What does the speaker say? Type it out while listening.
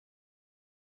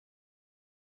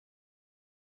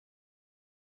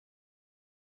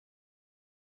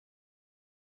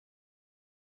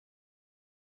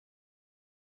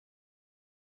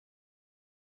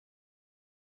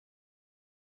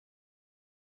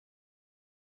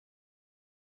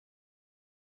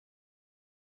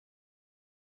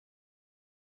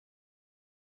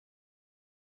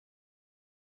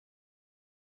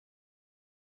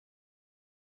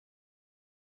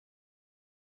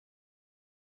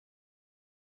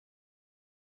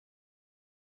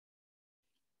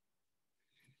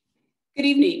Good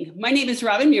evening. My name is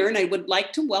Robin Muir, and I would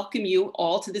like to welcome you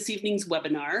all to this evening's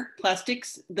webinar,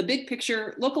 Plastics, the Big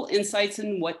Picture, Local Insights,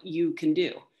 and What You Can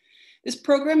Do. This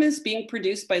program is being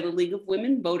produced by the League of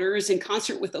Women Voters in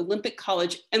concert with Olympic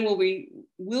College and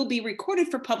will be recorded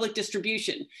for public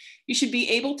distribution. You should be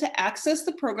able to access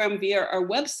the program via our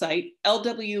website,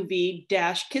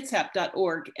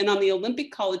 lwv-kitsap.org, and on the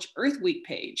Olympic College Earth Week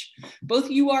page.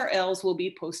 Both URLs will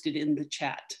be posted in the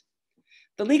chat.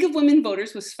 The League of Women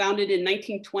Voters was founded in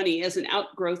 1920 as an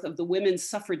outgrowth of the women's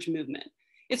suffrage movement.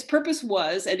 Its purpose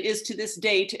was, and is to this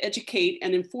day, to educate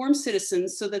and inform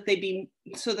citizens so that they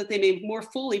may more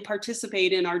fully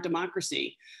participate in our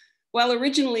democracy. While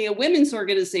originally a women's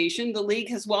organization, the League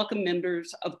has welcomed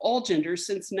members of all genders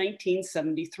since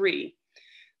 1973.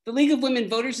 The League of Women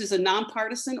Voters is a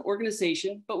nonpartisan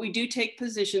organization, but we do take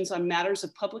positions on matters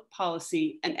of public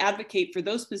policy and advocate for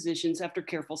those positions after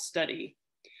careful study.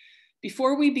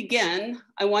 Before we begin,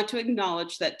 I want to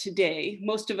acknowledge that today,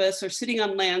 most of us are sitting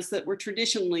on lands that were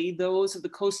traditionally those of the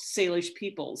Coast Salish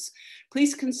peoples.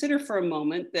 Please consider for a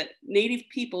moment that Native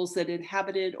peoples that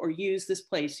inhabited or used this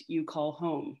place you call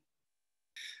home.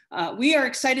 We are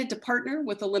excited to partner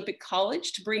with Olympic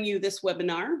College to bring you this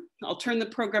webinar. I'll turn the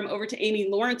program over to Amy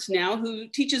Lawrence now, who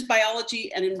teaches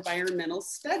biology and environmental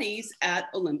studies at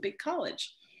Olympic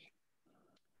College.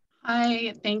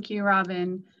 Hi, thank you,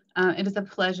 Robin. It is a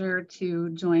pleasure to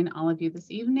join all of you this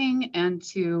evening and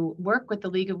to work with the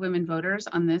League of Women Voters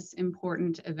on this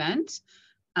important event.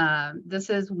 This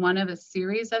is one of a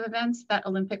series of events that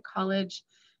Olympic College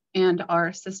and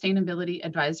our Sustainability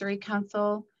Advisory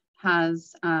Council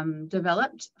has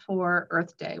developed for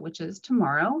Earth Day, which is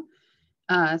tomorrow.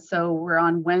 So we're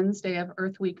on Wednesday of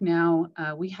Earth Week now.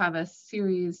 We have a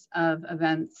series of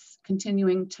events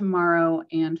continuing tomorrow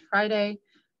and Friday,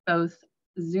 both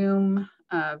Zoom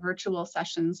virtual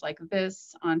sessions like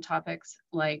this on topics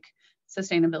like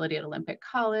sustainability at Olympic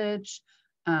College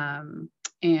and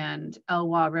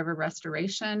Elwha River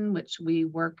restoration, which we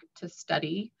work to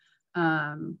study,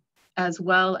 as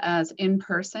well as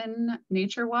in-person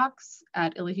nature walks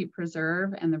at Illahee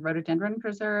Preserve and the Rhododendron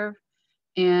Preserve,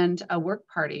 and a work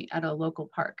party at a local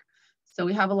park. So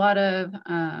we have a lot of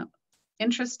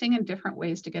interesting and different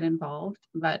ways to get involved,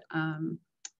 but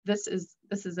this is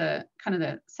a kind of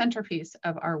the centerpiece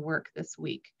of our work this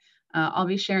week. I'll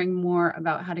be sharing more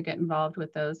about how to get involved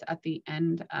with those at the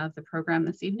end of the program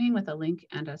this evening with a link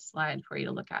and a slide for you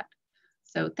to look at.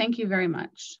 So thank you very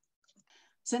much.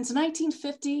 Since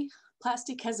 1950,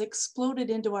 plastic has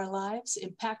exploded into our lives,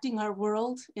 impacting our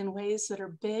world in ways that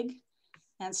are big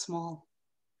and small.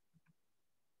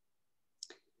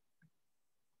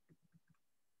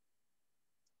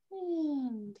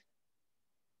 And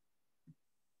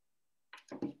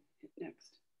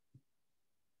next.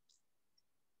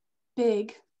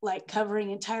 Big, like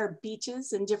covering entire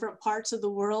beaches in different parts of the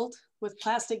world with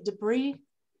plastic debris,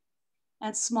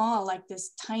 and small, like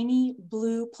this tiny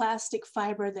blue plastic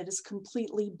fiber that is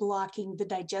completely blocking the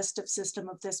digestive system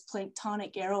of this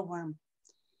planktonic arrowworm.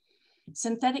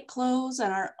 Synthetic clothes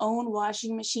and our own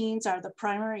washing machines are the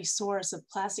primary source of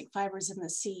plastic fibers in the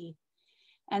sea.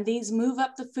 And these move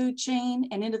up the food chain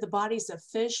and into the bodies of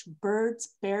fish, birds,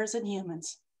 bears, and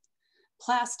humans.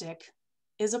 Plastic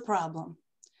is a problem,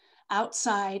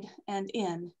 outside and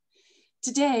in.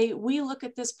 Today, we look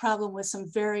at this problem with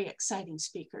some very exciting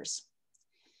speakers.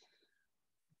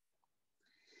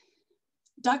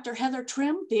 Dr. Heather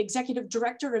Trim, the Executive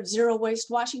Director of Zero Waste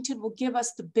Washington, will give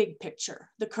us the big picture,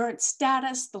 the current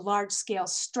status, the large-scale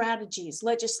strategies,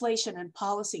 legislation, and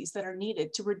policies that are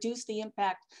needed to reduce the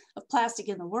impact of plastic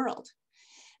in the world.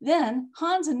 Then,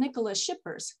 Hans and Nicholas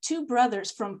Schippers, two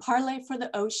brothers from Parley for the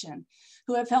Ocean,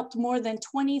 who have helped more than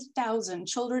 20,000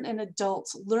 children and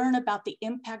adults learn about the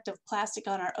impact of plastic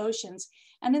on our oceans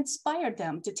and inspired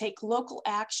them to take local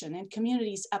action in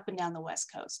communities up and down the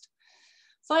West Coast.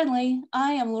 Finally,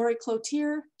 I am Lori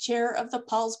Cloutier, chair of the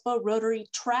Poulsbo Rotary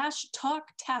Trash Talk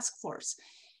Task Force,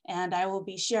 and I will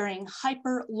be sharing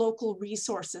hyper-local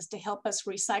resources to help us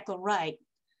recycle right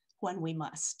when we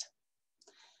must.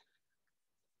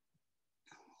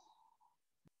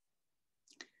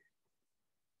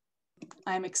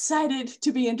 I'm excited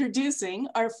to be introducing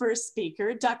our first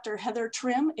speaker, Dr. Heather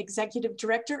Trim, Executive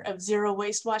Director of Zero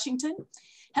Waste Washington.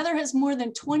 Heather has more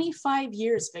than 25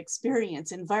 years of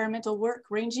experience in environmental work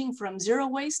ranging from zero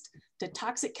waste to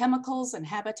toxic chemicals and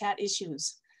habitat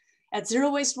issues. At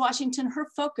Zero Waste Washington, her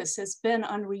focus has been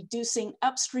on reducing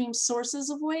upstream sources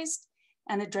of waste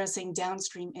and addressing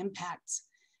downstream impacts,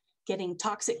 getting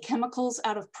toxic chemicals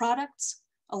out of products,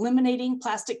 eliminating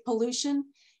plastic pollution,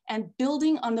 and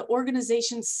building on the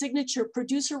organization's signature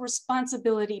producer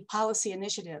responsibility policy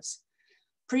initiatives.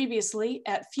 Previously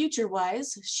at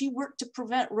FutureWise, she worked to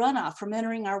prevent runoff from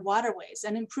entering our waterways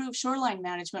and improve shoreline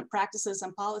management practices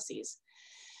and policies.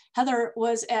 Heather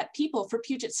was at People for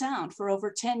Puget Sound for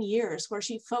over 10 years, where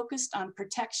she focused on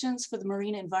protections for the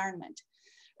marine environment.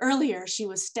 Earlier, she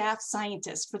was staff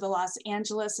scientist for the Los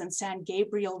Angeles and San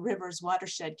Gabriel Rivers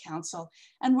Watershed Council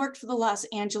and worked for the Los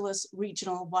Angeles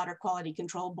Regional Water Quality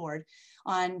Control Board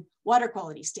on water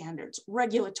quality standards,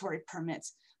 regulatory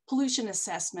permits, pollution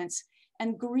assessments,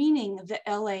 and greening the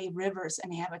LA rivers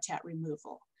and habitat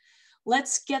removal.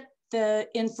 Let's get the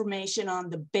information on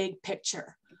the big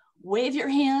picture. Wave your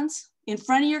hands in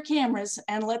front of your cameras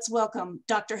and let's welcome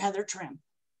Dr. Heather Trim.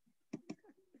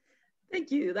 Thank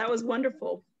you, that was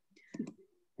wonderful.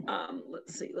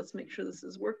 Let's see, let's make sure this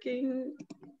is working.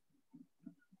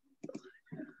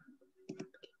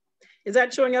 Is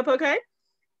that showing up okay?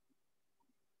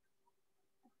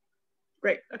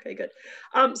 Great, okay, good.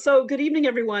 So good evening,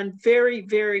 everyone. Very,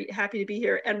 very happy to be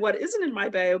here. And what isn't in my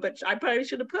bio, but I probably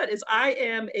should have put, is I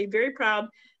am a very proud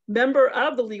member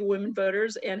of the League of Women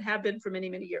Voters and have been for many,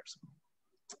 many years.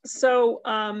 So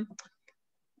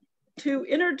to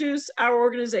introduce our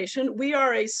organization, we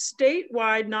are a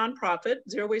statewide nonprofit,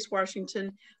 Zero Waste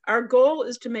Washington. Our goal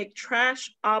is to make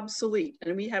trash obsolete,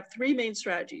 and we have three main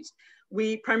strategies.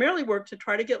 We primarily work to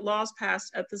try to get laws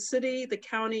passed at the city, the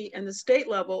county, and the state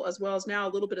level, as well as now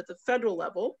a little bit at the federal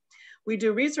level. We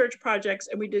do research projects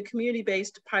and we do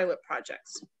community-based pilot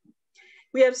projects.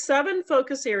 We have 7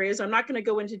 focus areas. I'm not going to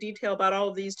go into detail about all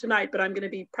of these tonight, but I'm going to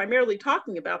be primarily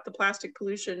talking about the plastic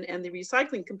pollution and the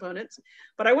recycling components.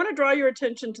 But I want to draw your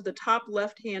attention to the top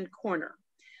left-hand corner.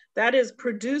 That is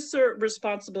producer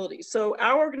responsibility. So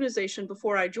our organization,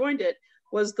 before I joined it,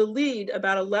 was the lead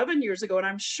about 11 years ago, and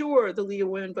I'm sure the League of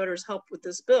Women Voters helped with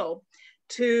this bill,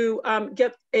 to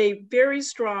get a very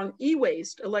strong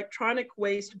e-waste, electronic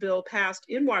waste bill passed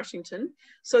in Washington,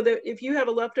 so that if you have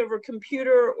a leftover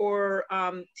computer or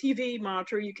TV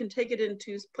monitor, you can take it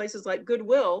into places like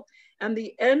Goodwill, and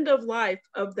the end of life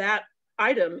of that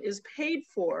item is paid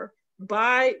for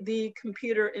by the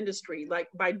computer industry, like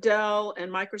by Dell and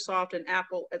Microsoft and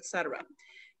Apple, et cetera.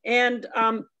 And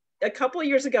a couple of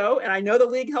years ago, and I know the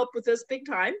League helped with this big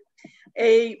time,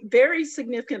 a very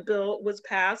significant bill was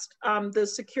passed, the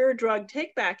Secure Drug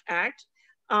Take Back Act,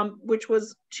 which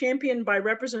was championed by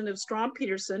Representative Strom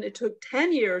Peterson. It took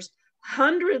 10 years,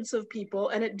 hundreds of people,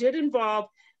 and it did involve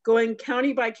going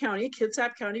county by county.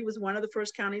 Kitsap County was one of the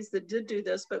first counties that did do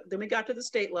this, but then we got to the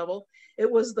state level. It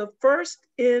was the first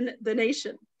in the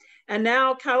nation. And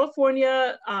now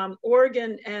California,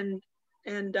 Oregon, and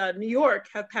New York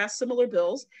have passed similar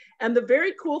bills. And the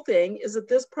very cool thing is that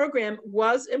this program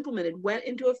was implemented, went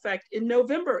into effect in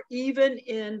November, even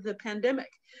in the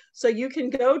pandemic. So you can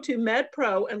go to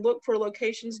MedPro and look for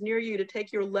locations near you to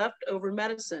take your leftover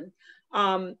medicine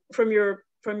from your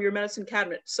medicine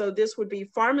cabinet. So this would be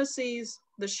pharmacies,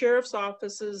 the sheriff's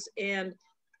offices, and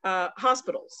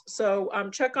hospitals. So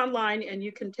check online and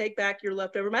you can take back your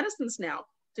leftover medicines now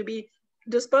to be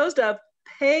disposed of,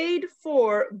 paid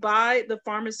for by the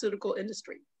pharmaceutical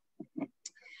industry.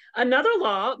 Another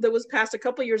law that was passed a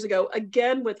couple of years ago,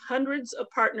 again with hundreds of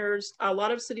partners, a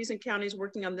lot of cities and counties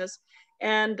working on this,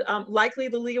 and likely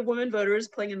the League of Women Voters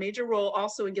playing a major role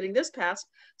also in getting this passed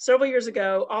several years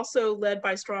ago, also led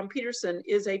by Strom Peterson,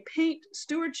 is a paint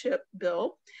stewardship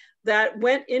bill that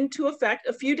went into effect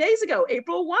a few days ago,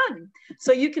 April 1.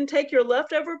 So you can take your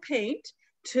leftover paint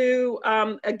to,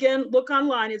 again, look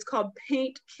online, it's called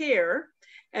Paint Care,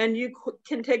 and you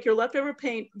can take your leftover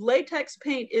paint. Latex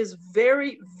paint is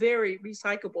very, very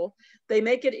recyclable. They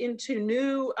make it into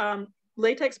new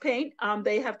latex paint.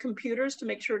 They have computers to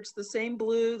make sure it's the same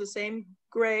blue, the same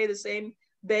gray, the same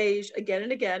beige again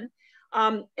and again.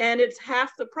 And it's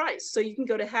half the price. So you can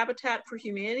go to Habitat for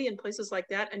Humanity and places like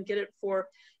that and get it for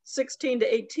 $16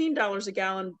 to $18 a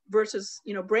gallon versus,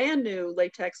 you know, brand new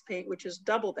latex paint, which is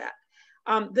double that.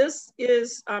 This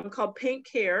is called Paint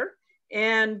Care,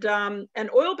 and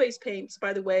oil-based paints,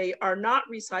 by the way, are not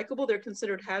recyclable. They're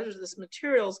considered hazardous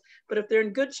materials, but if they're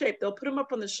in good shape, they'll put them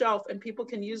up on the shelf and people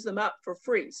can use them up for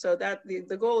free. So that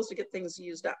the goal is to get things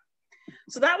used up.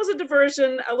 So that was a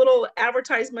diversion, a little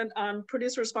advertisement on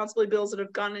producer responsibility bills that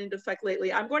have gone into effect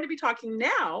lately. I'm going to be talking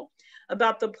now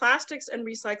about the plastics and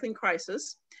recycling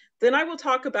crisis. Then I will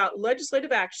talk about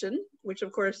legislative action, which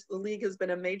of course the League has been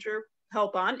a major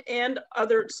help on, and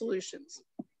other solutions.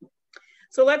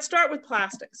 So let's start with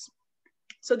plastics.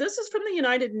 So this is from the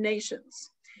United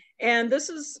Nations. And this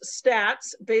is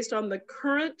stats based on the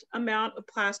current amount of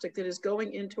plastic that is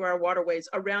going into our waterways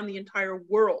around the entire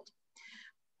world.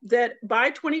 That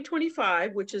by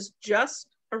 2025, which is just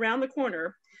around the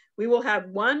corner, we will have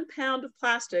 1 pound of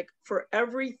plastic for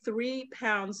every 3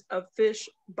 pounds of fish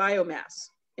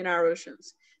biomass in our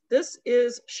oceans. This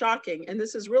is shocking, and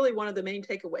this is really one of the main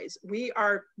takeaways. We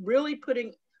are really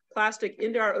putting plastic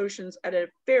into our oceans at a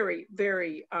very,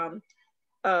 very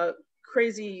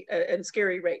crazy and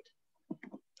scary rate.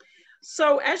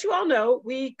 So as you all know,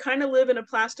 we kind of live in a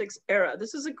plastics era.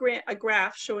 This is a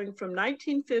graph showing from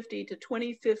 1950 to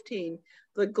 2015,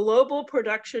 the global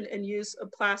production and use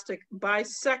of plastic by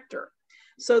sector.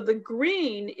 So the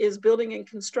green is building and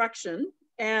construction.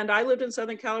 And I lived in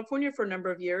Southern California for a number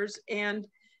of years. And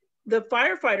the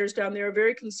firefighters down there are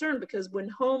very concerned because when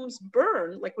homes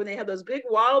burn, like when they have those big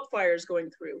wildfires going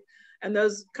through, and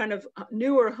those kind of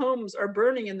newer homes are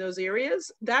burning in those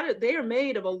areas, they are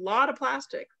made of a lot of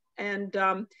plastic. And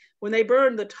when they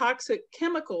burn, the toxic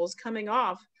chemicals coming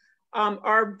off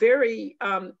are very,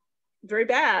 very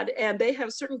bad. And they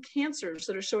have certain cancers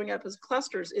that are showing up as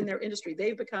clusters in their industry.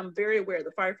 They've become very aware,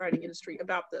 the firefighting industry,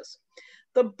 about this.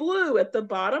 The blue at the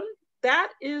bottom,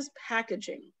 that is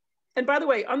packaging. And by the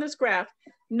way, on this graph,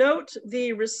 note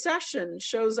the recession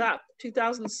shows up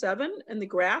 2007 in the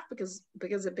graph because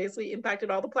it basically impacted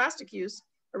all the plastic use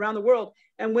around the world.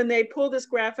 And when they pull this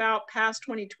graph out past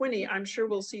 2020, I'm sure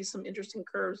we'll see some interesting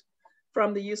curves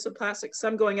from the use of plastic,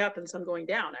 some going up and some going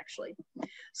down, actually.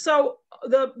 So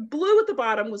the blue at the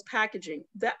bottom was packaging.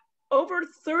 That over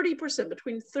 30%,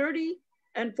 between 30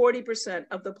 and 40%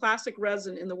 of the plastic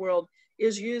resin in the world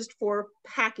is used for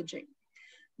packaging.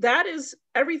 That is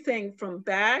everything from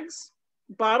bags,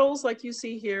 bottles like you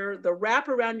see here, the wrap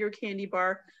around your candy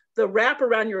bar, the wrap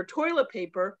around your toilet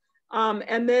paper,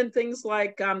 and then things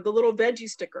like the little veggie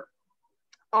sticker.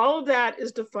 All of that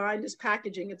is defined as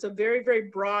packaging. It's a very, very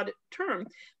broad term,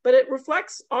 but it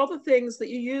reflects all the things that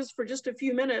you use for just a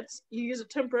few minutes, you use it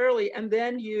temporarily, and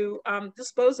then you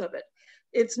dispose of it.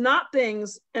 It's not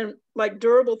things and like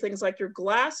durable things like your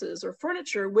glasses or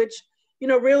furniture, which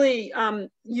really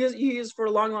you use for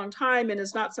a long, long time, and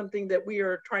is not something that we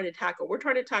are trying to tackle. We're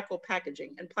trying to tackle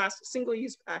packaging and plastic,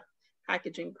 single-use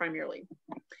packaging primarily.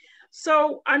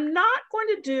 So I'm not going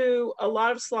to do a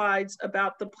lot of slides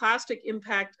about the plastic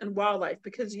impact and wildlife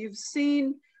because you've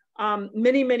seen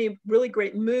many, many really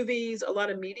great movies, a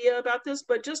lot of media about this,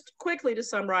 but just quickly to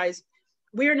summarize,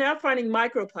 we are now finding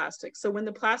microplastics. So when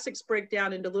the plastics break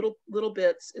down into little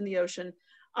bits in the ocean,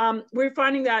 we're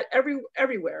finding that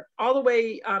everywhere, all the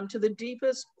way to the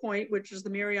deepest point, which is the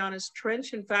Marianas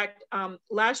Trench. In fact,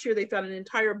 last year they found an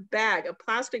entire bag, a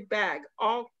plastic bag,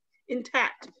 all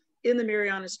intact in the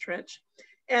Marianas Trench.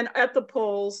 And at the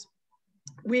poles,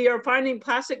 we are finding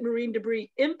plastic marine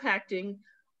debris impacting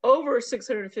over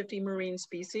 650 marine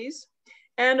species.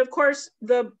 And of course,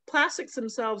 the plastics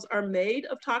themselves are made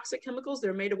of toxic chemicals.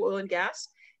 They're made of oil and gas,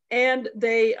 and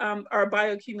they are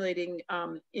bioaccumulating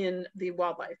in the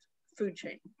wildlife food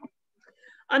chain.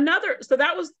 So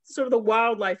that was sort of the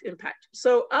wildlife impact.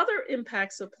 So other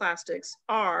impacts of plastics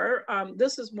are,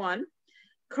 this is one,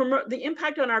 the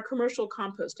impact on our commercial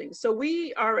composting. So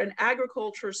we are an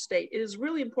agriculture state. It is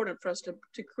really important for us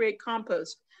to create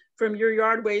compost from your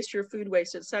yard waste, your food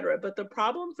waste, et cetera. But the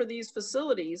problem for these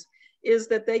facilities is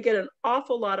that they get an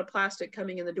awful lot of plastic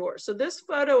coming in the door. So this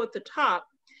photo at the top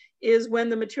is when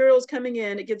the material is coming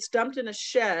in, it gets dumped in a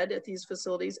shed at these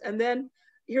facilities. And then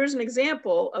here's an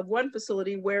example of one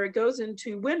facility where it goes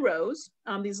into windrows,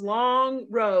 these long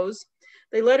rows.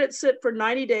 They let it sit for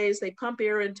 90 days, they pump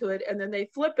air into it, and then they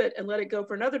flip it and let it go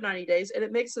for another 90 days, and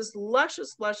it makes this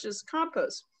luscious, luscious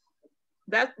compost.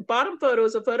 That bottom photo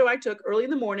is a photo I took early in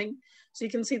the morning, so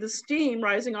you can see the steam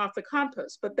rising off the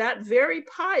compost. But that very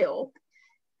pile,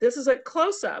 this is a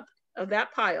close-up of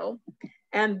that pile,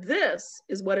 and this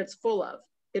is what it's full of.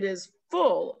 It is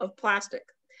full of plastic.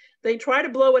 They try to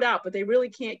blow it out, but they really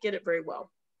can't get it very well.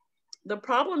 The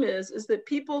problem is that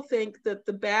people think that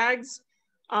the bags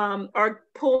are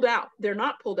pulled out. They're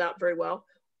not pulled out very well,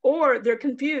 or they're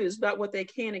confused about what they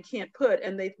can and can't put,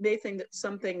 and they think that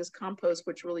some things compost,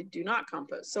 which really do not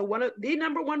compost. So one of the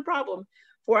number one problem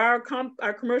for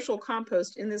our commercial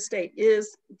compost in this state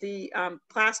is the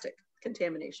plastic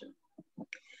contamination.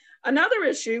 Another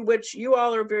issue, which you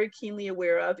all are very keenly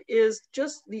aware of, is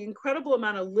just the incredible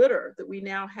amount of litter that we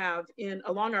now have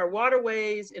along our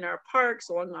waterways, in our parks,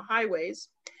 along the highways.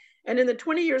 And in the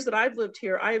 20 years that I've lived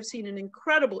here, I have seen an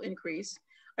incredible increase.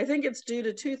 I think it's due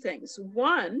to two things.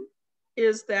 One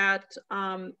is that,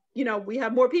 we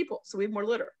have more people, so we have more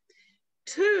litter.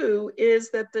 Two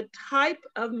is that the type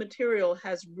of material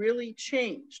has really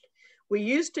changed. We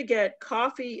used to get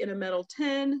coffee in a metal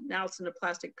tin, now it's in a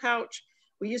plastic pouch.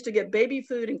 We used to get baby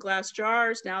food in glass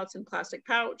jars, now it's in plastic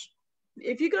pouch.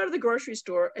 If you go to the grocery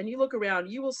store and you look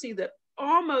around, you will see that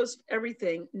almost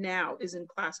everything now is in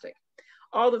plastic.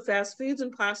 All the fast foods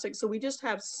in plastic. So we just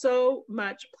have so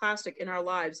much plastic in our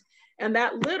lives. And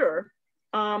that litter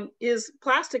is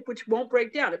plastic, which won't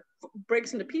break down. It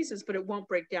breaks into pieces, but it won't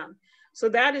break down. So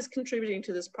that is contributing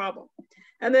to this problem.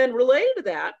 And then related to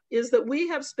that is that we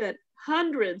have spent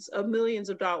hundreds of millions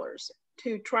of dollars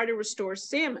to try to restore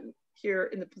salmon here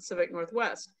in the Pacific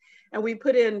Northwest. And we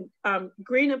put in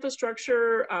green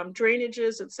infrastructure,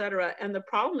 drainages, et cetera. And the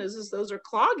problem is those are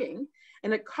clogging,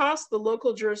 and it costs the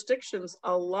local jurisdictions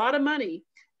a lot of money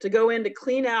to go in to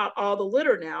clean out all the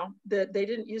litter now that they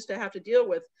didn't used to have to deal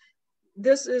with.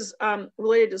 This is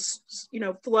related to, you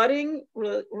know, flooding,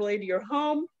 related to your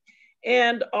home,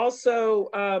 and also,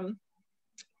 hang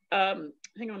on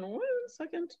 1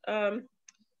 second,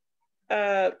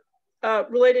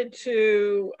 related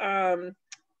to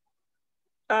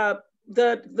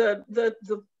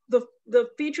the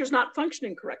features not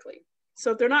functioning correctly.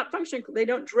 So if they're not functioning, they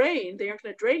don't drain, they aren't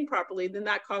going to drain properly, then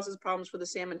that causes problems for the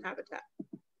salmon habitat.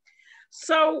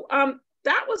 So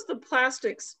that was the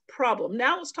plastics problem.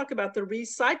 Now let's talk about the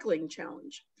recycling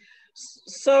challenge.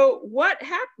 So what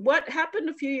happened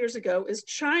a few years ago is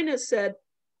China said,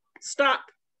 stop,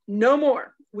 no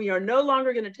more. We are no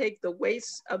longer going to take the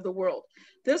waste of the world.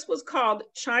 This was called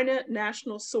China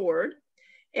National Sword,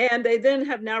 and they then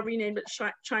have now renamed it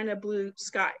China Blue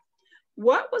Sky.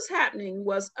 What was happening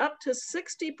was up to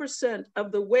 60%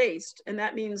 of the waste, and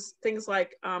that means things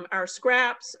like our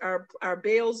scraps, our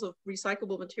bales of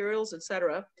recyclable materials, et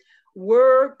cetera,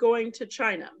 were going to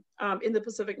China in the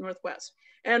Pacific Northwest.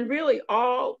 And really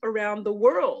all around the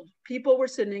world, people were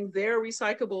sending their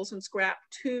recyclables and scrap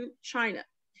to China.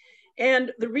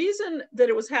 And the reason that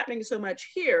it was happening so much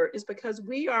here is because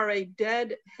we are a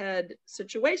deadhead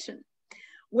situation,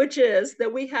 which is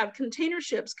that we have container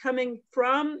ships coming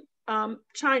from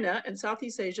China and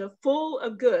Southeast Asia full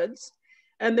of goods,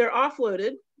 and they're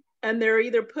offloaded, and they're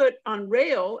either put on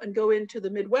rail and go into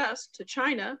the Midwest to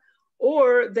China,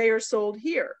 or they are sold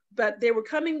here. But they were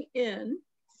coming in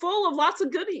full of lots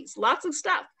of goodies, lots of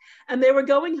stuff, and they were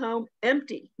going home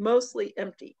empty, mostly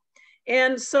empty.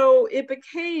 And so it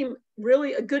became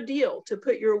really a good deal to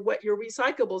put your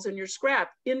recyclables and your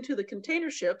scrap into the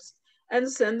container ships and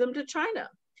send them to China.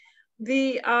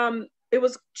 It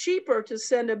was cheaper to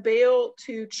send a bale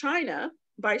to China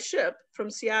by ship from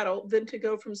Seattle than to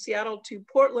go from Seattle to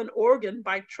Portland, Oregon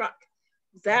by truck.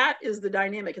 That is the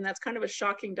dynamic. And that's kind of a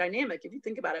shocking dynamic if you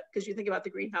think about it, because you think about the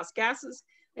greenhouse gases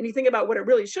and you think about what it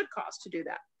really should cost to do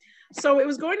that. So it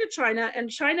was going to China, and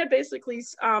China basically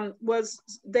said,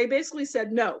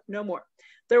 no more.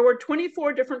 There were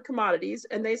 24 different commodities,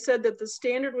 and they said that the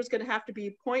standard was going to have to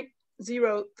be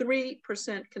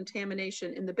 0.03%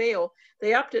 contamination in the bale.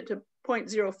 They upped it to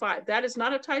 0.05. That is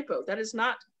not a typo. That is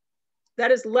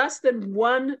less than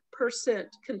 1%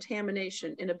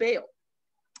 contamination in a bale.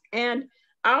 And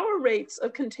our rates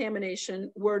of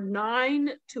contamination were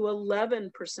 9 to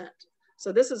 11%.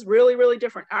 So this is really, really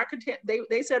different.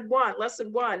 They said less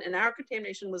than 1, and our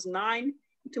contamination was 9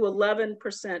 to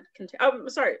 11%. Oh,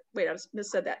 sorry, wait, I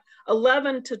missaid that.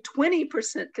 11 to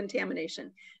 20%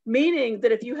 contamination, meaning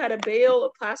that if you had a bale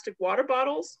of plastic water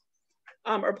bottles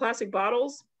or plastic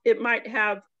bottles, it might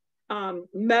have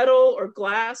metal or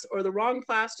glass or the wrong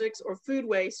plastics or food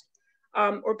waste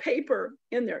or paper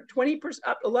in there, 20%,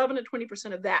 up 11 to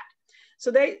 20% of that. So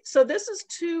this is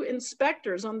 2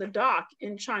 inspectors on the dock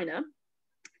in China,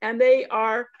 and they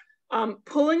are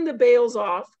pulling the bales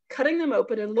off, cutting them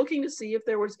open and looking to see if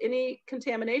there was any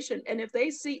contamination. And if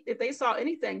they saw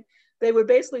anything, they would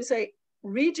basically say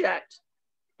reject,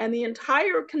 and the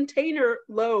entire container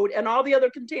load and all the other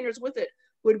containers with it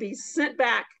would be sent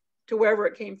back to wherever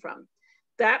it came from.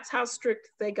 That's how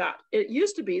strict they got. It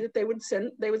used to be that they would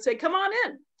say, come on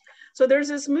in. So there's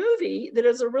this movie that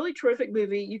is a really terrific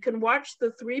movie. You can watch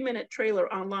the 3-minute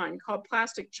trailer online called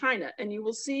Plastic China, and you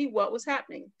will see what was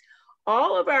happening.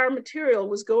 All of our material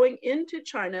was going into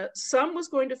China. Some was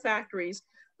going to factories,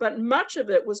 but much of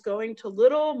it was going to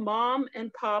little mom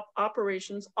and pop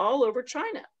operations all over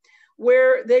China,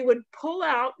 where they would pull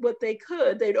out what they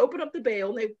could. They'd open up the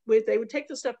bale, and they would take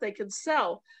the stuff they could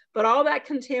sell, but all that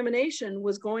contamination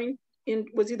was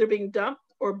either being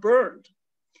dumped or burned.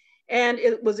 And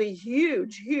it was a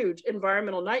huge, huge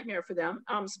environmental nightmare for them,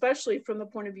 especially from the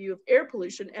point of view of air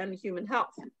pollution and human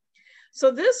health. So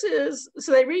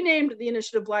they renamed the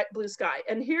initiative Blue Sky.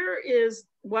 And here is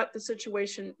what the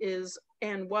situation is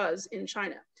and was in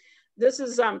China. This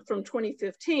is from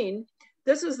 2015.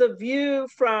 This is the view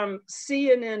from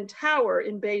CNN Tower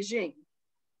in Beijing,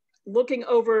 looking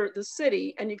over the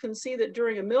city. And you can see that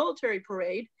during a military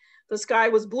parade, the sky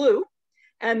was blue.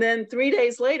 And then 3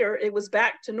 days later, it was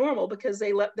back to normal because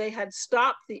they had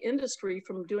stopped the industry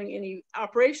from doing any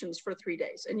operations for 3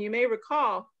 days. And you may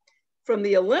recall from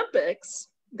the Olympics,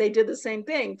 they did the same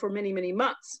thing for many, many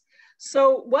months.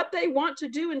 So what they want to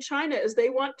do in China is they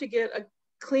want to get a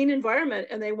clean environment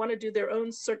and they want to do their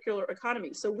own circular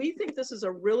economy. So we think this is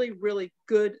a really, really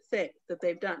good thing that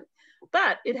they've done.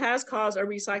 But it has caused a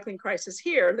recycling crisis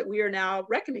here that we are now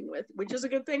reckoning with, which is a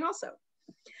good thing also.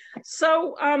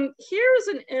 So here is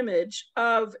an image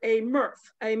of a MRF,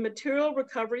 a material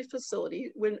recovery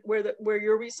facility, where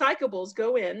your recyclables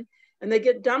go in and they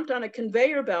get dumped on a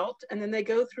conveyor belt, and then they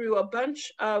go through a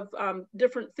bunch of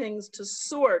different things to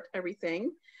sort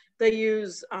everything. They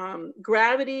use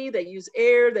gravity, they use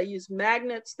air, they use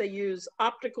magnets, they use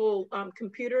optical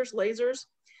computers, lasers,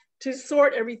 to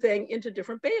sort everything into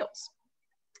different bales.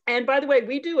 And by the way,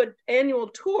 we do an annual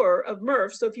tour of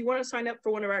MRF. So if you want to sign up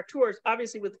for one of our tours,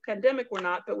 obviously with the pandemic, we're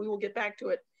not, but we will get back to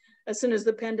it as soon as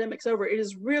the pandemic's over. It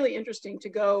is really interesting to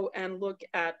go and look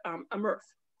at a MRF,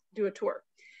 do a tour.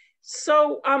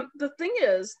 So the thing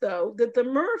is, though, that the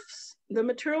MRFs, the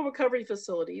material recovery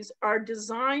facilities, are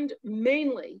designed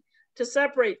mainly to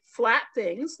separate flat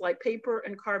things like paper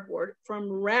and cardboard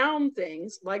from round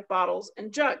things like bottles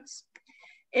and jugs.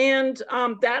 And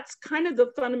that's kind of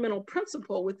the fundamental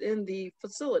principle within the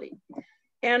facility.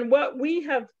 And what we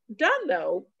have done,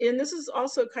 though, and this is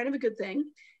also kind of a good thing,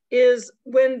 is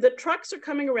when the trucks are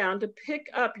coming around to pick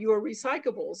up your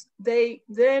recyclables, they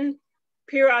then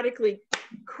periodically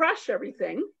crush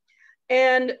everything,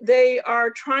 and they are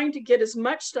trying to get as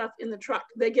much stuff in the truck.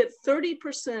 They get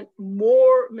 30%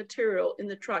 more material in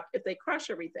the truck if they crush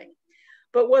everything.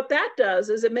 But what that does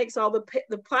is it makes all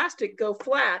the plastic go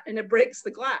flat and it breaks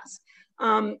the glass.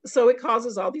 So it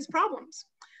causes all these problems.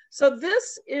 So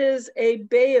this is a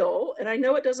bale, and I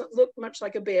know it doesn't look much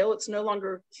like a bale. It's no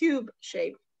longer cube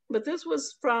shaped, but this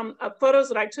was from photos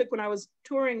that I took when I was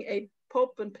touring a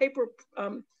pulp and paper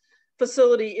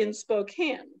facility in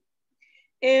Spokane.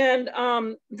 And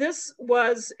this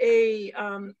was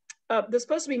this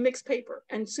supposed to be mixed paper.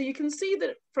 And so you can see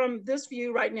that from this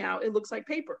view right now, it looks like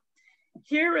paper.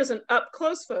 Here is an up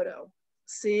close photo.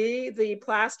 See the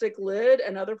plastic lid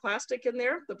and other plastic in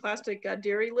there, the plastic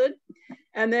dairy lid.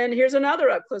 And then here's another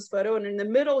up close photo. And in the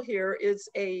middle here is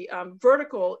a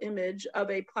vertical image of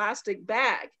a plastic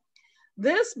bag.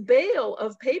 This bale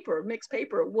of paper, mixed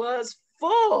paper, was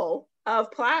full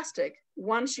of plastic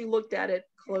once you looked at it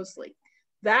closely.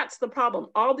 That's the problem.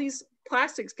 All these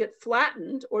plastics get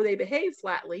flattened, or they behave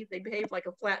flatly. They behave like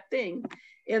a flat thing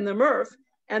in the MRF,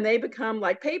 and they become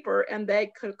like paper, and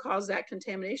they could cause that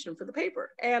contamination for the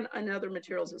paper and other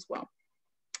materials as well.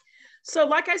 So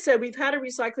like I said, we've had a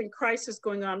recycling crisis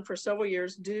going on for several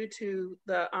years due to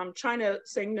the China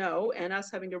saying no and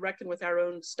us having to reckon with our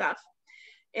own stuff.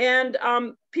 And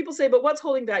people say, but what's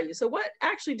holding value? So what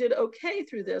actually did okay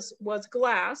through this was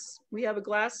glass. We have a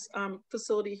glass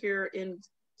facility here in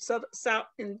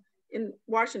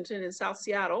Washington, in South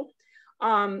Seattle,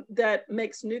 that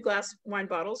makes new glass wine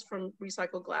bottles from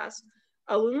recycled glass.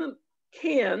 Aluminum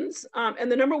cans, and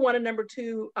the #1 and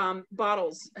 #2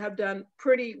 bottles have done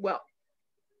pretty well.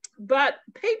 But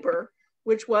paper,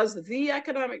 which was the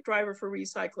economic driver for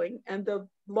recycling and the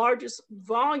largest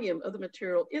volume of the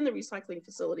material in the recycling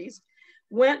facilities,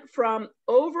 went from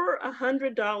over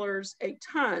 $100 a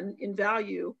ton in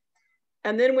value.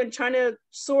 And then when China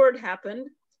sword happened,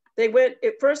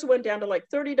 it first went down to like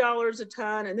 $30 a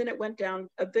ton, and then it went down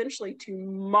eventually to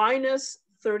minus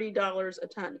 $30 a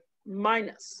ton,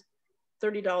 minus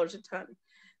 $30 a ton,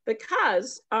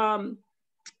 because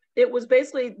it was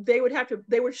basically, they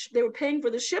were paying for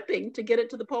the shipping to get it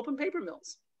to the pulp and paper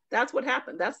mills. That's what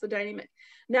happened. That's the dynamic.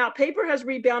 Now, paper has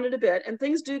rebounded a bit, and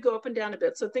things do go up and down a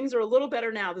bit. So things are a little better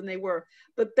now than they were,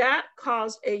 but that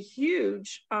caused a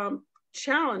huge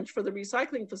challenge for the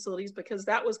recycling facilities, because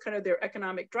that was kind of their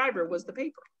economic driver, was the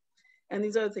paper and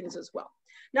these other things as well.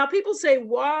 Now, people say,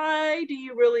 why do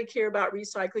you really care about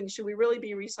recycling? Should we really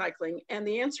be recycling? And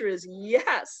the answer is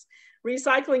yes.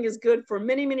 Recycling is good for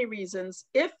many, many reasons.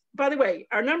 By the way,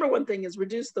 our #1 thing is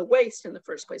reduce the waste in the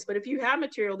first place. But if you have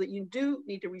material that you do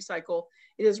need to recycle,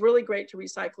 it is really great to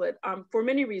recycle it for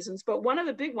many reasons. But one of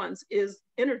the big ones is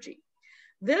energy.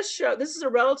 This is a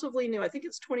relatively new, I think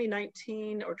it's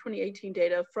 2019 or 2018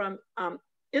 data from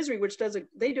ISRI, which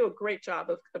they do a great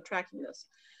job of tracking this.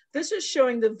 This is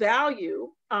showing the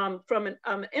value from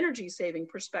an energy saving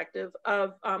perspective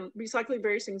of recycling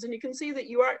various things. And you can see that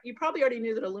you probably already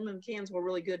knew that aluminum cans were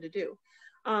really good to do.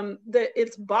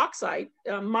 It's bauxite.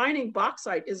 Mining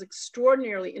bauxite is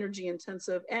extraordinarily energy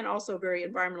intensive and also very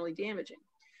environmentally damaging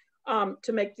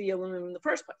to make the aluminum in the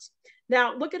first place.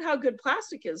 Now, look at how good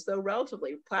plastic is, though,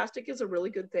 relatively. Plastic is a really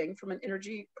good thing from an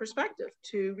energy perspective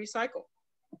to recycle.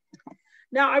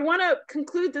 Now, I want to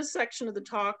conclude this section of the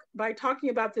talk by talking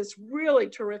about this really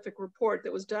terrific report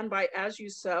that was done by As You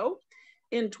Sow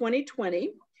in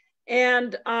 2020.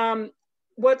 And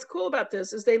what's cool about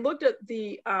this is they looked at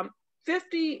the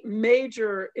 50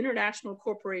 major international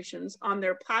corporations on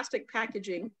their plastic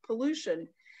packaging pollution.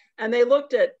 And they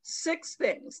looked at 6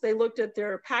 things. They looked at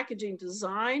their packaging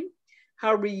design,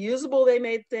 how reusable they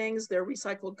made things, their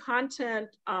recycled content,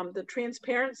 the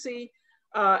transparency,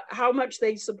 how much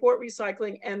they support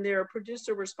recycling, and their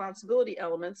producer responsibility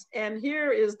elements. And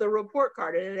here is the report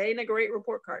card, and it ain't a great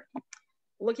report card.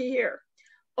 Looky here.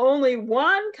 Only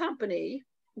one company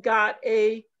got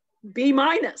a B-,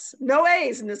 no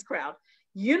A's in this crowd.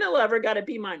 Unilever got a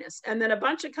B-, and then a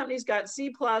bunch of companies got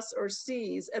C+ or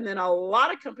C's, and then a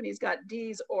lot of companies got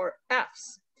D's or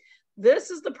F's.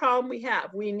 This is the problem we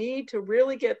have. We need to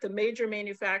really get the major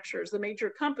manufacturers, the major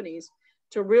companies,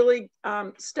 to really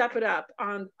step it up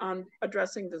on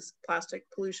addressing this plastic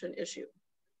pollution issue.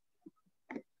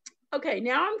 Okay,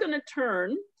 now I'm going to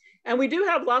turn, and we do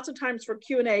have lots of times for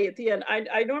Q&A at the end.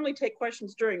 I normally take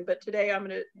questions during, but today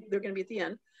they're going to be at the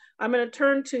end. I'm going to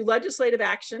turn to legislative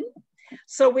action.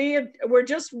 So we're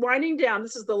just winding down.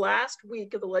 This is the last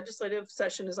week of the legislative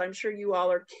session, as I'm sure you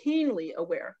all are keenly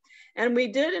aware. And we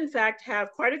did, in fact,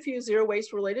 have quite a few zero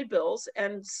waste related bills,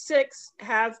 and 6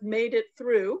 have made it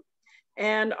through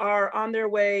and are on their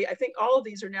way. I think all of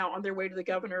these are now on their way to the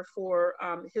governor for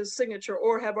his signature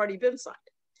or have already been signed.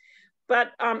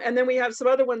 But, and then we have some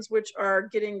other ones which are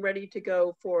getting ready to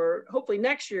go for hopefully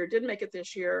next year. Didn't make it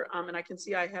this year. And I can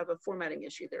see I have a formatting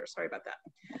issue there. Sorry about that.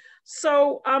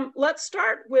 So let's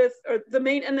start with the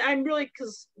main, and I'm really,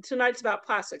 because tonight's about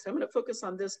plastics, I'm going to focus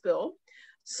on this bill.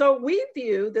 So we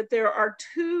view that there are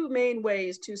 2 main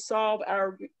ways to solve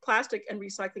our plastic and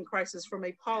recycling crisis from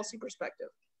a policy perspective.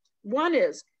 One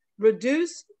is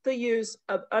reduce the use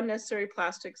of unnecessary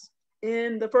plastics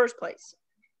in the first place.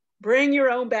 Bring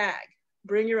your own bag,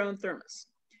 bring your own thermos.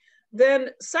 Then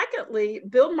secondly,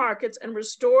 build markets and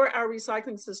restore our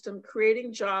recycling system,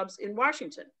 creating jobs in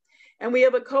Washington. And we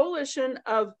have a coalition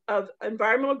of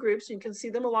environmental groups, you can see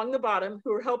them along the bottom,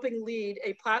 who are helping lead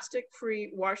a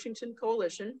plastic-free Washington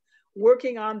coalition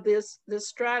working on this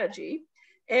strategy.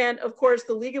 And of course,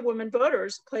 the League of Women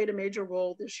Voters played a major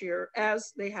role this year,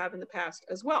 as they have in the past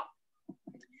as well.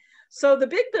 So the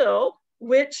big bill,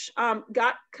 which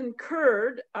got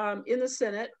concurred in the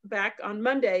Senate back on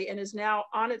Monday and is now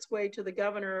on its way to the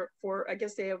governor for, I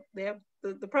guess they have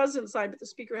the president signed, but the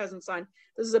speaker hasn't signed.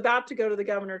 This is about to go to the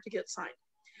governor to get signed.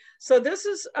 So this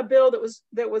is a bill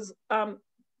that was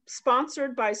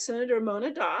sponsored by Senator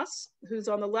Mona Das, who's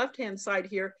on the left-hand side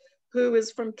here, who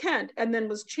is from Kent, and then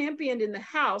was championed in the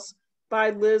House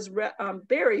by Liz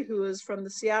Berry, who is from the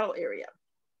Seattle area.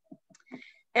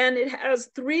 And it has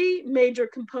 3 major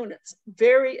components,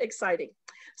 very exciting.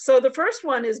 So the first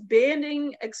one is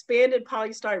banning expanded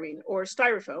polystyrene or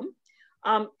styrofoam,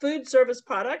 food service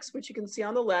products, which you can see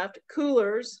on the left,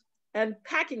 coolers, and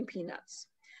packing peanuts.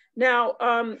 Now,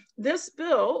 this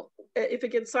bill, if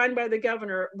it gets signed by the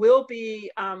governor, will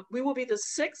be, we will be the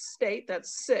 6th state,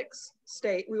 that's 6th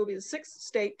state, we will be the 6th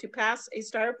state to pass a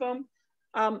styrofoam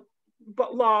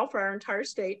law for our entire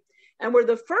state. And we're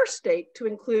the first state to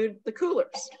include the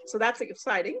coolers. So that's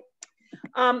exciting.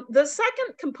 The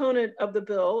second component of the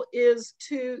bill is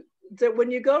that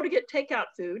when you go to get takeout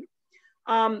food,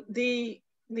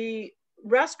 the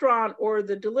restaurant or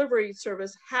the delivery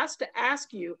service has to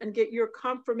ask you and get your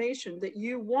confirmation that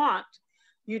you want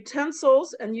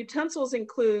utensils, and utensils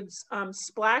includes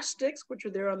splash sticks, which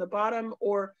are there on the bottom,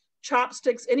 or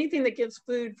chopsticks, anything that gets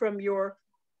food from your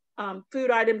food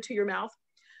item to your mouth,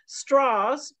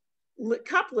 straws,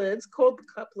 cup lids, cold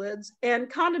cup lids, and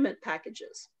condiment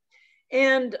packages.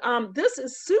 And this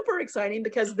is super exciting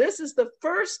because this is the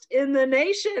first in the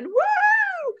nation. Woo!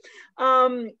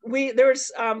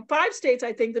 There's 5 states,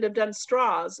 I think, that have done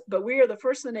straws, but we are the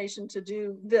first in the nation to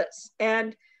do this.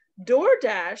 And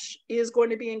DoorDash is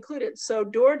going to be included. So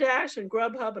DoorDash and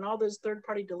Grubhub and all those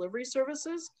third-party delivery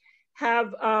services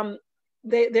have,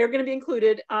 they're going to be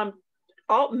included.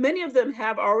 Many of them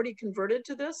have already converted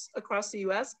to this across the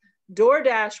US.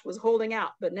 DoorDash was holding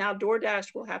out, but now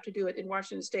DoorDash will have to do it in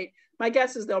Washington State. My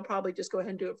guess is they'll probably just go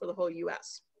ahead and do it for the whole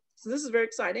US. So this is very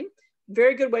exciting.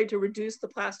 Very good way to reduce the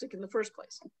plastic in the first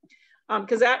place.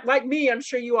 Because like me, I'm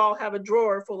sure you all have a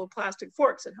drawer full of plastic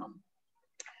forks at home.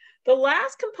 The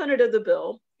last component of the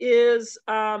bill is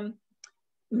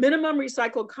minimum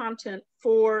recycled content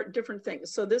for different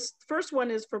things. So this first one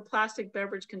is for plastic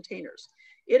beverage containers.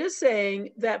 it is saying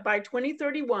that by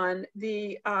 2031,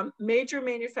 the major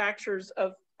manufacturers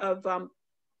of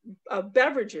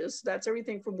beverages, that's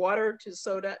everything from water to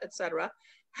soda, et cetera,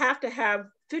 have to have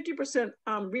 50%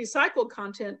 recycled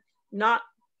content,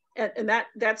 and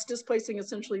that's displacing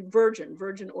essentially virgin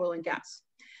oil and gas.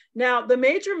 Now, the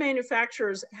major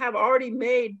manufacturers have already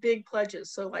made big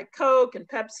pledges. So like Coke and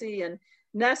Pepsi and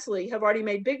Nestle have already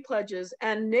made big pledges,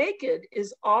 and Naked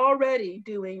is already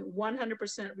doing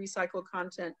 100% recycled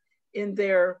content in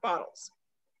their bottles.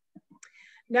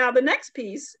 Now, the next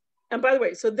piece, and by the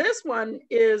way, so this one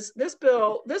is this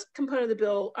bill, this component of the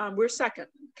bill, we're second.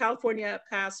 California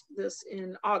passed this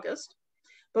in August,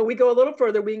 but we go a little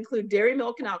further. We include dairy,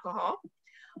 milk, and alcohol.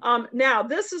 Now,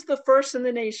 this is the first in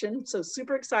the nation, so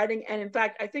super exciting. And in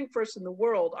fact, I think first in the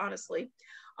world, honestly.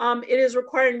 It is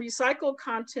requiring recycled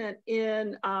content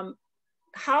in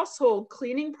household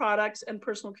cleaning products and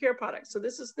personal care products. So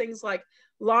this is things like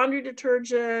laundry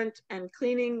detergent and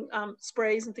cleaning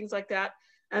sprays and things like that.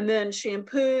 And then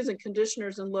shampoos and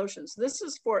conditioners and lotions. This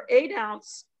is for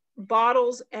 8-ounce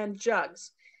bottles and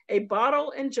jugs. A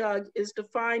bottle and jug is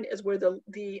defined as where the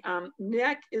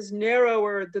neck is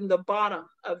narrower than the bottom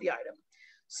of the item.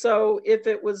 So if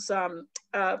it was, so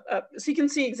you can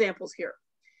see examples here.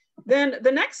 Then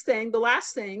the next thing, the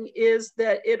last thing, is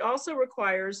that it also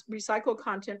requires recycled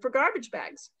content for garbage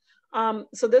bags.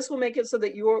 So this will make it so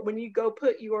that when you go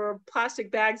put your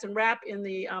plastic bags and wrap in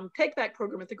the take back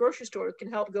program at the grocery store, it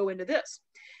can help go into this.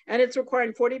 And it's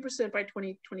requiring 40% by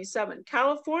 2027.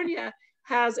 California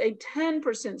has a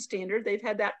 10% standard. They've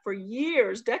had that for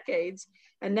years, decades.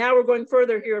 And now we're going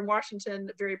further here in Washington.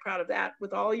 Very proud of that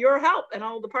with all your help and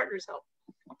all the partners' help.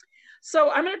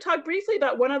 So I'm going to talk briefly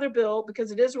about one other bill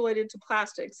because it is related to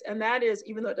plastics. And that is,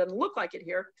 even though it doesn't look like it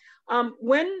here,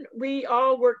 when we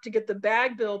all worked to get the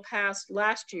bag bill passed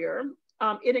last year,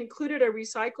 it included a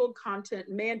recycled content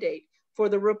mandate for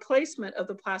the replacement of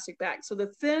the plastic bag. So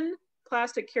the thin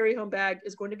plastic carry-home bag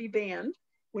is going to be banned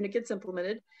when it gets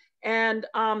implemented. And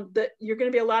that you're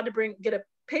going to be allowed to get a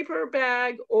paper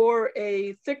bag or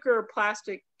a thicker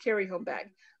plastic carry-home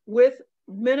bag with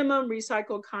minimum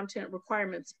recycled content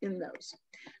requirements in those.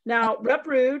 Now, Rep.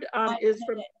 Rude is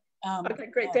from, okay,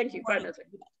 great, thank you, 5 minutes.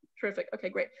 Terrific, okay,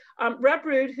 great. Rep.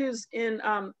 Rude, who's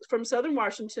from Southern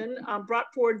Washington,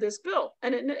 brought forward this bill.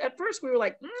 And at first we were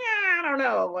like, I don't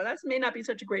know, well, that may not be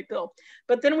such a great bill.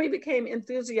 But then we became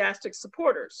enthusiastic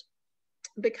supporters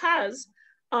because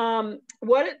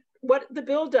what the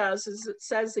bill does is it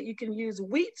says that you can use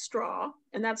wheat straw,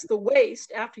 and that's the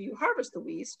waste after you harvest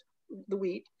the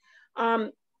wheat,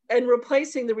 and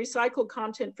replacing the recycled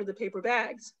content for the paper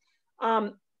bags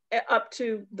up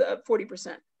to the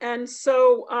 40%. And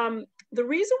so the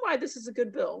reason why this is a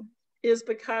good bill is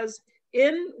because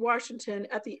in Washington,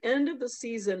 at the end of the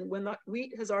season, when the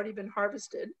wheat has already been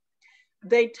harvested,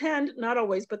 they tend, not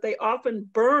always, but they often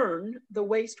burn the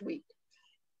waste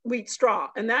wheat straw,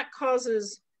 and that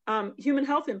causes human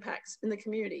health impacts in the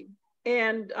community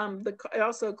and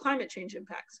also climate change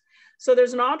impacts. So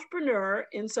there's an entrepreneur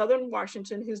in Southern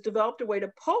Washington who's developed a way to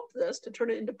pulp this, to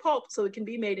turn it into pulp so it can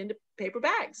be made into paper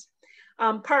bags.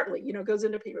 Partly, goes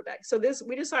into paper bags. So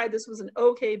we decided this was an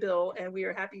okay bill, and we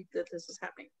are happy that this is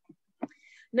happening.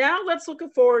 Now let's look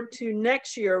forward to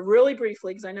next year really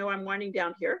briefly, because I know I'm winding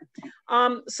down here.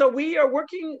 So we are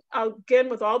working again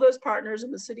with all those partners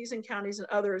in the cities and counties and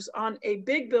others on a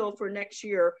big bill for next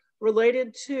year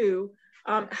related to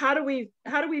how do we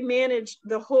manage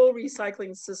the whole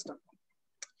recycling system.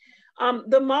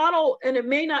 The model, and it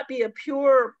may not be a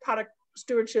pure product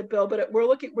stewardship bill, but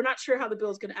we're not sure how the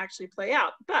bill is going to actually play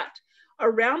out. But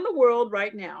around the world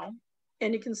right now,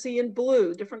 and you can see in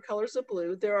blue, different colors of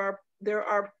blue, there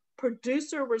are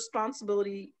producer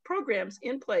responsibility programs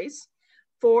in place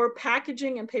for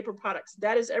packaging and paper products.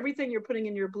 That is everything you're putting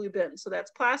in your blue bin. So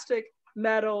that's plastic,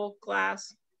 metal,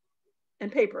 glass,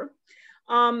 and paper.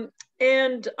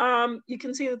 You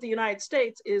can see that the United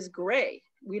States is gray.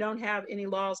 We don't have any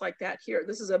laws like that here.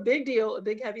 This is a big deal, a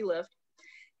big heavy lift.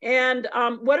 And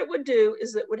what it would do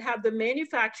is it would have the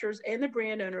manufacturers and the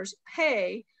brand owners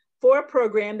pay for a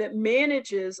program that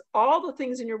manages all the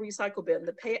things in your recycle bin,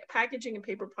 the packaging and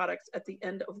paper products at the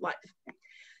end of life.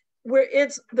 Where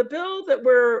it's the bill that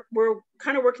we're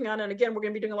kind of working on, and again, we're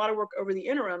going to be doing a lot of work over the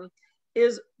interim,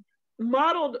 is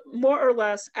modeled more or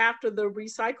less after the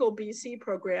Recycle BC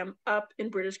program up in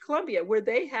British Columbia, where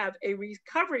they have a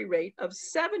recovery rate of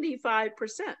 75%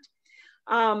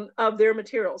 of their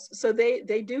materials. So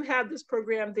they do have this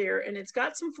program there, and it's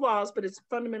got some flaws, but it's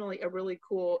fundamentally a really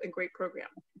cool and great program.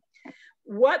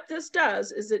 What this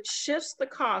does is it shifts the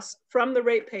cost from the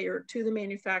ratepayer to the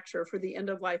manufacturer for the end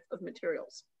of life of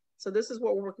materials. So this is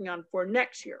what we're working on for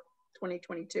next year,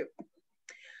 2022.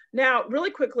 Now, really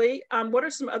quickly, what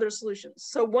are some other solutions?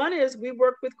 So one is we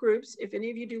work with groups, if any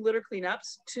of you do litter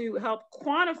cleanups, to help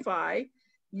quantify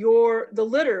the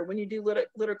litter when you do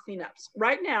litter cleanups.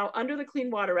 Right now, under the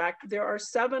Clean Water Act, there are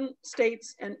 7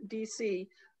 states and DC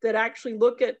that actually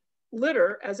look at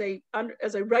litter as a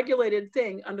regulated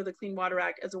thing under the Clean Water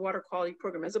Act as a water quality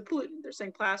program, as a pollutant. They're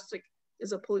saying plastic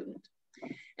is a pollutant.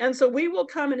 And so we will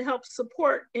come and help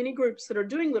support any groups that are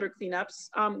doing litter cleanups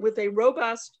with a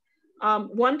robust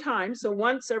one time, so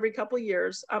once every couple of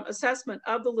years, assessment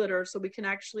of the litter so we can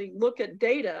actually look at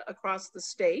data across the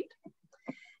state.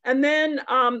 And then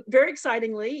very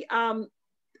excitingly,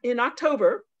 in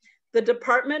October, the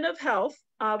Department of Health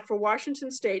for Washington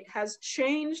State has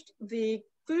changed the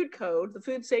food code, the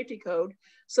food safety code,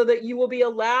 so that you will be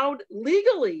allowed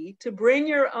legally to bring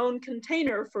your own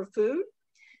container for food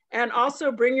and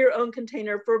also bring your own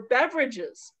container for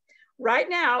beverages. Right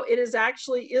now, it is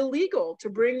actually illegal to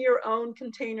bring your own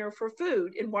container for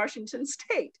food in Washington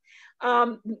State.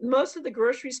 Most of the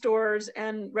grocery stores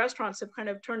and restaurants have kind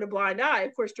of turned a blind eye.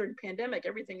 Of course, during the pandemic,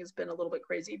 everything has been a little bit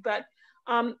crazy, but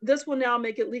this will now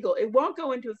make it legal. It won't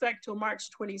go into effect till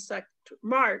March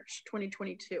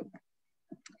 2022.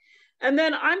 And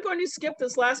then I'm going to skip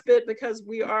this last bit because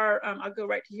we are, I'll go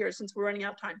right to here since we're running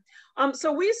out of time.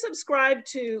 So we subscribe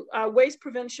to waste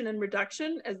prevention and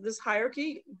reduction as this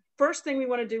hierarchy. First thing we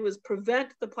want to do is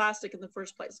prevent the plastic in the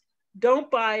first place. Don't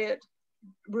buy it,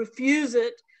 refuse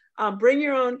it, bring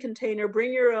your own container,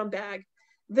 bring your own bag.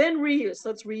 Then reuse.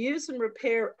 Let's reuse and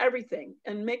repair everything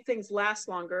and make things last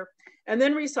longer. And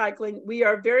then recycling. We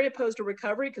are very opposed to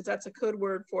recovery because that's a code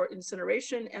word for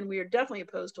incineration, and we are definitely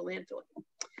opposed to landfilling.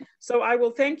 So I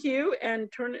will thank you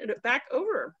and turn it back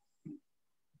over.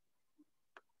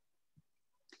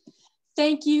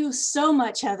 Thank you so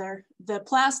much, Heather. The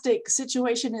plastic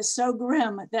situation is so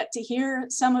grim that to hear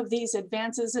some of these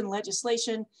advances in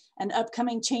legislation and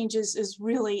upcoming changes is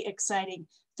really exciting.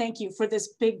 Thank you for this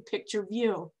big picture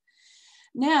view.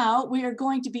 Now we are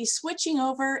going to be switching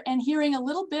over and hearing a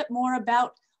little bit more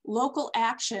about local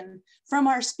action from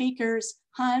our speakers,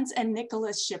 Hans and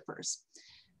Nicholas Schippers.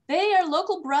 They are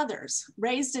local brothers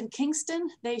raised in Kingston.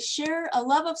 They share a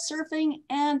love of surfing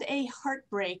and a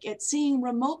heartbreak at seeing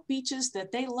remote beaches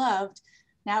that they loved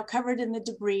now covered in the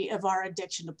debris of our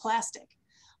addiction to plastic.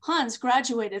 Hans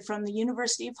graduated from the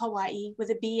University of Hawaii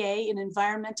with a BA in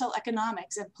environmental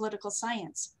economics and political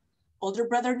science. Older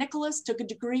brother Nicholas took a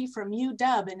degree from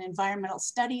UW in environmental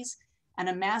studies and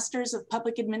a master's of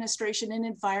public administration in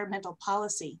environmental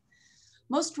policy.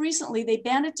 Most recently, they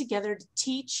banded together to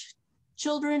teach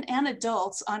children and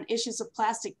adults on issues of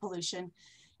plastic pollution.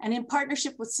 And in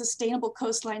partnership with Sustainable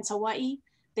Coastlines Hawaii,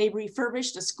 they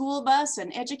refurbished a school bus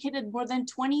and educated more than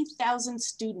 20,000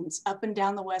 students up and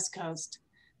down the West Coast.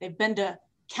 They've been to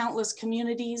countless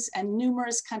communities and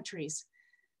numerous countries.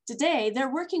 Today,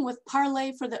 they're working with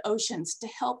Parley for the Oceans to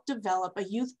help develop a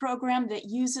youth program that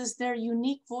uses their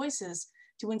unique voices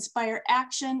to inspire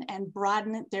action and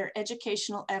broaden their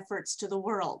educational efforts to the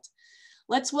world.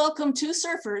 Let's welcome 2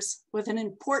 surfers with an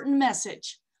important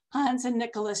message, Hans and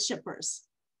Nicholas Schippers.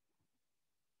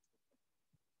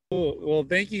 Cool. Well,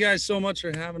 thank you guys so much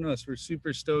for having us. We're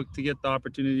super stoked to get the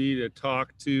opportunity to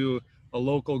talk to a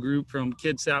local group from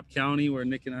Kitsap County where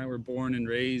Nick and I were born and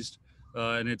raised.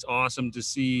 And it's awesome to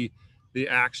see the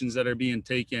actions that are being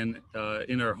taken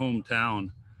in our hometown.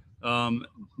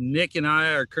 Nick and I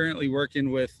are currently working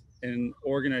with an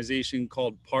organization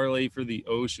called Parley for the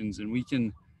Oceans, and we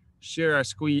can share our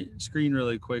screen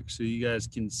really quick so you guys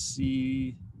can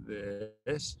see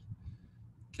this.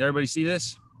 Can everybody see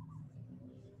this?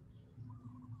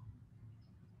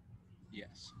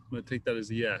 Yes. I'm gonna take that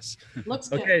as a yes. Looks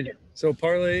good. Okay, so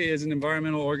Parley is an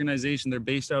environmental organization. They're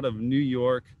based out of New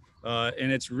York,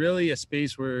 and it's really a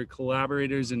space where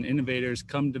collaborators and innovators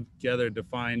come together to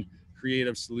find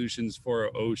creative solutions for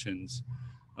our oceans.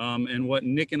 And what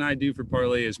Nick and I do for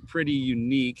Parley is pretty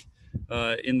unique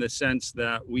in the sense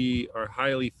that we are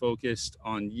highly focused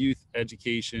on youth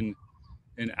education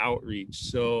and outreach.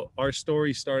 So our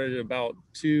story started about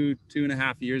two and a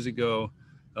half years ago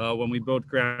when we both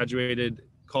graduated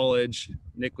college.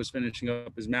 Nick was finishing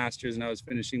up his master's and I was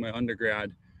finishing my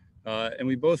undergrad. And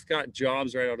we both got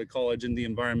jobs right out of college in the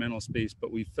environmental space,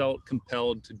 but we felt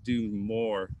compelled to do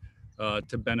more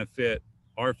to benefit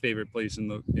our favorite place in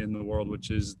the world,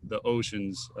 which is the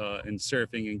oceans and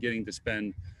surfing and getting to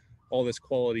spend all this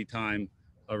quality time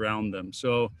around them.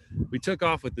 So we took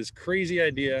off with this crazy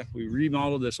idea. We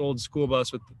remodeled this old school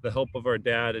bus with the help of our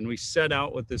dad, and we set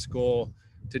out with this goal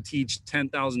to teach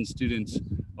 10,000 students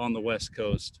on the West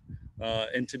Coast.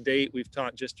 And to date, we've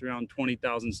taught just around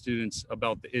 20,000 students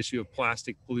about the issue of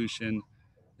plastic pollution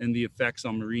and the effects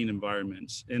on marine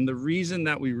environments. And the reason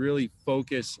that we really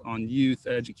focus on youth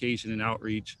education and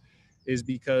outreach is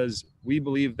because we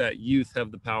believe that youth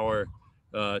have the power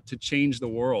to change the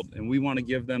world, and we want to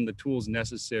give them the tools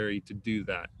necessary to do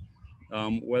that.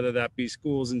 Whether that be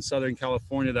schools in Southern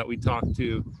California that we talked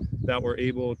to that were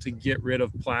able to get rid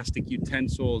of plastic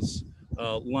utensils,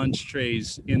 lunch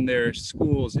trays in their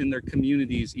schools, in their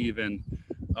communities even,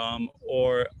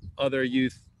 or other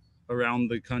youth around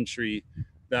the country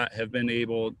that have been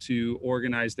able to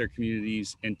organize their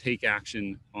communities and take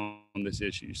action on this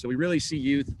issue. So we really see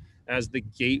youth as the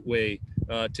gateway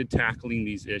to tackling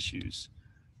these issues.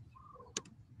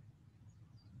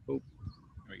 There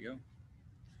we go.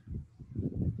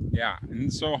 Yeah,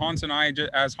 and so Hans and I,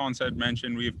 as Hans had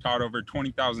mentioned, we've taught over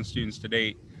 20,000 students to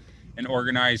date and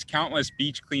organized countless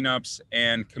beach cleanups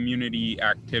and community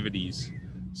activities.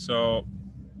 So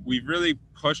we've really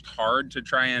pushed hard to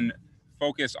try and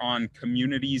focus on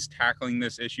communities tackling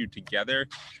this issue together.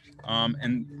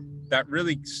 And that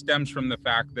really stems from the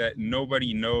fact that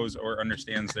nobody knows or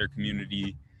understands their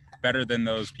community better than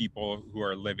those people who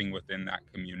are living within that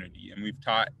community. And we've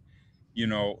taught, you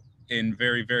know, in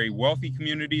very, very wealthy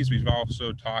communities. We've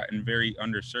also taught in very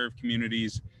underserved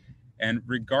communities. And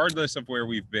regardless of where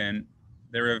we've been,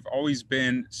 there have always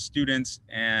been students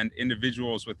and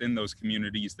individuals within those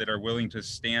communities that are willing to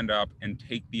stand up and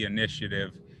take the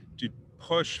initiative to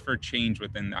push for change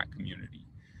within that community.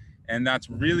 And that's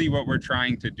really what we're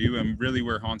trying to do, and really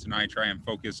where Hans and I try and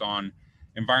focus on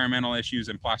environmental issues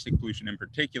and plastic pollution in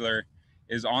particular,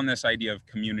 is on this idea of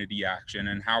community action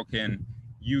and how can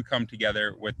you come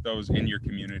together with those in your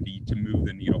community to move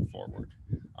the needle forward.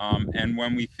 And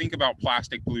when we think about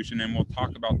plastic pollution, and we'll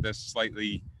talk about this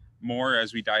slightly more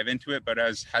as we dive into it, but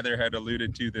as Heather had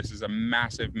alluded to, this is a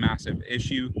massive, massive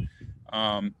issue.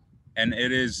 And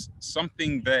it is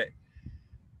something that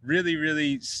really,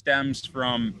 really stems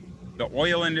from the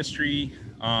oil industry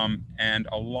and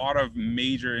a lot of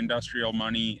major industrial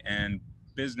money and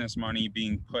business money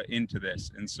being put into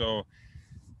this. And so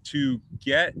to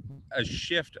get a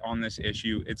shift on this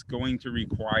issue, it's going to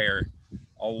require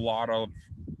a lot of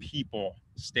people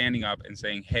standing up and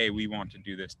saying, hey, we want to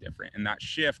do this different. And that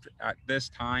shift at this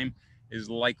time is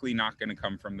likely not going to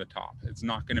come from the top. It's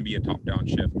not going to be a top-down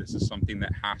shift. This is something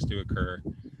that has to occur,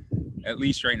 at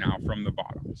least right now, from the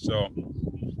bottom. So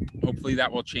hopefully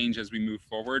that will change as we move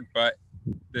forward, but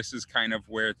this is kind of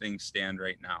where things stand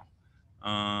right now.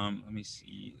 Let me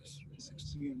see.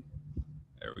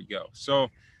 There we go. So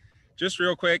just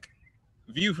real quick,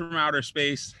 view from outer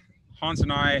space. Hans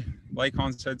and I, like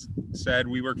Hans had said,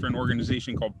 we work for an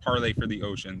organization called Parley for the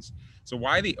Oceans. So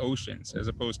why the oceans as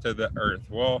opposed to the Earth?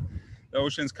 Well, the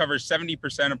oceans cover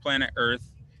 70% of planet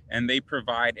Earth, and they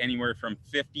provide anywhere from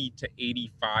 50 to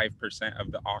 85%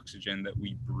 of the oxygen that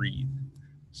we breathe.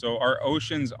 So our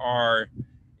oceans are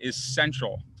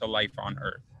essential to life on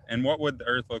Earth. And what would the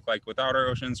Earth look like without our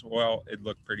oceans? Well, it'd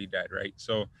look pretty dead, right?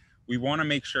 So we want to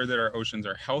make sure that our oceans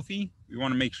are healthy. We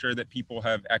want to make sure that people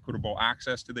have equitable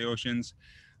access to the oceans.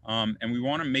 And we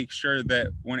want to make sure that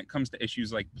when it comes to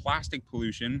issues like plastic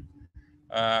pollution,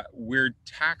 we're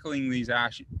tackling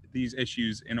these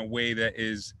issues in a way that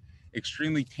is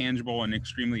extremely tangible and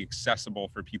extremely accessible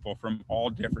for people from all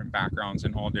different backgrounds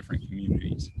and all different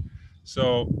communities.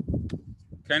 So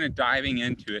kind of diving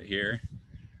into it here,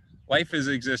 life has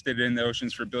existed in the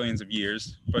oceans for billions of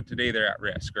years, but today they're at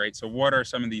risk, right? So what are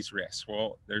some of these risks?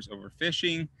 Well, there's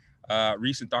overfishing. A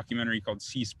recent documentary called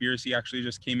Seaspiracy actually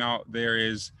just came out. There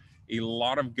is a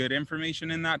lot of good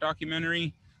information in that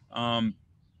documentary.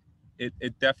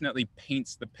 It definitely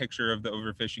paints the picture of the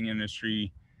overfishing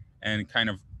industry and kind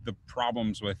of the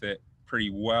problems with it pretty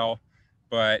well,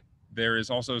 but there is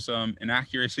also some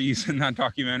inaccuracies in that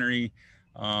documentary.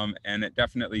 And it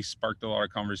definitely sparked a lot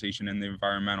of conversation in the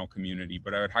environmental community,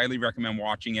 but I would highly recommend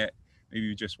watching it.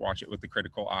 Maybe just watch it with the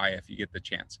critical eye if you get the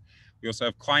chance. We also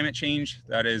have climate change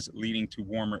that is leading to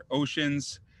warmer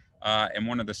oceans. And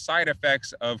one of the side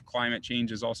effects of climate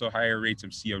change is also higher rates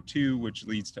of CO2, which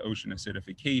leads to ocean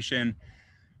acidification,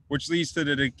 which leads to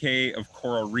the decay of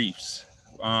coral reefs.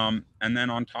 And then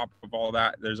on top of all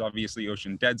that, there's obviously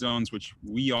ocean dead zones, which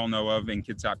we all know of in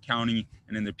Kitsap County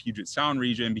and in the Puget Sound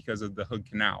region because of the Hood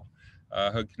Canal.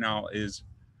 Hood Canal is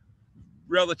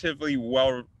relatively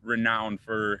well renowned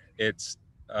for its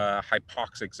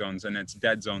hypoxic zones and its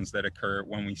dead zones that occur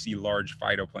when we see large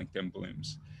phytoplankton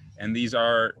blooms. And these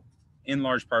are in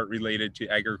large part related to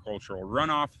agricultural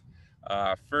runoff,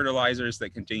 fertilizers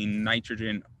that contain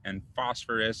nitrogen and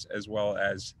phosphorus, as well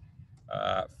as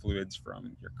fluids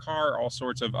from your car, all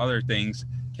sorts of other things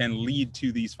can lead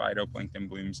to these phytoplankton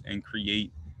blooms and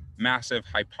create massive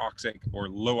hypoxic or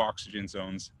low oxygen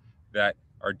zones that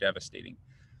are devastating.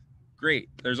 Great,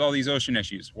 there's all these ocean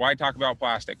issues. Why talk about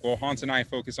plastic? Well, Hans and I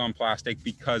focus on plastic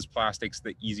because plastic's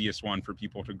the easiest one for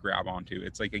people to grab onto.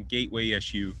 It's like a gateway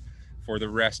issue for the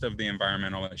rest of the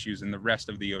environmental issues and the rest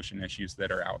of the ocean issues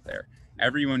that are out there.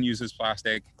 Everyone uses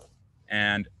plastic,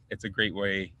 and it's a great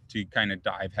way to kind of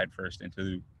dive headfirst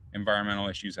into environmental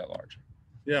issues at large.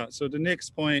 Yeah, so to Nick's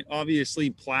point,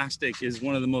 obviously plastic is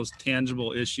one of the most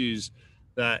tangible issues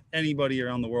that anybody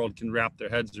around the world can wrap their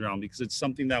heads around, because it's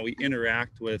something that we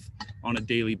interact with on a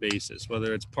daily basis,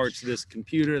 whether it's parts of this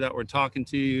computer that we're talking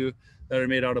to you that are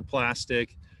made out of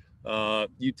plastic,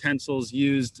 utensils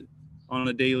used on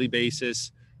a daily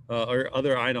basis, or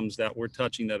other items that we're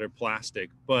touching that are plastic.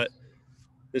 But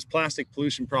this plastic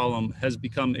pollution problem has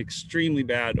become extremely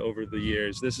bad over the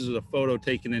years. This is a photo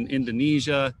taken in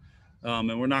Indonesia,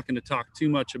 and we're not going to talk too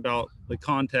much about the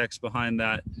context behind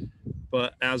that.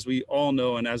 But as we all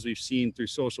know, and as we've seen through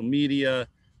social media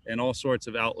and all sorts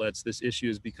of outlets, this issue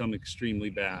has become extremely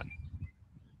bad.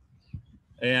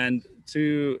 And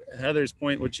to Heather's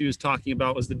point, what she was talking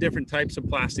about was the different types of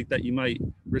plastic that you might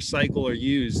recycle or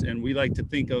use. And we like to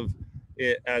think of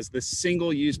it as the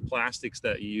single-use plastics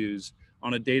that you use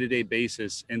on a day-to-day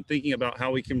basis, and thinking about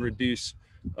how we can reduce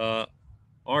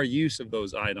our use of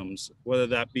those items, whether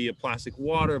that be a plastic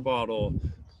water bottle.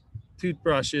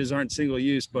 Toothbrushes aren't single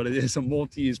use, but it is a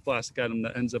multi-use plastic item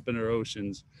that ends up in our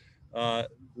oceans.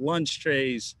 Lunch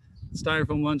trays,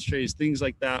 styrofoam lunch trays, things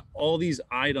like that. All these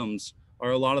items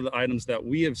are a lot of the items that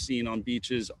we have seen on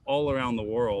beaches all around the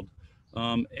world.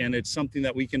 And it's something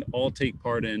that we can all take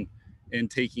part in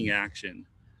taking action.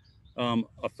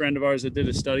 A friend of ours that did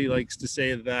a study likes to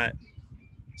say that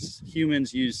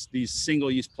humans use these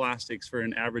single-use plastics for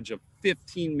an average of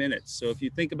 15 minutes. So if you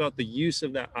think about the use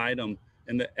of that item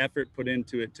and the effort put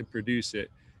into it to produce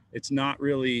it, it's not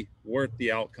really worth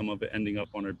the outcome of it ending up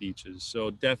on our beaches.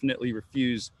 So definitely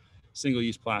refuse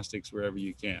single-use plastics wherever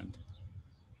you can.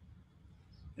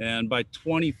 And by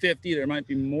 2050, there might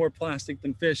be more plastic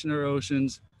than fish in our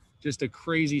oceans. Just a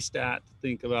crazy stat to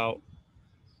think about.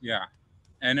 Yeah,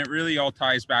 and it really all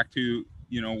ties back to,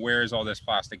 you know, where is all this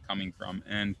plastic coming from?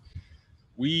 And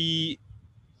we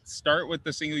start with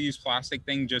the single-use plastic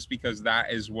thing just because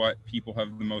that is what people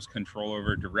have the most control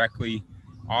over directly.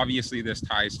 Obviously, this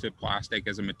ties to plastic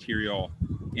as a material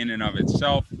in and of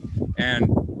itself. And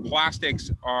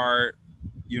plastics are,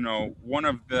 you know, one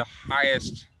of the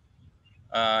highest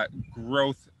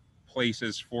growth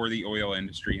places for the oil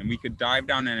industry. And we could dive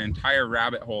down an entire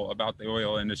rabbit hole about the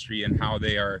oil industry and how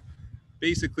they are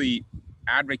basically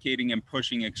advocating and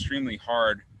pushing extremely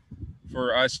hard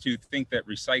for us to think that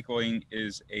recycling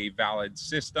is a valid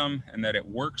system and that it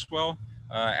works well.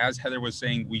 As Heather was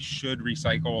saying, we should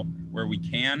recycle where we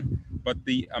can, but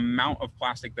the amount of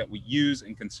plastic that we use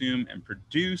and consume and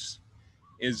produce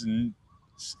is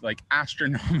like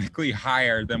astronomically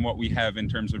higher than what we have in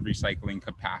terms of recycling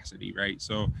capacity, right?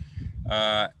 So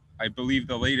I believe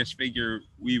the latest figure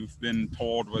we've been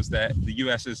told was that the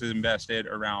US has invested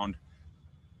around,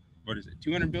 what is it,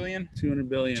 200 billion? 200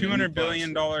 billion. $200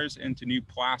 billion into new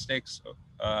plastics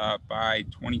by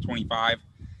 2025,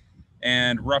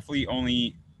 and roughly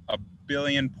only $1.8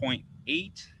 billion,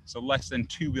 so less than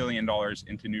 $2 billion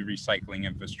into new recycling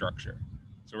infrastructure.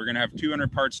 So we're gonna have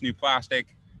 200 parts new plastic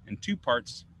and 2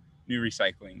 parts new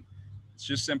recycling. It's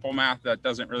just simple math that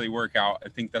doesn't really work out. I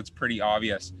think that's pretty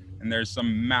obvious, and there's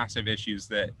some massive issues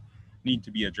that need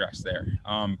to be addressed there.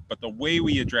 But the way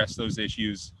we address those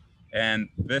issues, and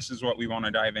this is what we want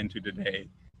to dive into today,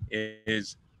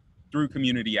 is through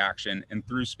community action and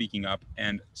through speaking up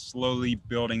and slowly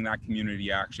building that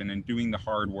community action and doing the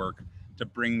hard work to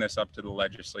bring this up to the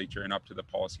legislature and up to the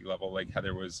policy level, like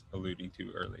Heather was alluding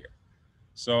to earlier.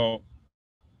 So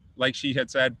like she had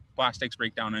said, plastics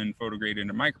break down and photodegrade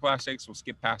into microplastics. We'll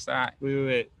skip past that.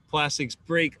 Wait. Plastics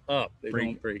break up. They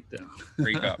don't break down.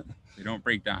 Break up. They don't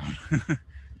break down.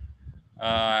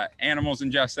 Animals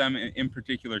ingest them, in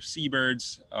particular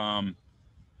seabirds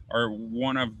are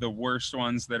one of the worst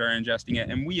ones that are ingesting it,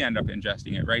 and we end up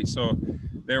ingesting it, right? So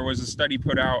there was a study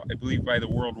put out, I believe, by the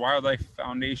World Wildlife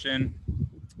Foundation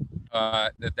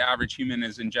that the average human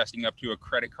is ingesting up to a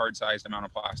credit card sized amount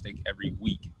of plastic every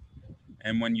week.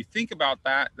 And when you think about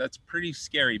that, that's pretty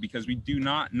scary, because we do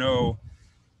not know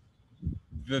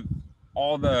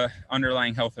all the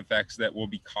underlying health effects that will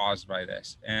be caused by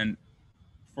this. And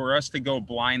for us to go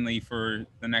blindly for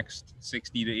the next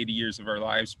 60 to 80 years of our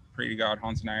lives, pray to God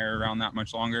Hans and I are around that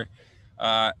much longer,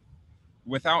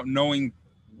 without knowing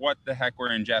what the heck we're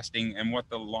ingesting and what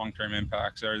the long-term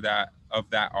impacts are of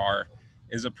that are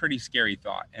is a pretty scary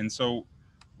thought. And so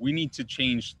we need to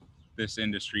change this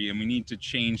industry, and we need to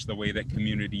change the way that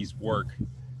communities work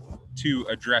to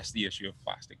address the issue of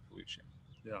plastic pollution.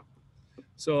 Yeah.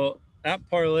 So at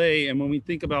Parley, and when we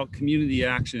think about community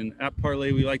action, at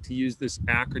Parley, we like to use this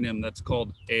acronym that's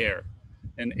called AIR.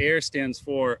 And AIR stands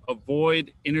for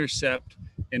Avoid, Intercept,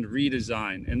 and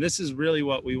Redesign. And this is really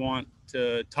what we want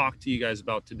to talk to you guys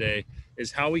about today,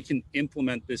 is how we can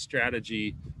implement this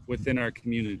strategy within our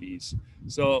communities.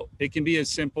 So it can be as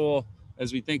simple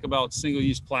as we think about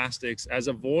single-use plastics as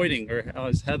avoiding, or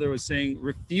as Heather was saying,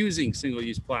 refusing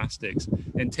single-use plastics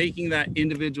and taking that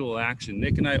individual action.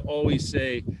 Nick and I always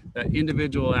say that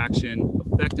individual action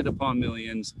affected upon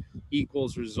millions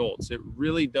equals results. It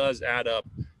really does add up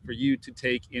for you to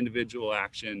take individual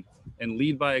action and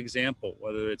lead by example,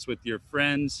 whether it's with your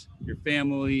friends, your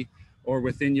family, or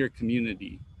within your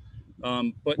community.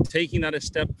 But taking that a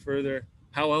step further,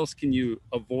 how else can you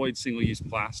avoid single-use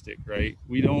plastic, right?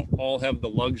 We don't all have the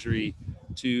luxury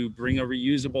to bring a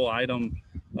reusable item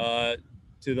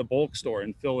to the bulk store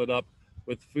and fill it up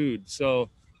with food. So,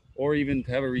 or even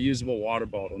to have a reusable water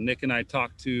bottle. Nick and I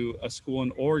talked to a school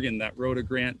in Oregon that wrote a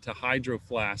grant to Hydro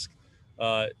Flask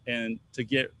and to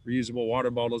get reusable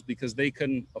water bottles because they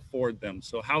couldn't afford them.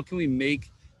 So how can we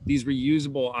make these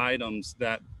reusable items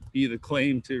that be the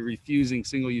claim to refusing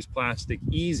single-use plastic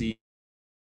easy?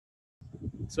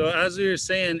 So as we were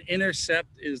saying, intercept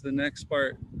is the next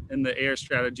part in the AIR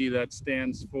strategy that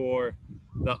stands for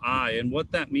the I. And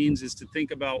what that means is to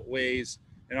think about ways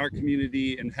in our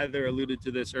community, and Heather alluded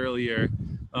to this earlier,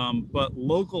 but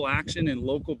local action and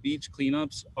local beach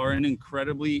cleanups are an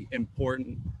incredibly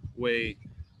important way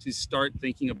to start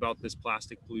thinking about this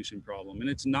plastic pollution problem. And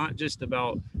it's not just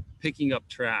about picking up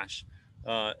trash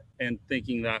and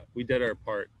thinking that we did our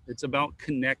part. It's about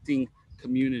connecting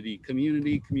community.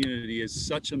 Community is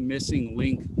such a missing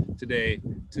link today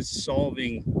to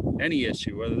solving any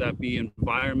issue, whether that be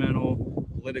environmental,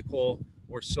 political,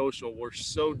 or social. We're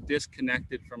so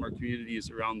disconnected from our communities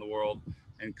around the world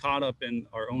and caught up in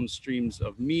our own streams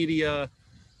of media.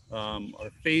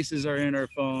 Our faces are in our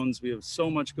phones. We have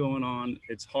so much going on.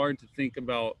 It's hard to think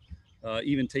about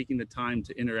even taking the time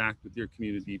to interact with your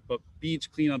community. But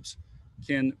beach cleanups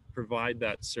can provide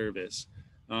that service,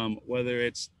 whether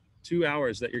it's 2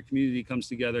 hours that your community comes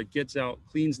together, gets out,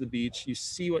 cleans the beach. You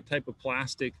see what type of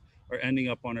plastic are ending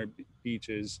up on our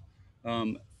beaches.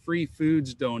 Free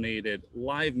foods donated,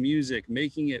 live music,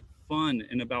 making it fun,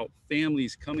 and about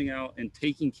families coming out and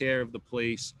taking care of the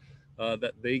place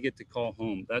that they get to call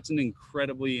home. That's an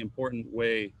incredibly important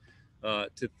way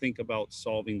to think about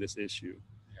solving this issue.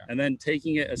 Yeah. And then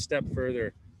taking it a step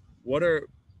further, what are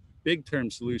big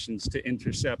term solutions to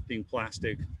intercepting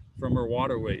plastic from our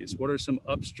waterways? What are some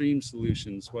upstream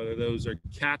solutions, whether those are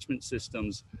catchment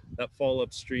systems that fall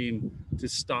upstream to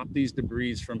stop these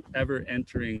debris from ever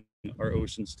entering our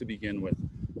oceans to begin with?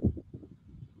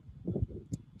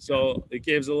 So it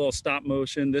gives a little stop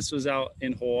motion. This was out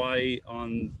in Hawaii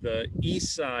on the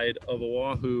east side of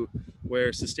Oahu,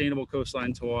 where Sustainable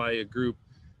Coastlines Hawaii, a group,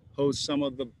 hosts some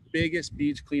of the biggest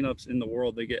beach cleanups in the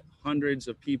world. They get hundreds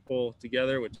of people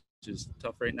together, which is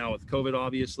tough right now with COVID,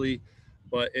 obviously,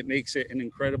 but it makes it an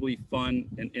incredibly fun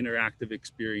and interactive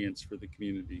experience for the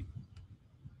community.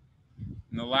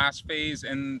 And the last phase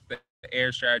in the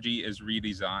AIR strategy is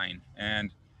redesign.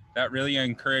 And that really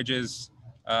encourages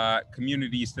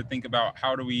communities to think about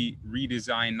how do we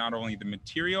redesign not only the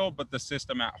material, but the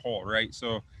system at whole, right?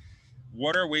 So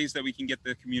what are ways that we can get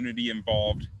the community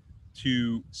involved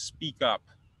to speak up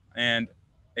and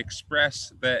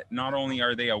express that not only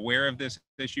are they aware of this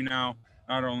issue now,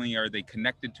 not only are they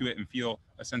connected to it and feel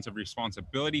a sense of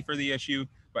responsibility for the issue,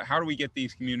 but how do we get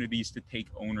these communities to take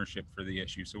ownership for the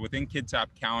issue? So within Kitsap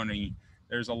County,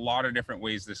 there's a lot of different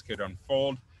ways this could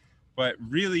unfold, but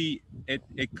really it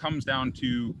comes down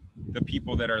to the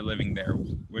people that are living there,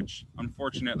 which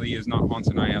unfortunately is not Hans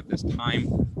and I at this time.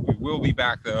 We will be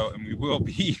back though, and we will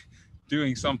be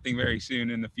doing something very soon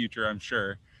in the future, I'm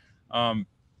sure.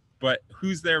 But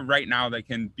who's there right now that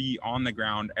can be on the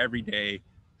ground every day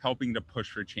helping to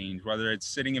push for change, whether it's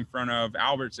sitting in front of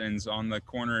Albertsons on the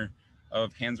corner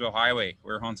of Hansville Highway,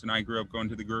 where Hans and I grew up, going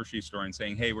to the grocery store and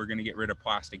saying, hey, we're going to get rid of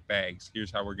plastic bags.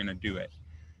 Here's how we're going to do it.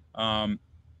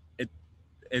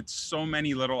 It's so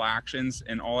many little actions,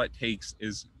 and all it takes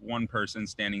is one person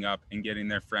standing up and getting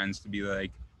their friends to be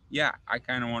like, yeah, I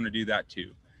kind of want to do that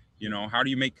too. You know, how do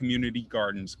you make community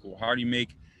gardens cool? How do you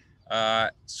make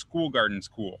school gardens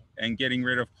cool? And getting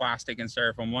rid of plastic and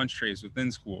styrofoam lunch trays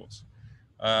within schools.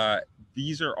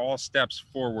 These are all steps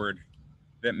forward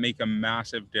that make a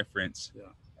massive difference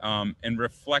and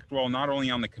reflect well not only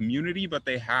on the community, but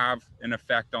they have an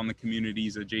effect on the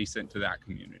communities adjacent to that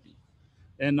community.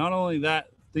 And not only that,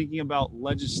 thinking about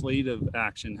legislative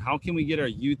action, how can we get our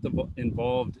youth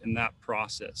involved in that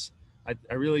process?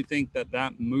 I really think that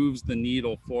that moves the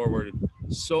needle forward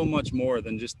so much more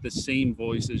than just the same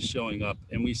voices showing up.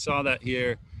 And we saw that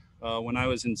here when I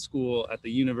was in school at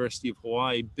the University of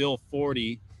Hawaii. Bill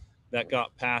 40 that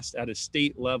got passed at a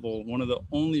state level, one of the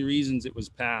only reasons it was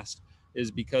passed is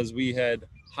because we had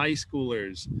high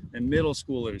schoolers and middle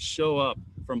schoolers show up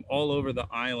from all over the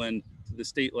island to the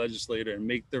state legislature and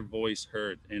make their voice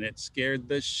heard. And it scared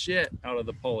the shit out of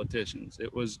the politicians.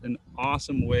 It was an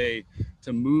awesome way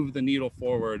to move the needle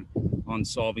forward on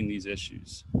solving these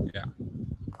issues. Yeah.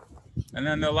 And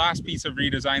then the last piece of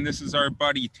redesign, this is our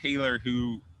buddy Taylor,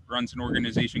 who runs an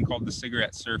organization called the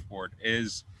Cigarette Surfboard.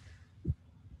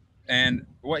 And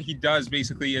what he does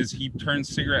basically is he turns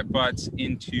cigarette butts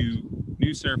into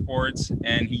new surfboards,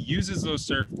 and he uses those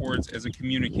surfboards as a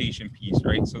communication piece,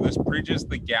 right? So this bridges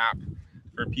the gap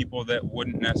for people that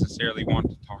wouldn't necessarily want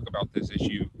to talk about this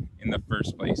issue in the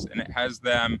first place. And it has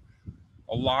them,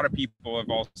 a lot of people have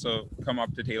also come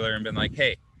up to Taylor and been like,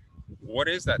 hey, what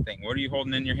is that thing? What are you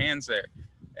holding in your hands there?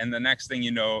 And the next thing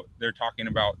you know, they're talking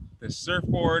about the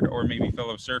surfboard, or maybe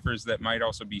fellow surfers that might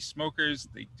also be smokers.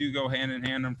 They do go hand in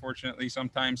hand, unfortunately,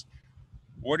 sometimes.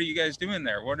 What are you guys doing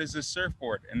there? What is this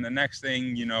surfboard? And the next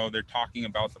thing you know, they're talking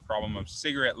about the problem of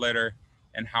cigarette litter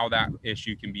and how that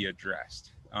issue can be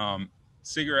addressed.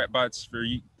 Cigarette butts, for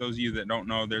those of you that don't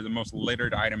know, they're the most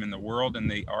littered item in the world, and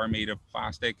they are made of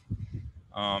plastic.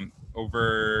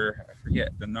 Over, I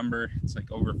forget the number, it's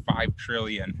like over 5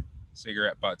 trillion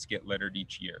cigarette butts get littered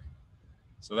each year.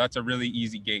 So that's a really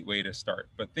easy gateway to start.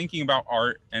 But thinking about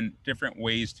art and different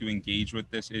ways to engage with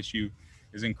this issue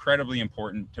is incredibly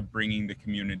important to bringing the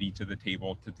community to the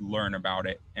table to learn about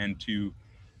it and to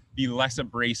be less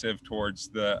abrasive towards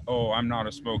the, oh, I'm not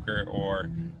a smoker, or,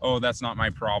 oh, that's not my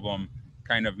problem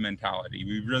kind of mentality.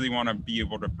 We really want to be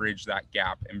able to bridge that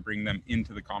gap and bring them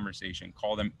into the conversation,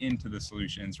 call them into the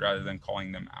solutions rather than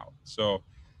calling them out. So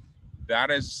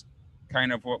that is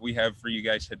kind of what we have for you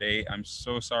guys today. I'm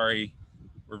so sorry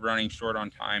we're running short on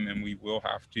time and we will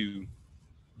have to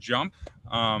jump.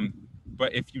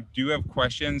 But if you do have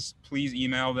questions, please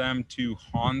email them to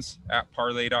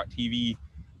hans@parley.tv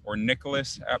or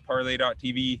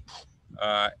nicholas@parley.tv.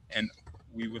 And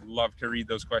we would love to read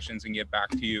those questions and get back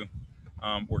to you.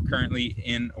 We're currently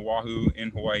in Oahu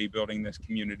in Hawaii building this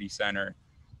community center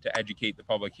to educate the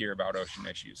public here about ocean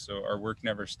issues. So our work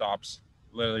never stops.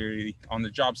 Literally on the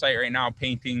job site right now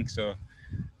painting, so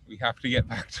we have to get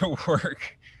back to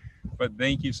work. But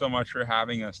thank you so much for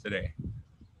having us today.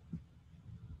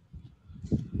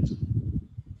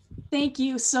 Thank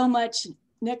you so much,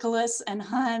 Nicholas and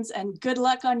Hans, and good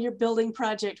luck on your building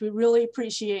project. We really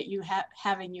appreciate you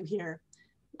having you here.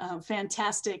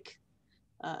 Fantastic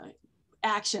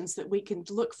actions that we can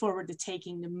look forward to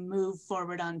taking to move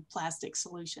forward on plastic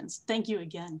solutions. Thank you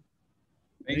again.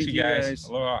 Thanks, you guys.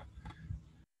 Aloha.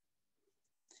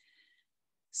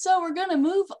 So we're going to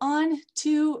move on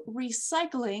to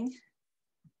recycling.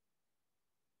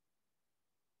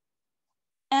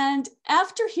 And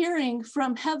after hearing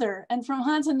from Heather and from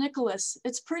Hans and Nicholas,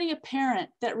 it's pretty apparent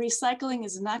that recycling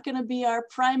is not going to be our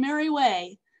primary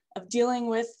way of dealing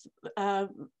with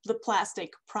the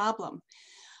plastic problem.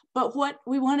 But what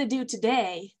we want to do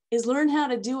today is learn how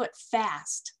to do it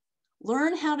fast,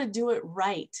 learn how to do it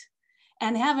right,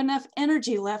 and have enough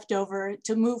energy left over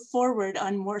to move forward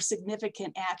on more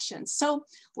significant actions. So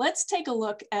let's take a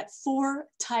look at 4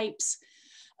 types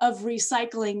of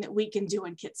recycling that we can do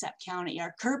in Kitsap County: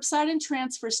 our curbside and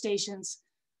transfer stations,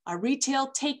 our retail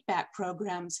take-back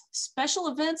programs, special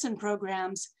events and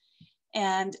programs,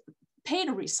 and pay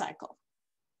to recycle.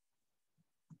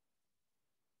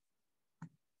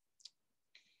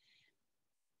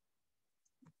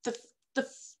 The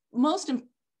most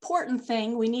important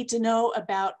thing we need to know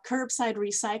about curbside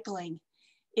recycling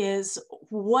is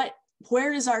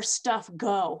where does our stuff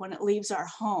go when it leaves our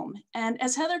home? And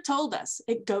as Heather told us,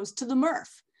 it goes to the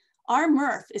MRF. Our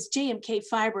MRF is JMK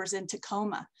Fibers in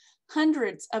Tacoma.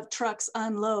 Hundreds of trucks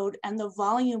unload and the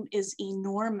volume is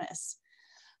enormous.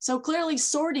 So clearly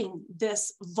sorting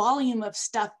this volume of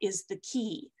stuff is the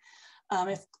key.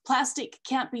 If plastic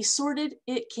can't be sorted,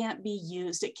 it can't be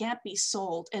used, it can't be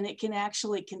sold, and it can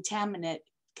actually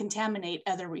contaminate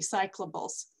other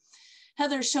recyclables.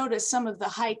 Heather showed us some of the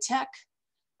high-tech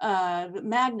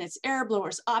magnets, air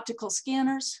blowers, optical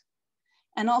scanners,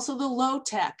 and also the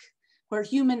low-tech, where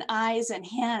human eyes and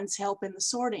hands help in the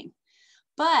sorting.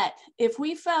 But if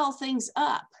we foul things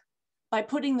up, by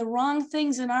putting the wrong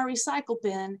things in our recycle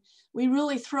bin, we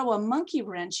really throw a monkey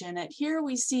wrench in it. Here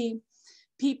we see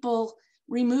people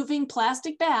removing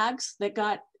plastic bags that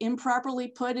got improperly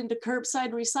put into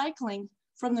curbside recycling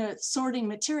from the sorting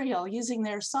material using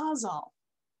their Sawzall.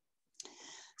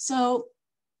 So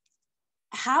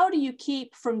how do you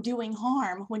keep from doing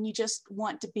harm when you just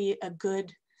want to be a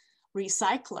good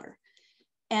recycler?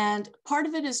 And part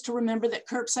of it is to remember that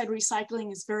curbside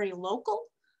recycling is very local.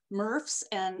 MRFs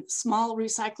and small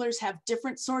recyclers have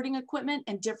different sorting equipment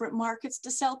and different markets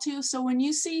to sell to. So when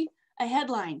you see a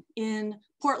headline in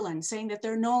Portland saying that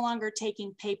they're no longer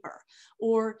taking paper,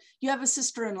 or you have a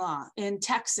sister-in-law in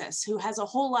Texas who has a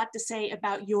whole lot to say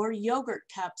about your yogurt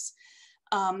cups,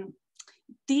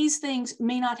 these things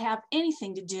may not have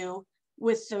anything to do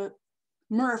with the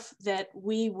MRF that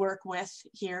we work with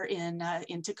here in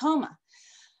Tacoma.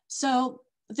 So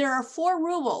there are 4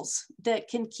 rules that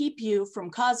can keep you from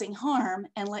causing harm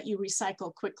and let you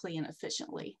recycle quickly and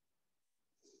efficiently.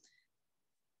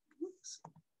 Oops.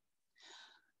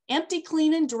 Empty,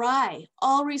 clean, and dry.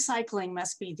 All recycling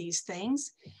must be these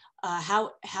things.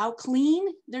 How clean?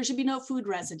 There should be no food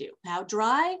residue. How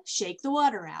dry? Shake the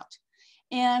water out.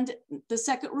 And the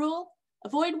second rule,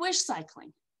 avoid wish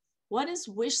cycling. What is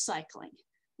wish cycling?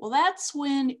 Well, that's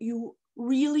when you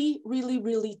really, really,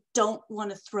 really don't want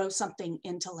to throw something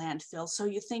into landfill. So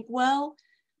you think, well,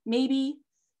 maybe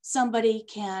somebody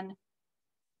can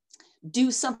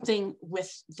do something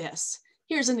with this.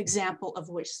 Here's an example of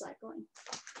wish cycling.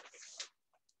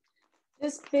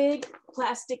 This big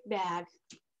plastic bag,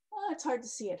 oh, it's hard to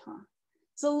see it, huh?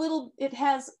 It's a little, it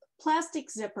has plastic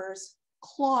zippers,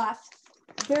 cloth,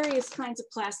 various kinds of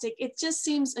plastic. It just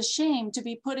seems a shame to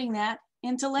be putting that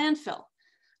into landfill.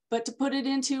 But to put it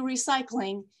into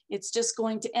recycling, it's just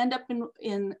going to end up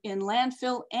in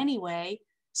landfill anyway,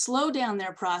 slow down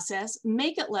their process,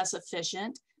 make it less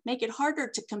efficient, make it harder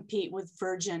to compete with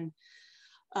virgin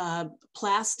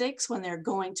plastics when they're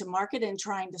going to market and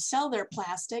trying to sell their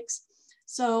plastics.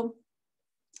 So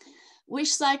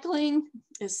wish cycling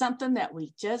is something that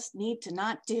we just need to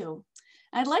not do.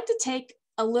 I'd like to take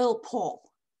a little poll.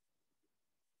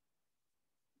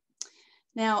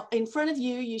 Now, in front of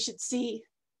you, you should see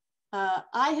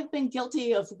I have been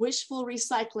guilty of wishful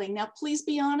recycling. Now, please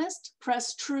be honest,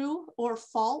 press true or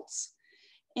false.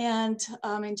 And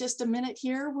in just a minute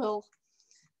here,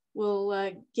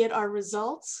 we'll get our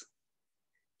results.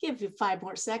 Give you 5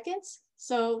 more seconds.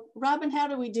 So Robin, how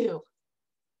do we do?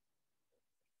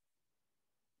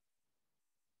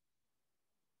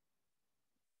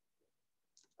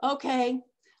 Okay,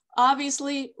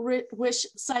 obviously wish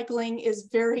cycling is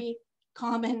very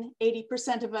common.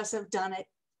 80% of us have done it.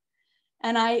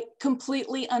 And I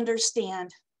completely understand.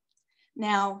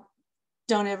 Now,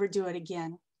 don't ever do it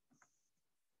again.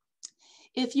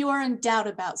 If you are in doubt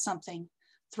about something,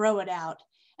 throw it out.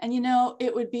 And you know,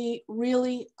 it would be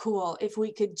really cool if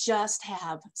we could just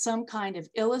have some kind of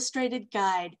illustrated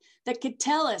guide that could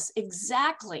tell us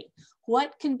exactly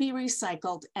what can be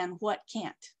recycled and what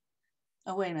can't.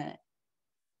 Oh, wait a minute.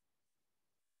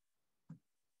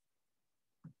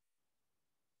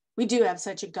 We do have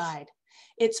such a guide.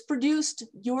 It's produced,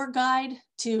 Your Guide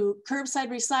to Curbside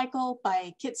Recycle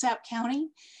by Kitsap County.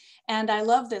 And I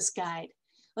love this guide.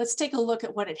 Let's take a look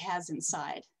at what it has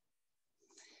inside.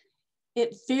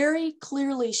 It very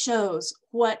clearly shows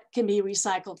what can be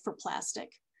recycled for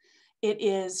plastic. It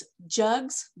is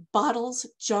jugs, bottles,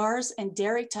 jars, and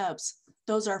dairy tubs.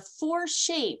 Those are 4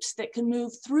 shapes that can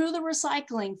move through the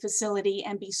recycling facility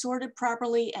and be sorted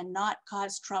properly and not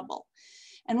cause trouble.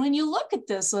 And when you look at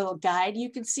this little guide,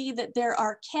 you can see that there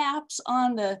are caps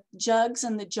on the jugs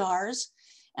and the jars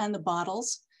and the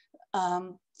bottles.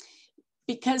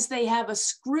 Because they have a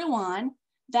screw on,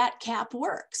 that cap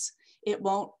works. It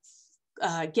won't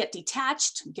get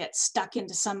detached, get stuck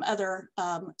into some other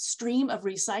stream of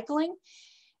recycling.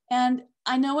 And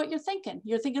I know what you're thinking.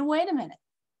 You're thinking, wait a minute,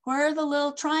 where are the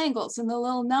little triangles and the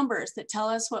little numbers that tell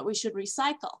us what we should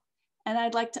recycle? And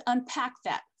I'd like to unpack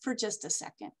that for just a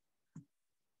second.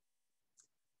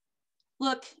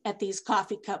 Look at these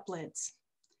coffee cup lids.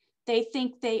 They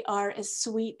think they are as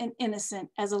sweet and innocent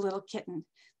as a little kitten.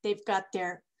 They've got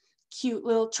their cute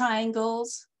little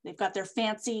triangles. They've got their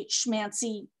fancy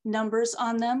schmancy numbers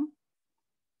on them.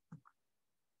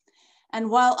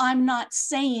 And while I'm not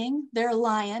saying they're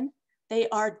lying, they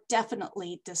are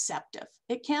definitely deceptive.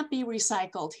 It can't be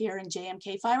recycled here in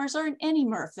JMK Fibers or in any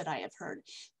MRF that I have heard.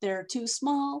 They're too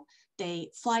small. They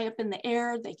fly up in the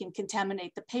air. They can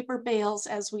contaminate the paper bales,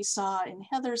 as we saw in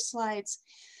Heather's slides.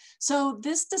 So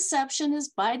this deception is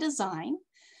by design,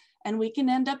 and we can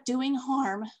end up doing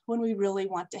harm when we really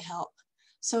want to help.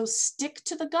 So stick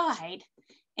to the guide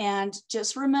And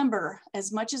just remember,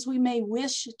 as much as we may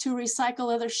wish to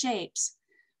recycle other shapes,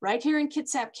 right here in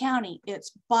Kitsap County,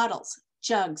 it's bottles,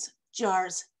 jugs,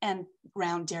 jars, and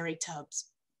round dairy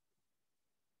tubs.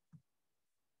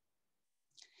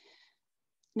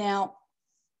 Now,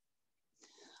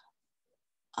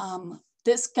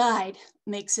 this guide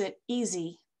makes it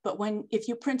easy, but if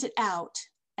you print it out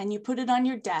and you put it on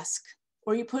your desk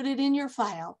or you put it in your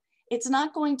file, it's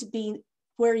not going to be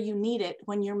where you need it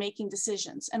when you're making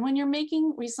decisions. And when you're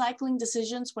making recycling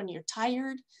decisions, when you're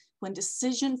tired, when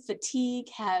decision fatigue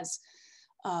has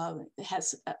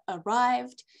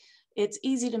arrived, it's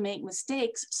easy to make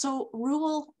mistakes. So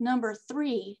rule number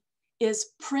 3 is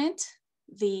print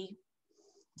the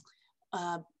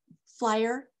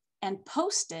flyer and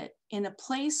post it in a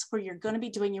place where you're going to be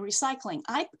doing your recycling.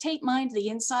 I tape mine to the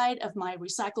inside of my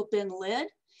recycle bin lid.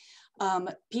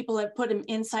 People have put them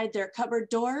inside their cupboard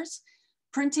doors.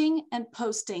 Printing and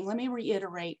posting, let me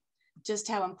reiterate just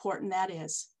how important that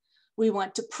is. We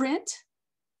want to print,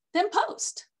 then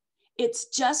post. It's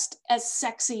just as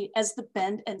sexy as the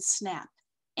bend and snap,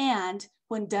 and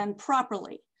when done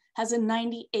properly, has a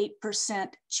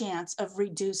 98% chance of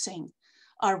reducing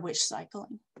our wish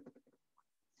cycling.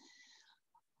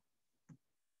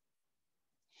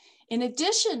 In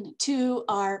addition to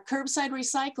our curbside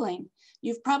recycling,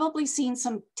 you've probably seen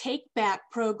some take back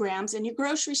programs in your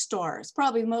grocery store. It's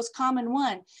probably the most common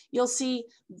one. You'll see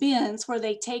bins where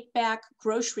they take back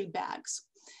grocery bags.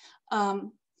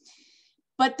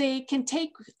 But they can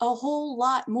take a whole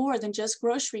lot more than just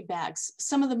grocery bags.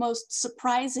 Some of the most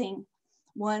surprising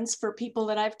ones for people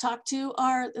that I've talked to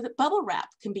are the bubble wrap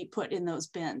can be put in those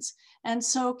bins. And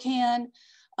so can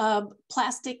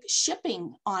plastic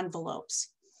shipping envelopes.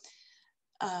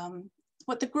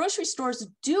 What the grocery stores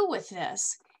do with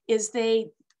this is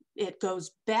it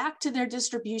goes back to their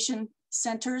distribution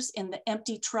centers in the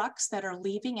empty trucks that are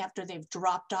leaving after they've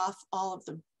dropped off all of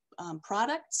the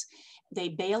products. They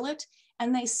bale it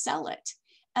and they sell it.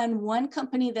 And one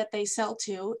company that they sell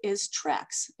to is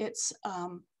Trex.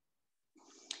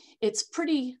 It's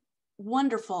pretty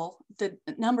wonderful, the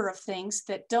number of things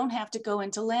that don't have to go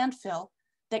into landfill,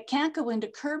 that can't go into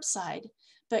curbside,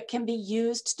 but can be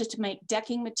used to make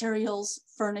decking materials,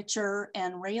 furniture,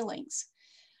 and railings.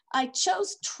 I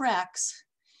chose Trex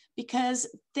because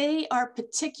they are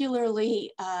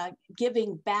particularly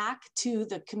giving back to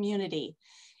the community.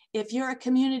 If you're a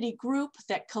community group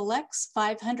that collects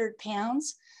 500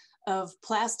 pounds of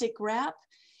plastic wrap,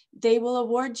 they will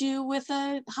award you with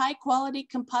a high quality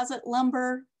composite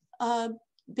lumber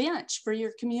bench for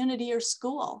your community or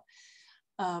school.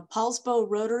 Poulsbo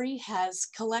Rotary has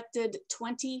collected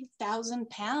 20,000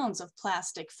 pounds of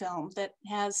plastic film that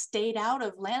has stayed out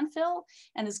of landfill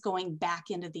and is going back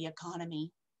into the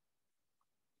economy.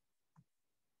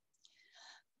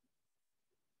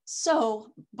 So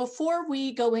before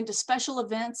we go into special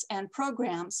events and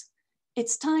programs,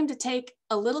 it's time to take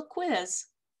a little quiz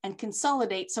and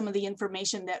consolidate some of the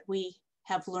information that we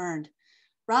have learned.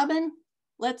 Robin,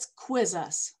 let's quiz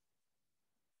us.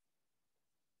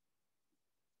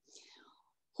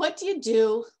 What do you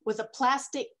do with a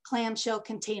plastic clamshell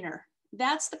container?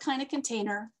 That's the kind of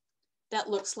container that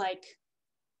looks like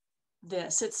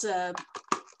this. It's a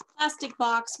plastic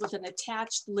box with an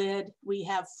attached lid. We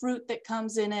have fruit that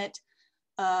comes in it.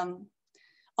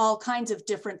 All kinds of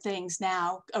different things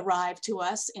now arrive to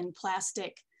us in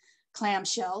plastic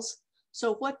clamshells.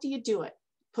 So what do you do it?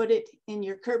 Put it in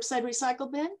your curbside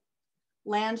recycle bin,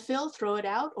 landfill, throw it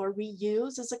out, or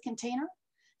reuse as a container?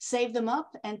 Save them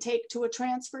up and take to a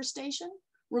transfer station,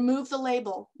 remove the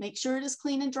label, make sure it is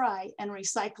clean and dry, and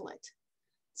recycle it.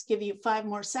 Let's give you 5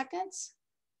 more seconds.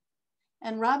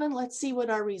 And Robin, let's see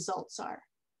what our results are.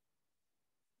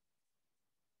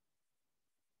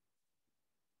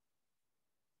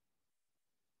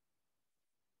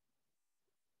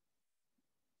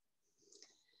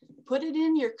 Put it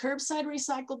in your curbside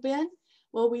recycle bin.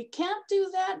 Well, we can't do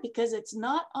that because it's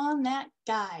not on that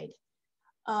guide.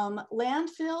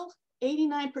 Landfill,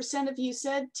 89% of you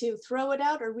said to throw it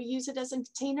out or reuse it as a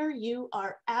container. You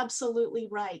are absolutely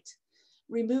right.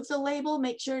 Remove the label,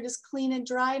 make sure it is clean and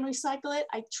dry, and recycle it.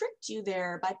 I tricked you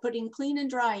there by putting clean and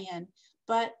dry in,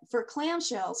 but for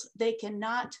clamshells, they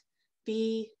cannot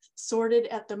be sorted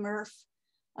at the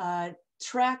MRF.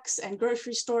 Trex and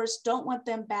grocery stores don't want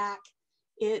them back.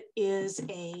 It is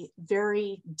a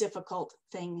very difficult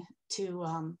thing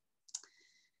to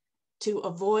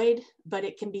avoid, but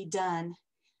it can be done.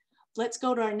 Let's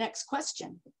go to our next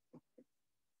question.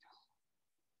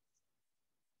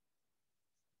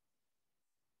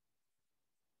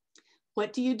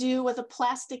 What do you do with a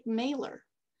plastic mailer?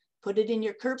 Put it in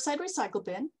your curbside recycle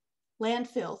bin,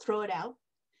 landfill, throw it out,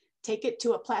 take it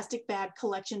to a plastic bag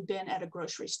collection bin at a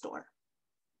grocery store.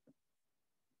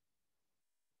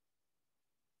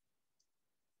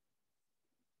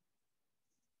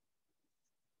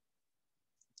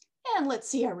 And let's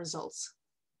see our results.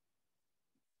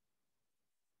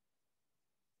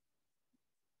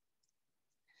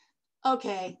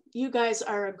 Okay, you guys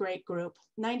are a great group.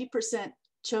 90%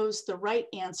 chose the right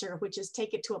answer, which is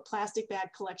take it to a plastic bag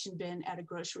collection bin at a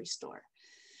grocery store.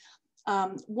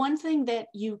 One thing that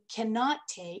you cannot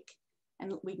take,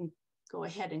 and we can go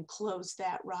ahead and close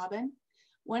that, Robin.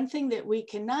 One thing that we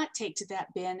cannot take to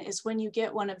that bin is when you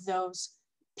get one of those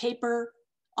paper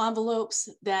envelopes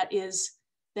that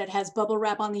has bubble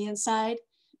wrap on the inside,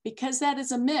 because that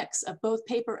is a mix of both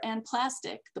paper and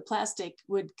plastic. The plastic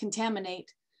would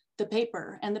contaminate the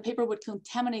paper and the paper would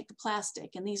contaminate the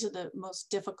plastic. And these are the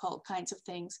most difficult kinds of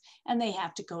things, and they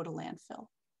have to go to landfill.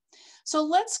 So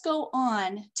let's go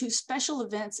on to special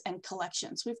events and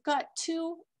collections. We've got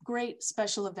two great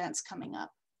special events coming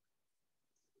up.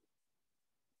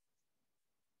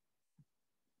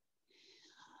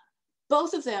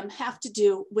 Both of them have to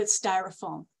do with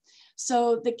styrofoam.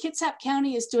 So the Kitsap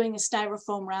County is doing a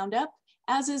styrofoam roundup,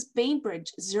 as is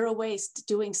Bainbridge Zero Waste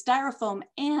doing styrofoam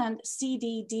and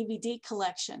CD DVD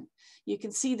collection. You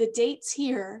can see the dates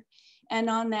here, and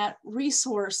on that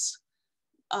resource,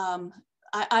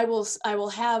 I will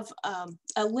have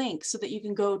a link so that you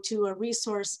can go to a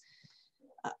resource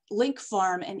link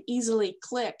farm and easily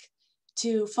click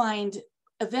to find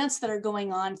events that are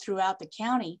going on throughout the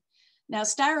county. Now,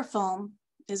 styrofoam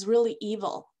is really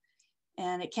evil,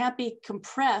 and it can't be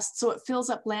compressed, so it fills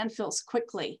up landfills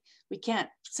quickly. We can't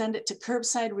send it to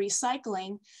curbside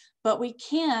recycling, but we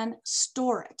can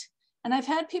store it. And I've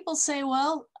had people say,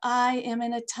 well, I am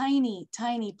in a tiny,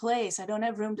 tiny place. I don't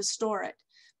have room to store it.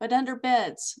 But under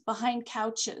beds, behind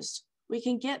couches, we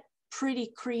can get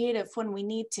pretty creative when we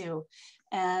need to.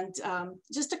 And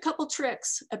just a couple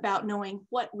tricks about knowing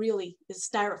what really is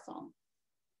styrofoam.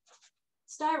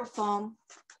 Styrofoam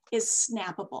is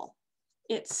snappable.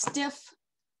 It's stiff.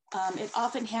 It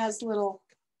often has little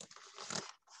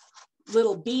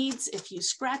beads if you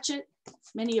scratch it.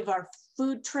 Many of our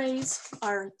food trays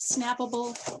are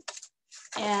snappable.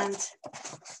 And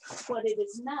what it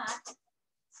is not,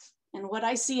 and what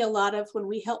I see a lot of when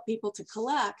we help people to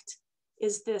collect,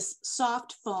 is this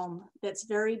soft foam that's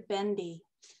very bendy.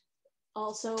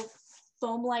 Also,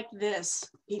 foam like this,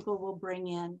 people will bring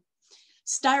in.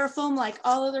 Styrofoam, like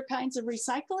all other kinds of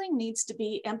recycling, needs to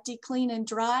be empty, clean, and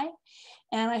dry.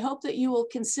 And I hope that you will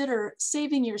consider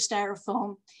saving your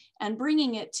styrofoam and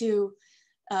bringing it to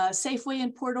Safeway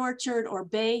in Port Orchard or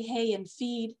Bay Hay and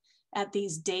Feed at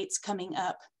these dates coming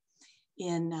up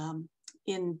in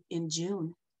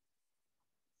June.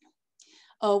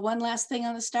 Oh, one last thing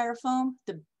on the styrofoam.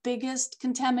 The biggest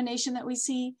contamination that we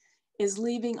see is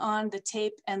leaving on the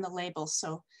tape and the labels.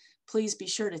 So please be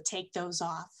sure to take those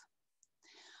off.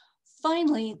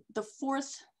 Finally, the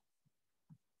fourth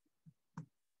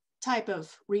type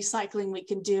of recycling we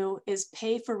can do is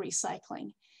pay for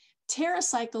recycling.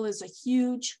 TerraCycle is a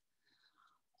huge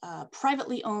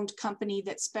privately owned company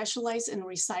that specializes in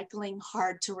recycling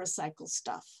hard to recycle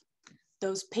stuff.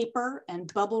 Those paper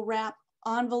and bubble wrap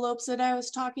envelopes that I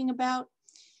was talking about,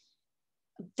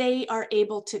 they are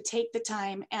able to take the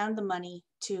time and the money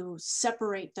to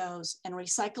separate those and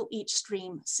recycle each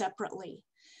stream separately.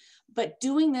 But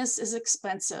doing this is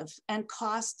expensive and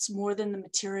costs more than the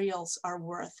materials are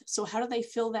worth. So how do they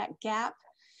fill that gap?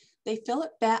 They fill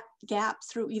it that gap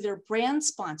through either brand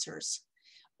sponsors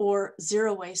or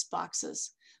zero waste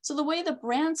boxes. So the way the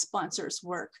brand sponsors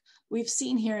work, we've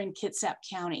seen here in Kitsap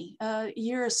County a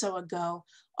year or so ago,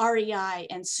 REI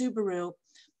and Subaru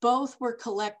both were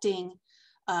collecting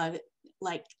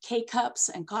like K-cups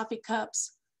and coffee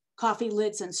cups, coffee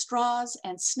lids and straws,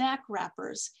 and snack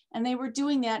wrappers. And they were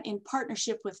doing that in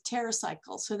partnership with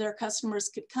TerraCycle. So their customers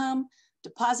could come,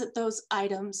 deposit those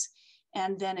items,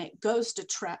 and then it goes to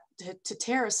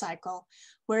TerraCycle,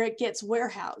 where it gets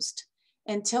warehoused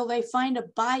until they find a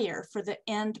buyer for the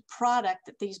end product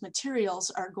that these materials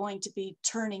are going to be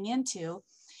turning into.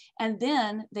 And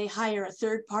then they hire a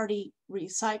third-party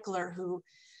recycler who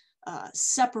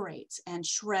separates and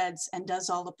shreds and does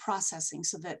all the processing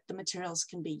so that the materials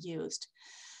can be used.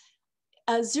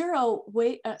 A zero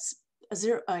waste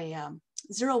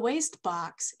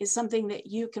box is something that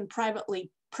you can privately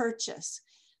purchase.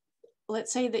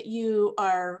 Let's say that you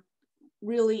are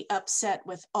really upset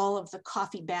with all of the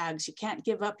coffee bags. You can't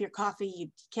give up your coffee. You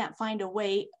can't find a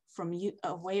way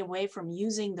away from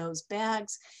using those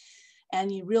bags,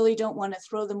 and you really don't want to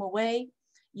throw them away.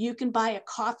 You can buy a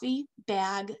coffee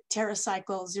bag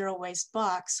TerraCycle zero waste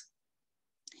box,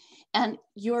 And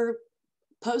your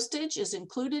postage is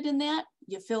included in that.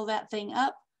 You fill that thing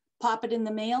up, pop it in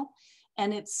the mail,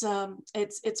 and it's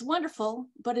wonderful,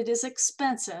 but it is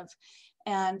expensive.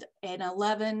 And an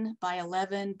 11 by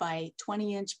 11 by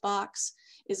 20-inch box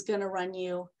is going to run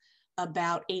you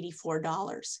about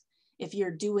 $84. If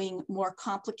you're doing more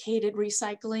complicated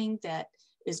recycling that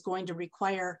is going to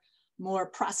require more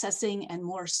processing and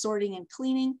more sorting and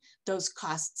cleaning, those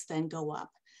costs then go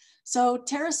up. So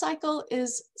TerraCycle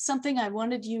is something I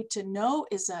wanted you to know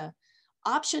is an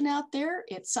option out there.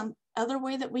 It's some other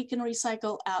way that we can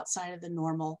recycle outside of the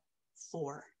normal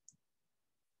 4.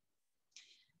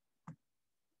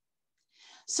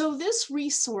 So this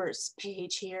resource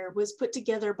page here was put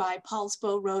together by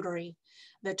Poulsbo Rotary,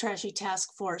 the Trashy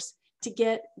Task Force, to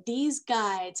get these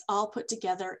guides all put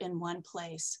together in one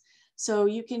place. So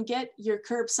you can get your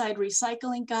curbside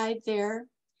recycling guide there,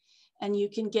 and you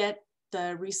can get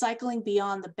the Recycling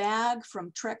Beyond the Bag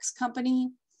from Trex Company.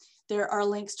 There are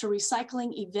links to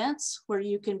recycling events where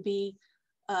you can be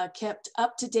kept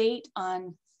up to date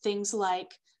on things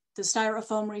like the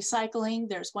styrofoam recycling.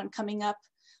 There's one coming up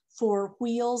for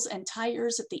wheels and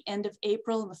tires at the end of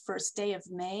April and the first day of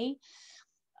May.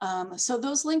 So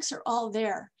those links are all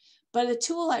there. But a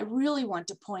tool I really want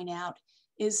to point out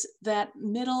is that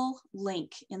middle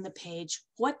link in the page.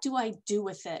 What do I do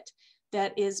with it?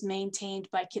 That is maintained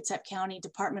by Kitsap County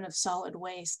Department of Solid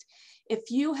Waste. If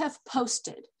you have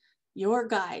posted your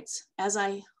guides, as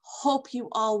I hope you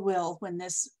all will when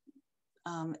this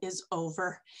is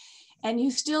over, and you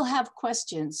still have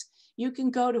questions, you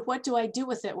can go to What Do I Do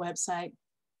With It website,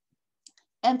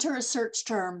 enter a search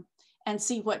term, and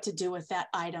see what to do with that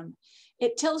item.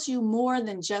 It tells you more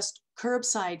than just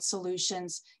curbside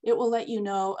solutions. It will let you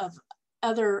know of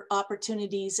other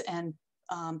opportunities and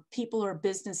people or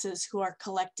businesses who are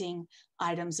collecting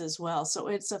items as well. So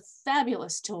it's a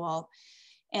fabulous tool,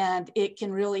 and it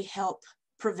can really help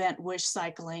prevent wish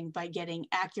cycling by getting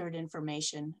accurate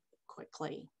information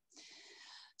quickly.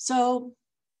 So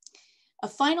a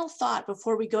final thought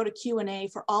before we go to Q&A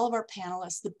for all of our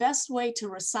panelists: the best way to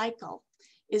recycle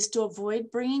is to avoid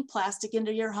bringing plastic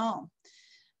into your home.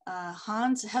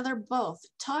 Hans, Heather both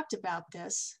talked about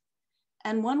this.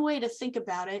 And one way to think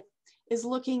about it is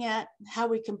looking at how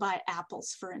we can buy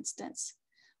apples, for instance.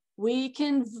 We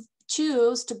can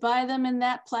choose to buy them in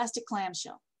that plastic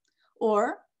clamshell,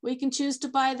 or we can choose to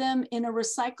buy them in a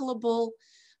recyclable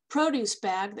produce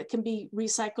bag that can be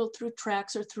recycled through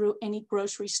Trex or through any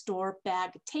grocery store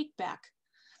bag take back.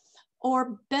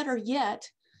 Or better yet,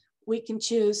 we can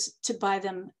choose to buy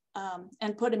them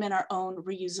and put them in our own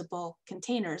reusable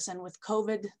containers. And with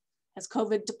COVID, as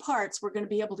COVID departs, we're going to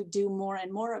be able to do more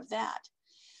and more of that.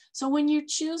 So when you're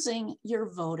choosing, you're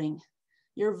voting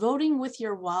with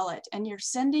your wallet, and you're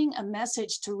sending a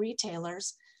message to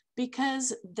retailers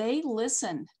because they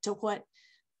listen to what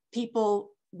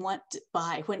people want to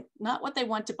buy, not what they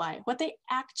want to buy, what they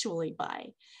actually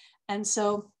buy. And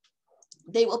so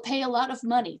they will pay a lot of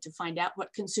money to find out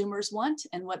what consumers want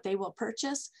and what they will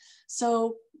purchase.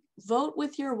 So vote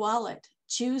with your wallet,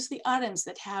 choose the items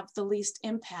that have the least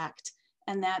impact.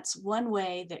 And that's one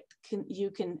way that you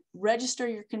can register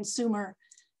your consumer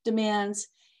demands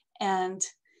and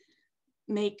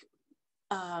make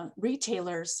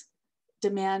retailers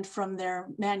demand from their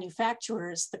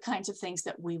manufacturers the kinds of things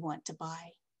that we want to buy.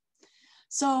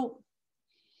 So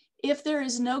if there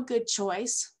is no good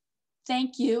choice,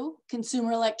 thank you,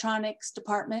 consumer electronics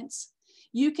departments.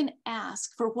 You can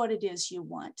ask for what it is you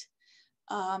want.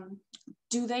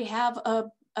 Do they have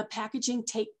a packaging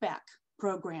take back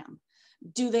program?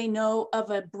 Do they know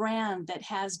of a brand that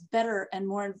has better and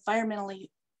more environmentally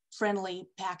friendly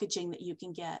packaging that you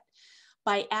can get?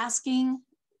 By asking,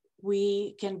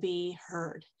 we can be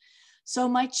heard. So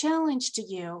my challenge to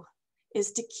you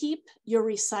is to keep your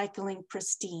recycling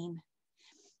pristine.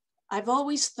 I've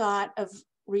always thought of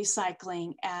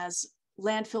recycling as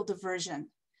landfill diversion,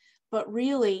 but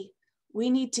really we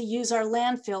need to use our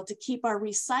landfill to keep our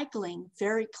recycling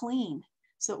very clean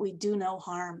so that we do no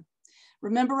harm.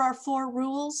 Remember our 4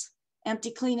 rules: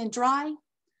 empty, clean, and dry,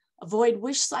 avoid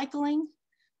wish cycling,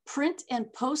 print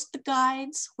and post the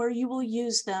guides where you will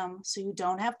use them so you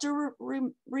don't have to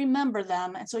remember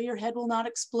them and so your head will not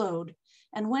explode.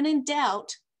 And when in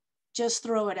doubt, just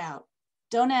throw it out.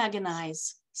 Don't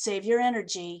agonize, save your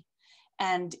energy,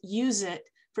 and use it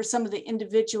for some of the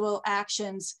individual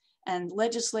actions and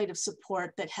legislative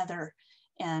support that Heather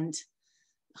and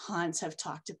Hans have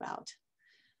talked about.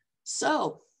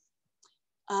 So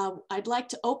I'd like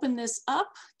to open this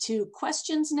up to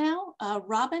questions now.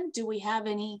 Robin, do we have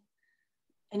any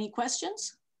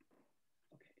questions?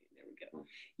 Okay, there we go.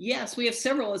 Yes, we have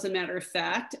several, as a matter of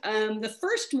fact. The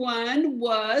first one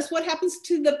was, what happens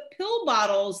to the pill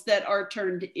bottles that are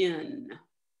turned in?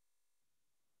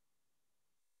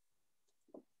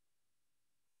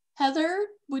 Heather,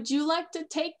 would you like to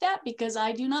take that? Because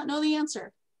I do not know the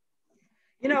answer.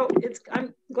 You know,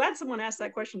 I'm glad someone asked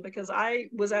that question, because I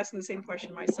was asking the same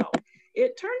question myself.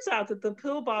 It turns out that the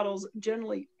pill bottles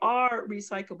generally are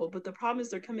recyclable, but the problem is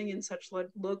they're coming in such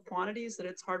low quantities that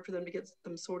it's hard for them to get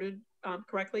them sorted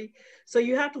correctly. So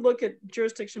you have to look at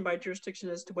jurisdiction by jurisdiction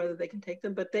as to whether they can take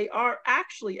them, but they are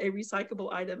actually a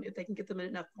recyclable item if they can get them in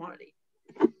enough quantity.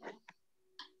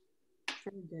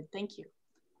 Very good, thank you.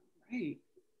 Right.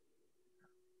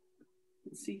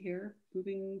 Let's see here,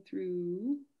 moving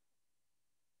through.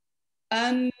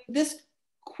 This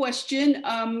question,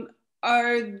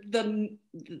 are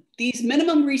these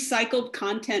minimum recycled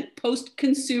content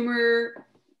post-consumer,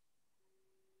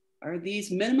 are these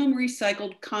minimum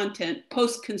recycled content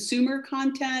post-consumer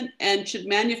content, and should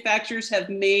manufacturers have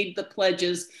made the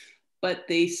pledges, but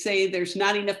they say there's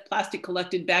not enough plastic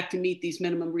collected back to meet these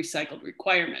minimum recycled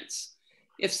requirements?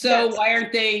 If so, yes. Why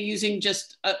aren't they using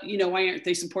just, why aren't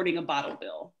they supporting a bottle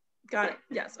bill? Got it.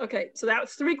 Yes. Okay. So that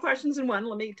was 3 questions in one.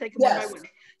 Let me take them yes. one by one.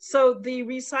 So the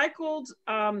recycled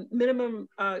minimum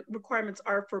requirements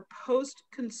are for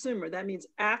post-consumer. That means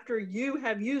after you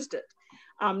have used it,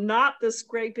 not the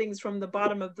scrapings from the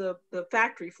bottom of the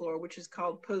factory floor, which is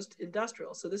called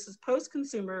post-industrial. So this is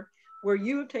post-consumer, where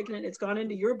you have taken it, it's gone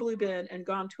into your blue bin and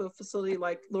gone to a facility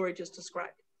like Lori just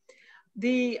described.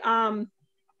 What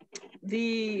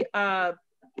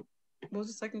was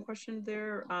the second question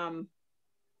there?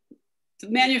 The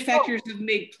manufacturers have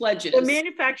made pledges.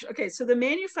 Okay, so the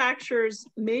manufacturers,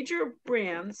 major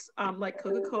brands like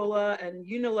Coca-Cola and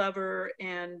Unilever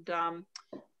and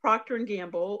Procter &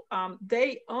 Gamble,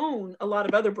 they own a lot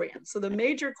of other brands. So the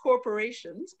major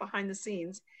corporations behind the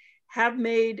scenes have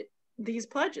made these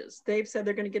pledges. They've said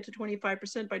they're going to get to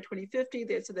 25% by 2050.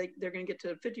 They said they're going to get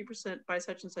to 50% by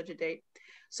such and such a date.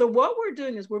 So what we're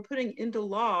doing is we're putting into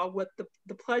law what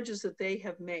the pledges that they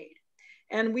have made.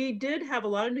 And we did have a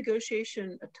lot of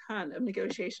negotiation, a ton of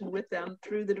negotiation with them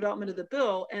through the development of the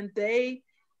bill. And they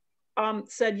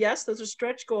said, yes, those are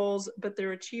stretch goals, but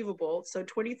they're achievable. So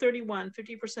 2031,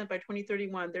 50% by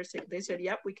 2031, they said,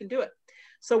 yep, we can do it.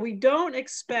 So we don't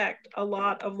expect a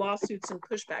lot of lawsuits and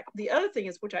pushback. The other thing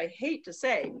is, which I hate to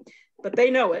say, but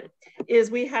they know it, is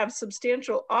we have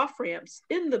substantial off-ramps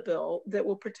in the bill that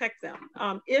will protect them.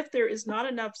 If there is not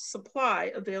enough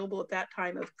supply available at that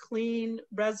time of clean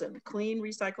resin, clean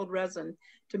recycled resin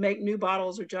to make new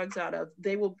bottles or jugs out of,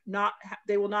 they will not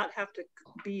have to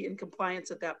be in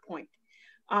compliance at that point.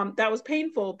 That was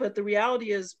painful, but the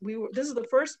reality is this is the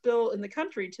first bill in the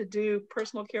country to do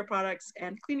personal care products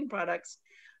and cleaning products.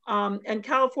 And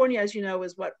California, as you know,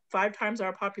 is what, 5 times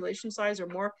our population size or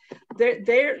more.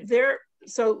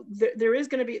 So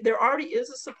there already is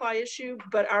a supply issue,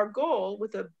 but our goal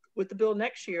with the bill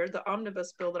next year, the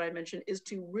omnibus bill that I mentioned, is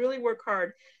to really work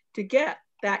hard to get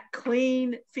that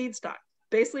clean feedstock.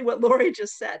 Basically what Lori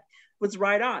just said was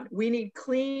right on. We need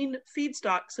clean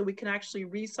feedstock so we can actually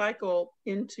recycle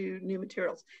into new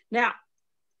materials. Now,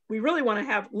 we really want to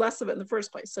have less of it in the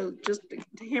first place. So just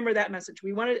to hammer that message,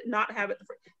 we want to not have it.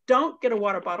 Don't get a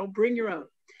water bottle, bring your own.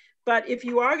 But if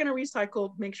you are going to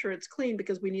recycle, make sure it's clean,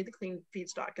 because we need the clean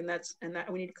feedstock, and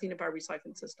we need to clean up our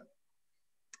recycling system.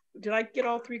 Did I get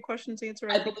all 3 questions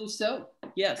answered? I believe so,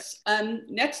 yes.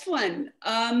 Next one.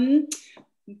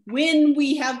 When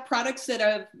we have products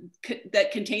that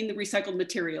contain the recycled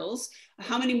materials,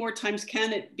 how many more times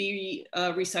can it be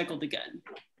recycled again?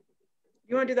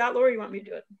 You want to do that, Laura, or you want me to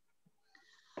do it?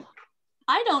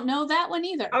 I don't know that one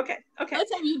either. Okay.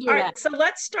 Let's have you do that. All right, so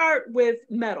let's start with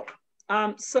metal.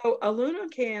 So aluminum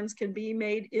cans can be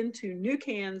made into new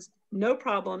cans, no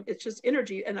problem. It's just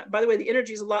energy. And by the way, the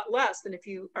energy is a lot less than if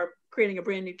you are creating a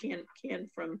brand new can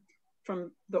from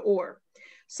the ore.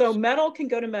 So metal can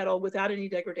go to metal without any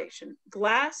degradation.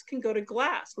 Glass can go to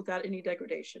glass without any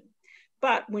degradation.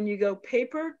 But when you go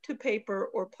paper to paper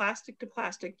or plastic to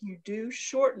plastic, you do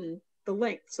shorten the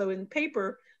length. So in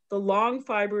paper, the long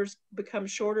fibers become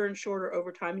shorter and shorter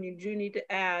over time, and you do need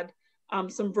to add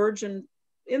some virgin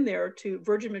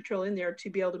material in there to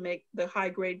be able to make the high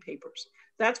grade papers.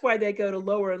 That's why they go to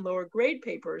lower and lower grade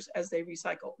papers as they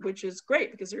recycle, which is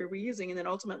great because they're reusing, and then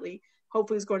ultimately,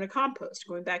 hopefully, is going to compost,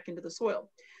 going back into the soil.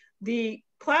 The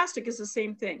plastic is the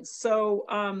same thing. So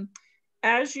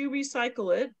as you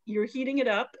recycle it, you're heating it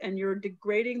up and you're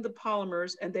degrading the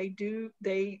polymers, and they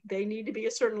need to be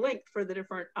a certain length for the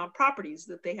different properties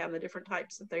that they have, the different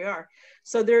types that they are.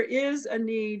 So there is a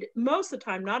need, most of the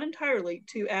time, not entirely,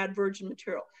 to add virgin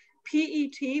material.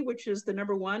 PET, which is the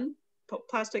 #1,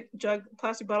 plastic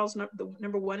bottles, the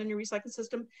 #1 in your recycling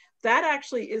system, that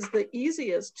actually is the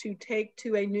easiest to take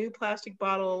to a new plastic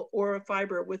bottle or a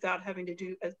fiber without having to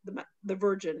do the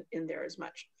virgin in there as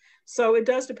much. So it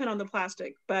does depend on the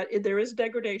plastic, but there is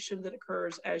degradation that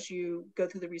occurs as you go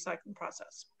through the recycling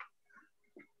process.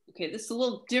 Okay, this is a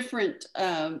little different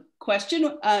question.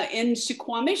 In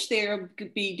Suquamish, they'll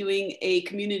be doing a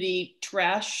community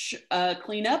trash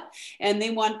cleanup, and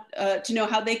they want to know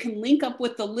how they can link up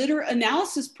with the litter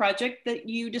analysis project that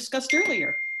you discussed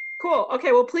earlier. Cool.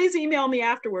 Okay, well, please email me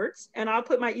afterwards, and I'll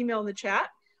put my email in the chat.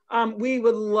 We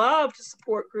would love to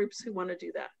support groups who want to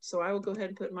do that. So I will go ahead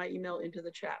and put my email into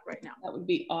the chat right now. That would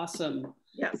be awesome.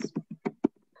 Yes.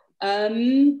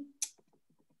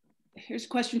 Here's a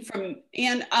question from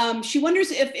Anne. She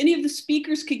wonders if any of the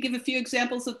speakers could give a few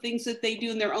examples of things that they do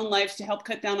in their own lives to help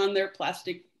cut down on their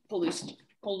plastic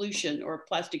pollution or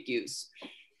plastic use.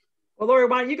 Well, Lori,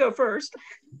 why don't you go first?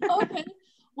 Okay.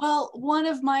 Well, one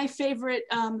of my favorite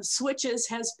switches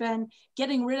has been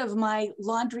getting rid of my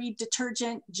laundry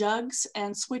detergent jugs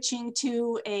and switching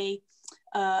to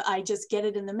I just get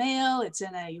it in the mail. It's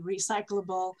in a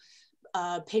recyclable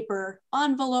paper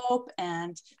envelope,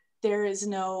 and there's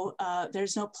no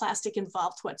plastic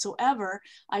involved whatsoever.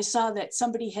 I saw that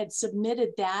somebody had submitted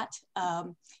that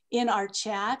in our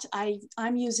chat.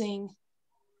 I'm using,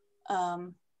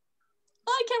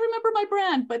 I can't remember my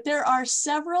brand, but there are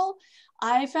several.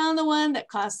 I found the one that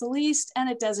costs the least, and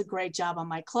it does a great job on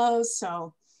my clothes.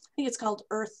 So I think it's called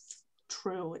Earth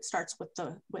True. It starts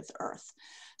with Earth.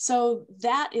 So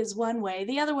that is one way.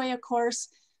 The other way, of course,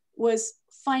 was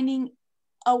finding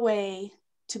a way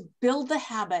to build the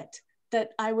habit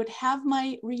that I would have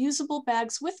my reusable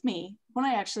bags with me when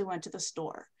I actually went to the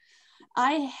store.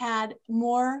 I had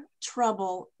more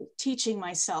trouble teaching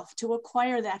myself to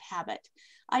acquire that habit.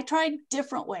 I tried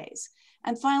different ways.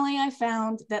 And finally, I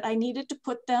found that I needed to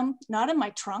put them, not in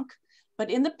my trunk, but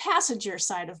in the passenger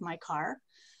side of my car.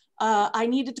 I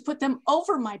needed to put them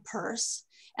over my purse.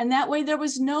 And that way there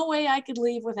was no way I could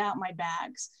leave without my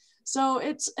bags. So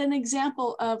it's an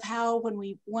example of how when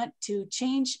we want to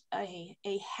change a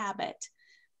habit,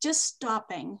 just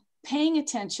stopping, paying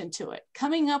attention to it,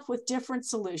 coming up with different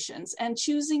solutions and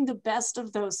choosing the best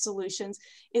of those solutions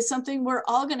is something we're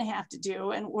all going to have to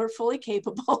do, and we're fully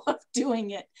capable of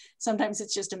doing it. Sometimes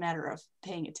it's just a matter of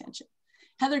paying attention.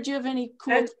 Heather, do you have any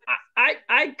cool?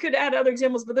 I could add other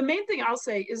examples, but the main thing I'll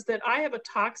say is that I have a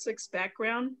toxics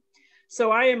background.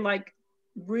 So I am like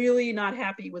really not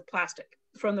happy with plastic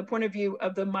from the point of view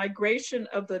of the migration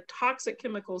of the toxic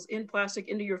chemicals in plastic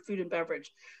into your food and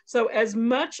beverage. So as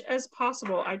much as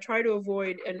possible, I try to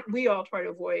avoid, and we all try to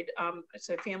avoid, I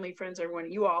say family, friends, everyone,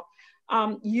 you all,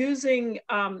 using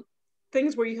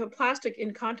things where you have plastic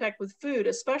in contact with food,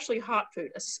 especially hot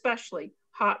food, especially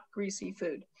hot, greasy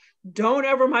food. Don't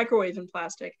ever microwave in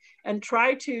plastic, and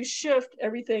try to shift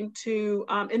everything to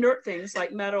inert things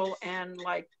like metal and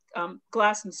like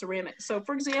glass and ceramic. So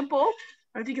for example,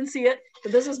 I don't know if you can see it,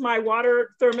 but this is my water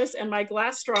thermos and my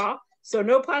glass straw. So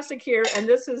no plastic here. And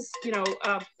this is, you know,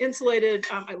 insulated.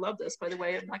 I love this, by the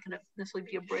way. I'm not going to necessarily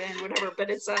be a brand or whatever, but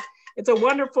it's a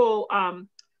wonderful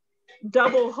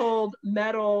double hulled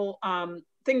metal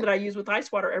thing that I use with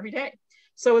ice water every day.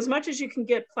 So as much as you can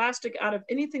get plastic out of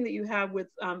anything that you have with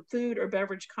food or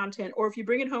beverage content, or if you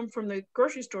bring it home from the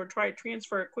grocery store, try to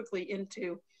transfer it quickly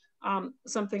into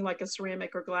something like a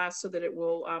ceramic or glass so that it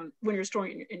will, when you're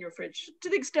storing it in your fridge, to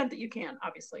the extent that you can,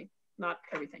 obviously, not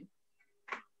everything.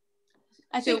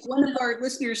 I think one of our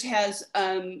listeners has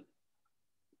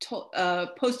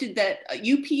posted that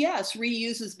UPS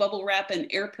reuses bubble wrap and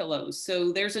air pillows.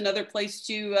 So there's another place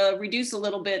to reduce a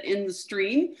little bit in the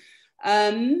stream.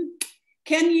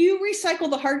 Can you recycle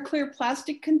the hard clear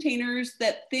plastic containers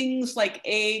that things like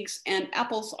eggs and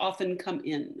apples often come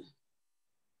in?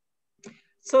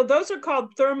 So those are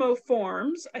called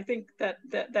thermoforms. I think that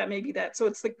may be that. So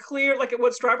it's the clear, like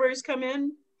what strawberries come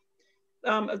in,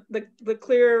 the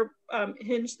clear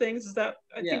hinge things. Is that?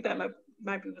 I think that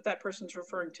might be what that person's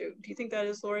referring to. Do you think that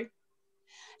is, Lori?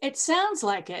 It sounds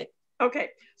like it. Okay,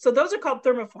 so those are called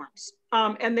thermoforms,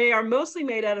 and they are mostly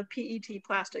made out of PET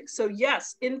plastic. So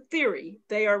yes, in theory,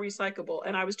 they are recyclable.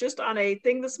 And I was just on a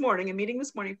meeting this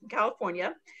morning from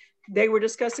California. They were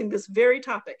discussing this very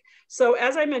topic. So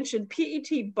as I mentioned,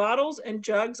 PET bottles and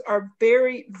jugs are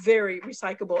very, very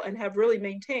recyclable and have really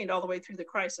maintained all the way through the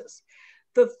crisis.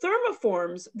 The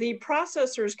thermoforms, the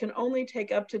processors can only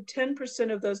take up to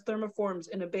 10% of those thermoforms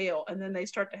in a bale, and then they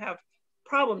start to have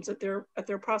problems at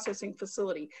their processing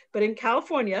facility. But in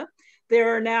California,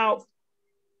 there are now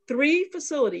 3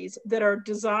 facilities that are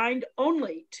designed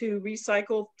only to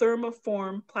recycle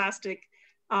thermoform plastic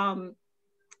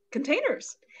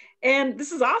containers. And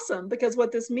this is awesome, because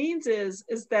what this means is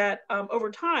that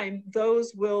over time,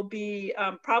 those will be,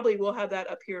 probably we'll have that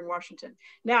up here in Washington.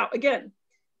 Now, again,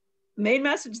 main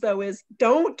message though is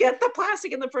don't get the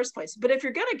plastic in the first place. But if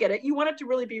you're gonna get it, you want it to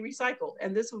really be recycled.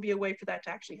 And this will be a way for that to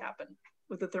actually happen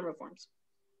with the thermoforms.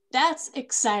 That's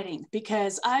exciting,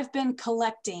 because I've been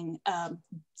collecting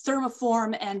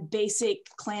thermoform and basic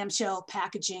clamshell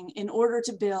packaging in order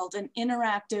to build an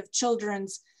interactive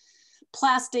children's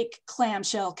plastic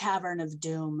clamshell cavern of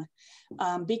doom,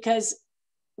 because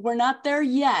we're not there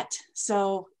yet.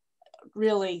 So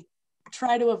really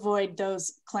try to avoid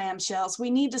those clamshells.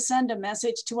 We need to send a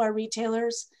message to our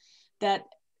retailers that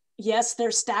yes,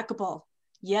 they're stackable.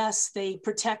 Yes, they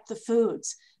protect the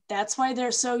foods. That's why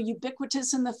they're so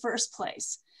ubiquitous in the first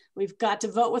place. We've got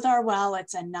to vote with our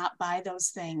wallets and not buy those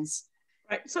things.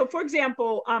 Right. So for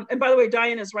example, and by the way,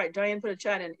 Diane is right. Diane put a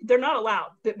chat in. They're not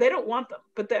allowed. They don't want them,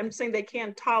 but I'm saying they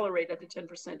can tolerate up to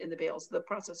 10% in the bales, the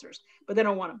processors, but they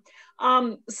don't want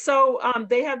them.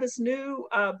 They have this new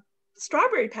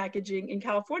strawberry packaging in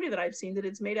California that I've seen that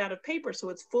it's made out of paper. So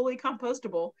it's fully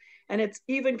compostable, and it's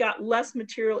even got less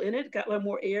material in it, got a little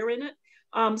more air in it.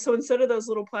 So instead of those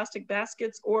little plastic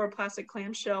baskets or a plastic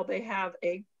clamshell, they have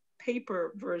a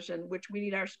paper version, which we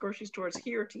need our grocery stores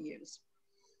here to use.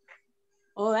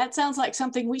 Well, that sounds like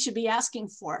something we should be asking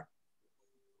for.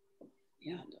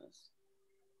 Yeah, it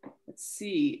does. Let's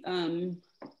see.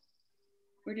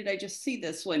 Where did I just see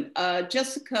this one?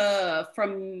 Jessica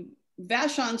from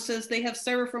Vashon says they have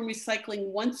styrofoam recycling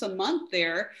once a month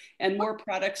there, and more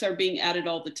products are being added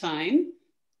all the time.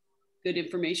 Good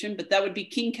information, but that would be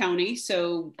King County,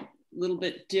 so a little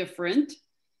bit different.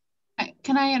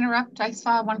 Can I interrupt? I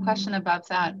saw one question about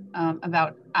that,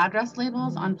 about address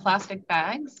labels on plastic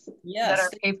bags that are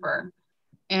paper,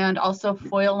 and also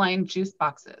foil-lined juice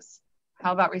boxes.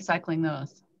 How about recycling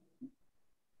those?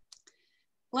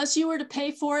 Unless you were to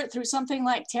pay for it through something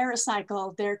like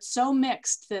TerraCycle, they're so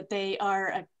mixed that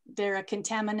they're a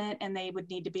contaminant, and they would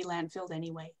need to be landfilled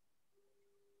anyway.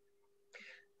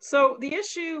 So the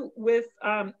issue with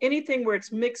anything where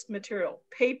it's mixed material,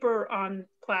 paper on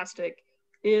plastic,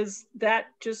 is that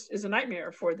just is a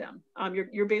nightmare for them.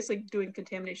 You're basically doing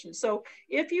contamination. So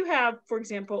if you have, for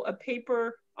example, a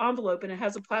paper envelope and it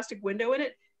has a plastic window in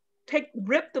it,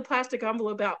 rip the plastic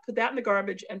envelope out, put that in the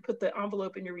garbage, and put the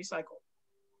envelope in your recycle.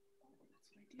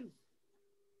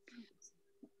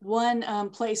 One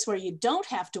place where you don't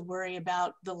have to worry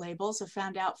about the labels, I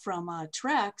found out from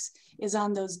Trex, is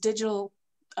on those digital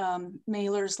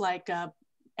mailers like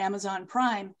Amazon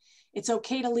Prime. It's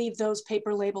okay to leave those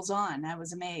paper labels on. I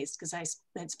was amazed because I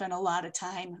had spent a lot of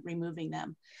time removing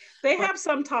them. They have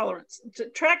some tolerance.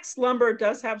 Trex lumber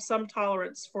does have some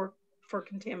tolerance for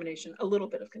contamination, a little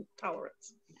bit of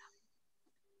tolerance.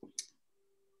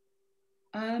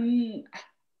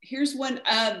 Here's one.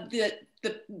 I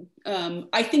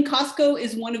think Costco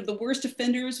is one of the worst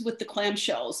offenders with the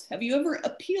clamshells. Have you ever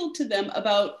appealed to them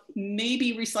about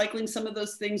maybe recycling some of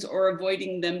those things or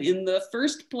avoiding them in the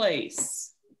first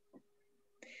place?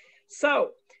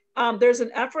 So there's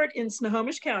an effort in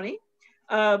Snohomish County,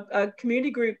 a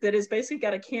community group that has basically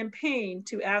got a campaign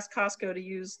to ask Costco to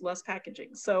use less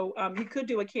packaging. So you could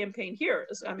do a campaign here,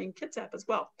 Kitsap as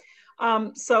well.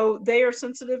 So they are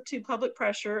sensitive to public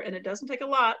pressure, and it doesn't take a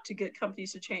lot to get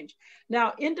companies to change.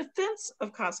 Now, in defense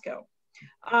of Costco,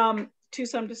 to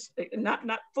some,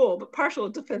 not full, but partial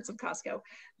defense of Costco,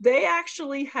 they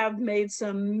actually have made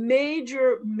some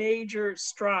major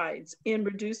strides in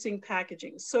reducing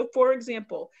packaging. So for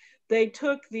example, they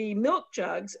took the milk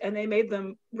jugs and they made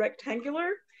them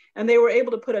rectangular, and they were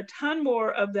able to put a ton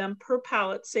more of them per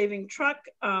pallet, saving truck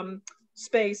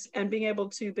space and being able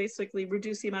to basically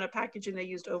reduce the amount of packaging they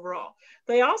used overall.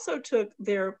 They also took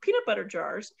their peanut butter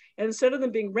jars, and instead of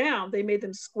them being round, they made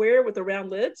them square with a round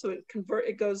lid. So it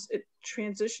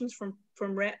transitions from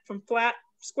flat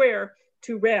square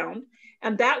to round.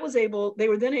 And that was they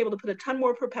were then able to put a ton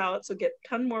more per pallet, so get a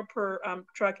ton more per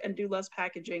truck and do less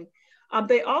packaging.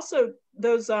 They also,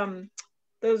 those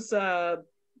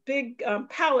big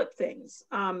pallet things,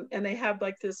 and they have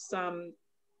like this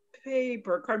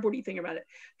paper, cardboardy thing about it.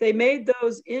 They made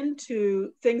those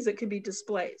into things that could be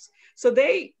displays. So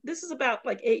this is about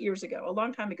like 8 years ago, a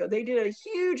long time ago. They did a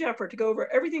huge effort to go over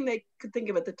everything they could think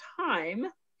of at the time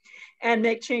and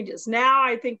make changes. Now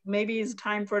I think maybe it's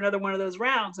time for another one of those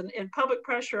rounds, and public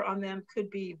pressure on them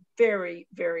could be very,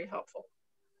 very helpful.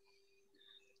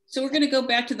 So we're going to go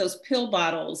back to those pill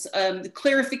bottles. The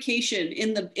clarification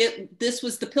this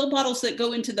was the pill bottles that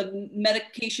go into the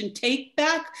medication take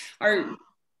back.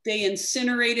 they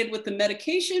incinerated with the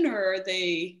medication, or are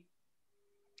they?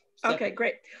 Okay,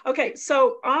 great. Okay,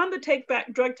 so on the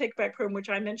drug take back program, which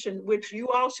I mentioned, which you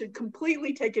all should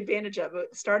completely take advantage of,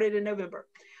 it started in November.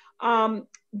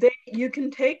 You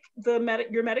can take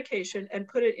your medication and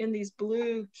put it in these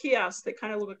blue kiosks that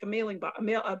kind of look like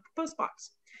a post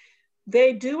box.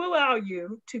 They do allow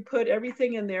you to put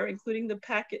everything in there, including the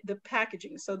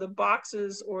packaging, so the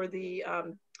boxes or the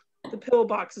pill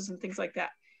boxes and things like that.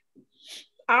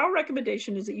 Our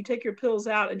recommendation is that you take your pills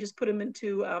out and just put them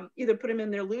into, either put them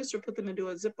in there loose or put them into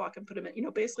a Ziploc and put them in,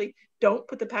 basically don't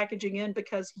put the packaging in,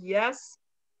 because yes,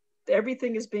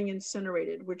 everything is being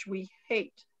incinerated, which we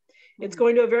hate. It's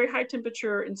going to a very high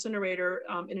temperature incinerator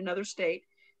in another state.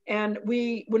 And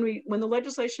when the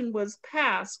legislation was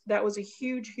passed, that was a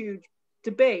huge, huge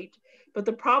debate. But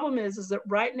the problem is that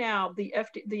right now the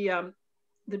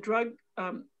drug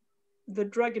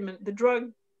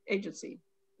agency,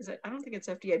 I don't think it's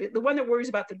FDA, but the one that worries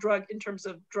about the drug in terms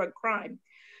of drug crime,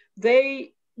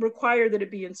 they require that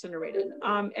it be incinerated.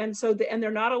 And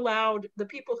they're not allowed, the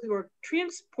people who are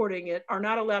transporting it are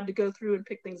not allowed to go through and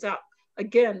pick things out,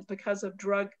 again, because of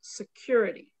drug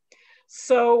security.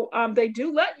 So they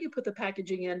do let you put the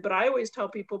packaging in, but I always tell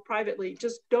people privately,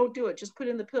 just don't do it. Just put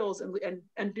in the pills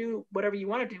and do whatever you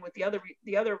want to do with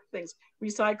the other things,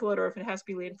 recycle it, or if it has to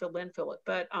be landfill it.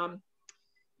 But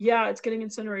yeah, it's getting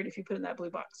incinerated if you put it in that blue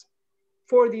box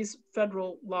for these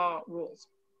federal law rules.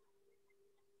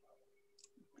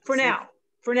 For now,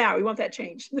 we want that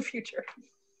changed in the future.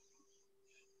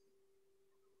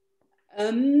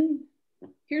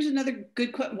 Here's another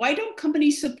good question. Why don't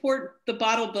companies support the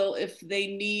bottle bill if they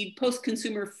need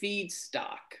post-consumer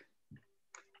feedstock?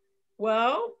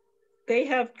 Well, they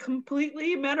have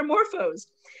completely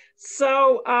metamorphosed.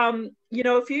 So, a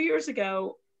few years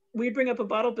ago, we'd bring up a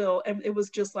bottle bill and it was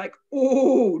just like,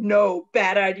 oh, no,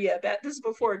 bad idea. This is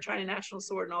before China National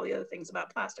Sword and all the other things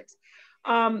about plastics.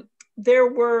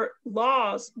 There were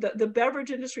laws, the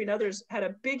beverage industry and others had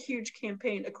a big, huge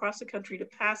campaign across the country to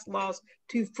pass laws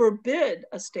to forbid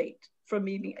a state from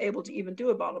being able to even do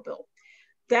a bottle bill.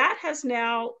 That has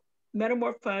now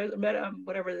evolved,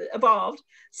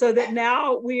 so that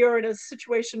now we are in a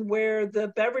situation where the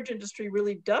beverage industry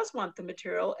really does want the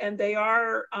material, and they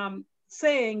are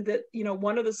saying that,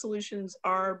 one of the solutions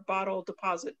are bottle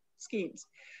deposit schemes.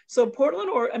 So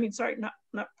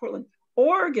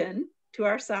Oregon, to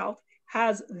our south,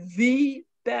 has the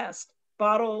best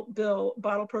bottle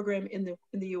program in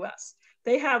the US.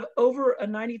 They have over a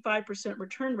 95%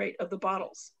 return rate of the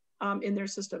bottles in their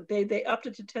system. They upped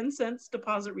it to 10 cents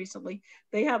deposit recently.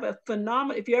 They have a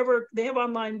phenomenal, they have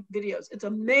online videos. It's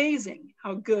amazing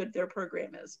how good their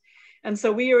program is. And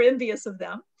so we are envious of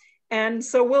them. And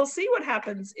so we'll see what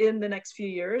happens in the next few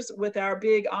years with our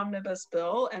big omnibus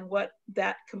bill and what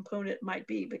that component might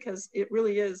be, because it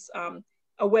really is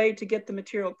a way to get the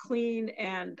material clean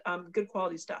and good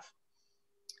quality stuff.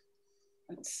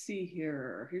 Let's see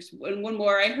here. Here's one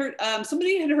more. I heard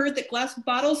somebody had heard that glass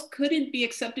bottles couldn't be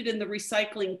accepted in the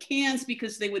recycling cans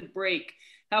because they would break.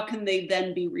 How can they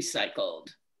then be recycled?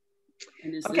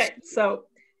 Okay, so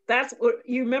that's what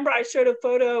you remember. I showed a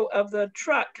photo of the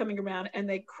truck coming around and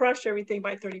they crush everything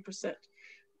by 30%.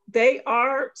 They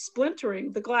are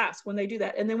splintering the glass when they do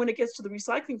that. And then when it gets to the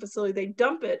recycling facility, they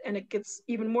dump it and it gets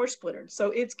even more splintered.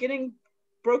 So it's getting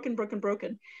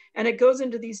broken. And it goes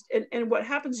into these, and what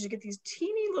happens is you get these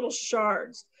teeny little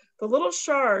shards. The little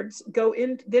shards go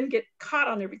in, then get caught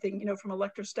on everything, from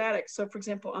electrostatics. So for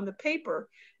example, on the paper,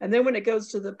 and then when it goes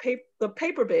to the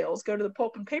paper bales, go to the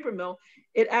pulp and paper mill,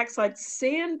 it acts like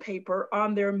sandpaper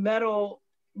on their metal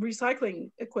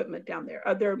recycling equipment down there,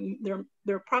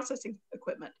 their processing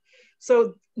equipment.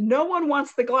 So no one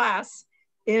wants the glass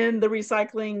in the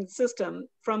recycling system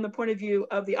from the point of view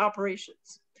of the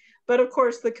operations. But of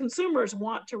course, the consumers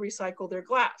want to recycle their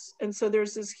glass. And so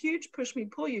there's this huge push me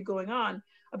pull you going on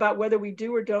about whether we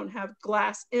do or don't have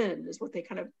glass in, is what they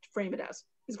kind of frame it as.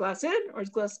 Is glass in or is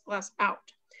glass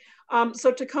out?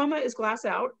 So Tacoma is glass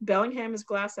out. Bellingham is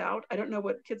glass out. I don't know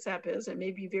what Kitsap is. It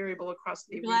may be variable across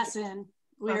the glass region. In.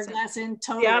 We're glass in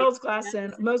totally. Seattle's glass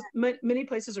in. Many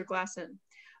places are glass in.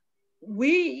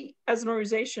 We, as an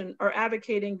organization, are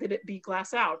advocating that it be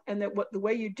glass out, and that the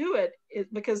way you do it is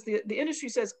because the industry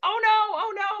says, oh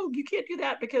no, you can't do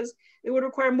that because it would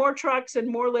require more trucks and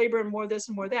more labor and more this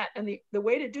and more that. And the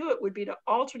way to do it would be to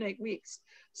alternate weeks.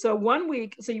 So 1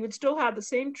 week, so you would still have the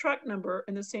same truck number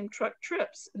and the same truck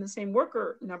trips and the same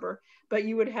worker number, but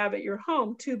you would have at your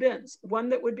home 2 bins, one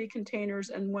that would be containers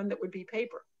and one that would be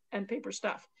paper. and paper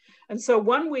stuff. And so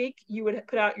one week you would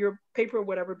put out your paper,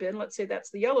 whatever bin, let's say that's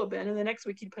the yellow bin. And the next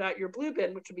week you'd put out your blue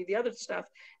bin, which would be the other stuff.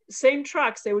 Same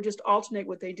trucks, they would just alternate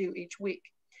what they do each week.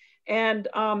 And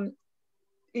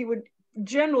it would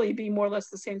generally be more or less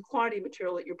the same quantity of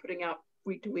material that you're putting out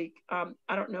week to week.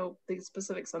 I don't know the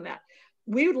specifics on that.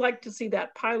 We would like to see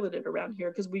that piloted around here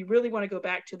because we really want to go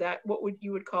back to that, what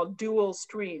you would call dual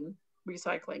stream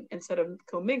recycling instead of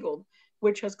commingled,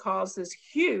 which has caused this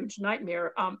huge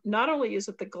nightmare. Not only is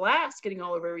it the glass getting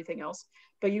all over everything else,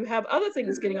 but you have other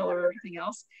things getting all over everything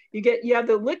else. You have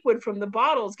the liquid from the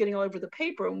bottles getting all over the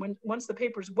paper, and once the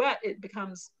paper's wet, it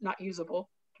becomes not usable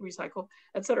to recycle,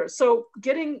 etc. So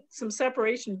getting some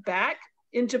separation back.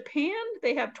 In Japan,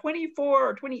 they have 24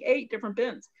 or 28 different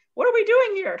bins. What are we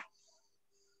doing here?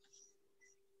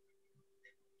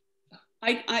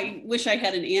 I wish I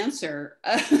had an answer.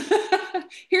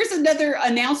 Here's another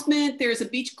announcement. There's a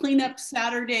beach cleanup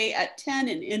Saturday at 10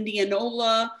 in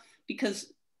Indianola,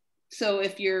 so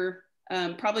if you're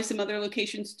probably some other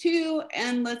locations too.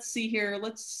 And let's see here,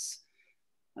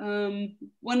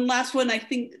 one last one. I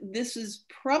think this is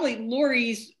probably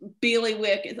Lori's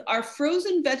bailiwick. Are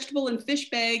frozen vegetable and fish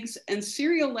bags and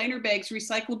cereal liner bags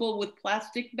recyclable with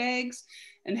plastic bags?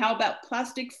 And how about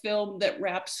plastic film that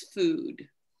wraps food?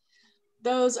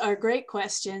 Those are great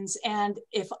questions. And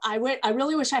if I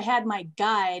really wish I had my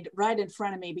guide right in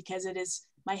front of me, because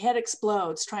my head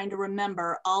explodes trying to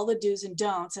remember all the do's and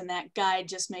don'ts, and that guide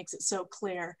just makes it so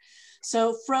clear.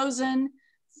 So frozen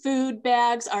food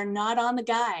bags are not on the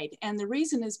guide. And the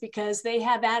reason is because they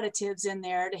have additives in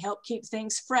there to help keep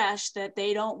things fresh that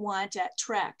they don't want at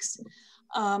treks.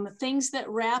 Things that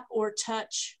wrap or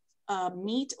touch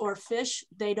meat or fish,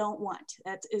 they don't want.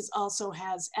 That also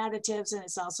has additives, and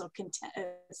it's also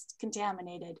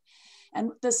contaminated.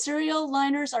 And the cereal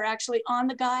liners are actually on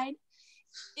the guide.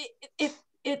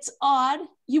 It's odd,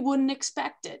 you wouldn't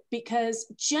expect it,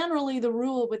 because generally the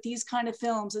rule with these kind of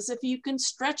films is if you can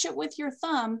stretch it with your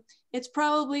thumb, it's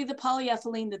probably the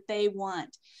polyethylene that they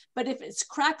want. But if it's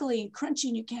crackly and crunchy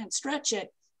and you can't stretch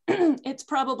it, it's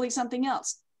probably something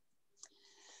else.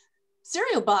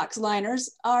 Cereal box liners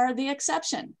are the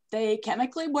exception. They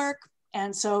chemically work,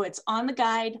 and so it's on the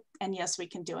guide, and yes, we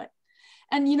can do it.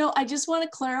 And I just want to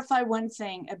clarify one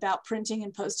thing about printing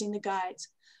and posting the guides.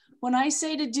 When I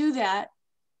say to do that,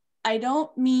 I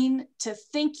don't mean to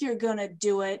think you're going to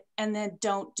do it and then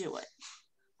don't do it.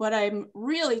 What I'm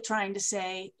really trying to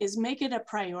say is make it a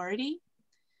priority.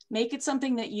 Make it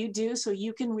something that you do so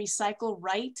you can recycle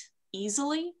right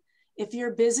easily. If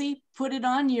you're busy, put it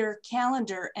on your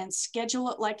calendar and schedule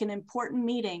it like an important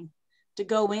meeting to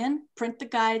go in, print the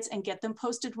guides, and get them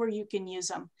posted where you can use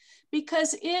them.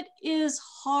 Because it is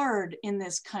hard in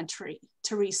this country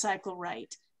to recycle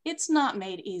right. It's not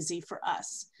made easy for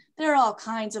us. There are all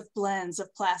kinds of blends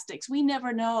of plastics. We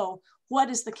never know what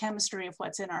is the chemistry of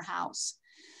what's in our house.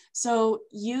 So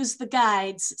use the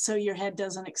guides so your head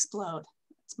doesn't explode.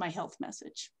 It's my health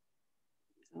message.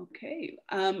 Okay,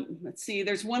 let's see,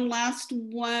 there's one last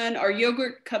one. Are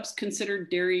yogurt cups considered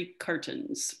dairy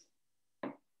cartons?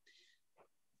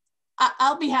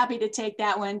 I'll be happy to take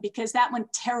that one because that one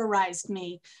terrorized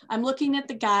me. I'm looking at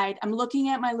the guide, I'm looking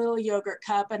at my little yogurt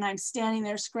cup, and I'm standing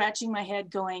there scratching my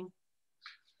head going,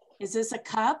 is this a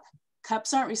cup?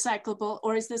 Cups aren't recyclable.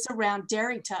 Or is this a round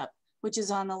dairy tub, which is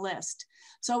on the list?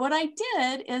 So what I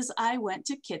did is I went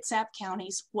to Kitsap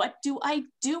County's What Do I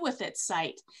Do With It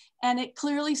site, and it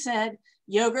clearly said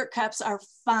yogurt cups are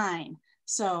fine.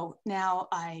 So now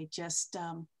I just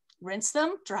rinse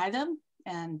them, dry them,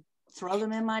 and throw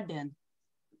them in my bin.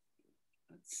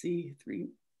 Let's see, 3.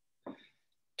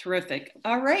 Terrific.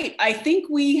 All right, I think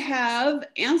we have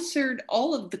answered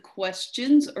all of the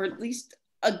questions, or at least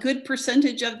a good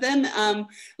percentage of them.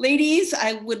 Ladies,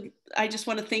 I just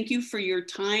want to thank you for your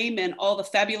time and all the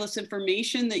fabulous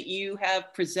information that you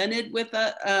have presented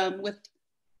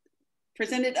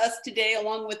presented us today,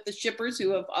 along with the Schippers, who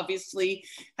have obviously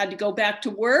had to go back to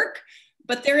work,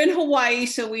 but they're in Hawaii,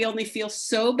 so we only feel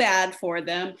so bad for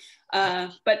them.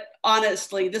 But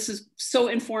honestly, this is so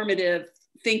informative.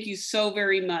 Thank you so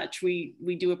very much.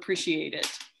 We do appreciate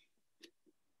it.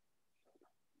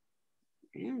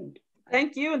 And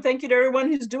thank you, and thank you to everyone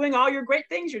who's doing all your great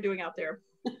things you're doing out there.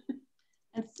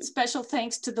 And special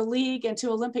thanks to the League and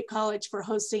to Olympic College for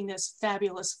hosting this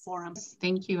fabulous forum.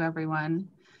 Thank you, everyone.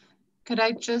 Could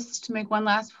I just make one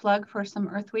last plug for some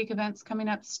Earth Week events coming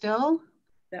up still?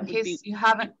 In case you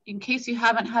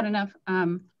haven't had enough,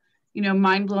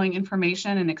 mind-blowing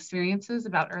information and experiences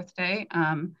about Earth Day,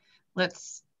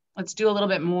 let's do a little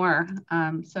bit more.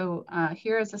 So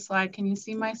here is a slide. Can you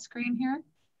see my screen here?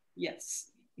 Yes.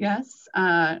 Yes,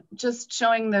 just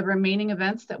showing the remaining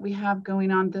events that we have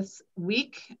going on this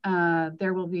week.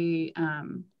 There will be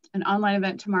an online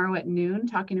event tomorrow at noon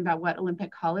talking about what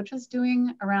Olympic College is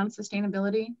doing around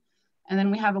sustainability. And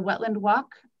then we have a wetland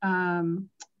walk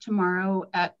tomorrow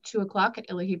at 2 o'clock at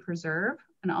Illahee Preserve.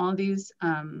 And all of these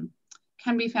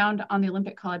can be found on the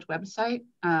Olympic College website.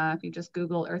 If you just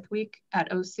Google Earth Week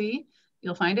at OC,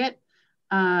 you'll find it.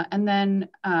 And then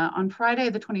on Friday,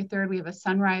 the 23rd, we have a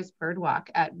sunrise bird walk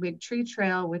at Big Tree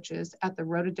Trail, which is at the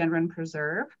Rhododendron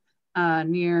Preserve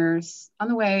on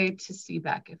the way to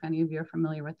Seebeck, if any of you are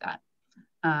familiar with that,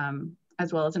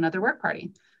 as well as another work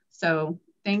party. So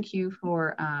thank you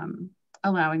for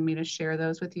allowing me to share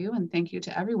those with you. And thank you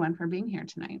to everyone for being here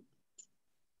tonight.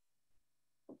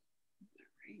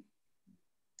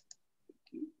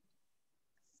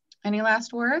 Any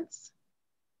last words?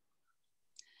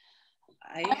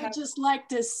 I would just like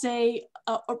to say,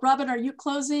 Robin, are you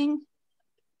closing?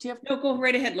 Do you have? No, go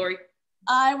right ahead, Lori.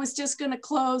 I was just going to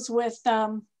close with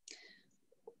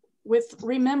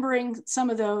remembering some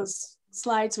of those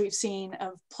slides we've seen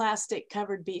of plastic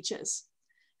covered beaches.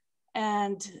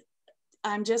 And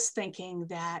I'm just thinking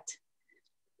that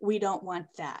we don't want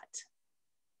that.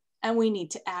 And we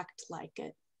need to act like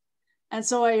it. And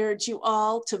so I urge you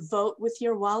all to vote with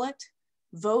your wallet,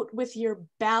 vote with your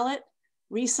ballot,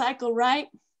 recycle right,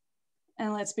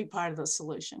 and let's be part of the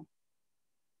solution.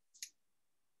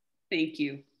 Thank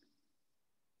you.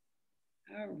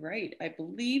 All right, I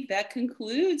believe that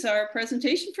concludes our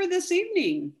presentation for this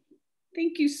evening.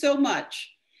 Thank you so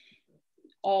much,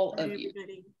 all of you.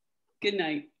 Good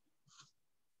night.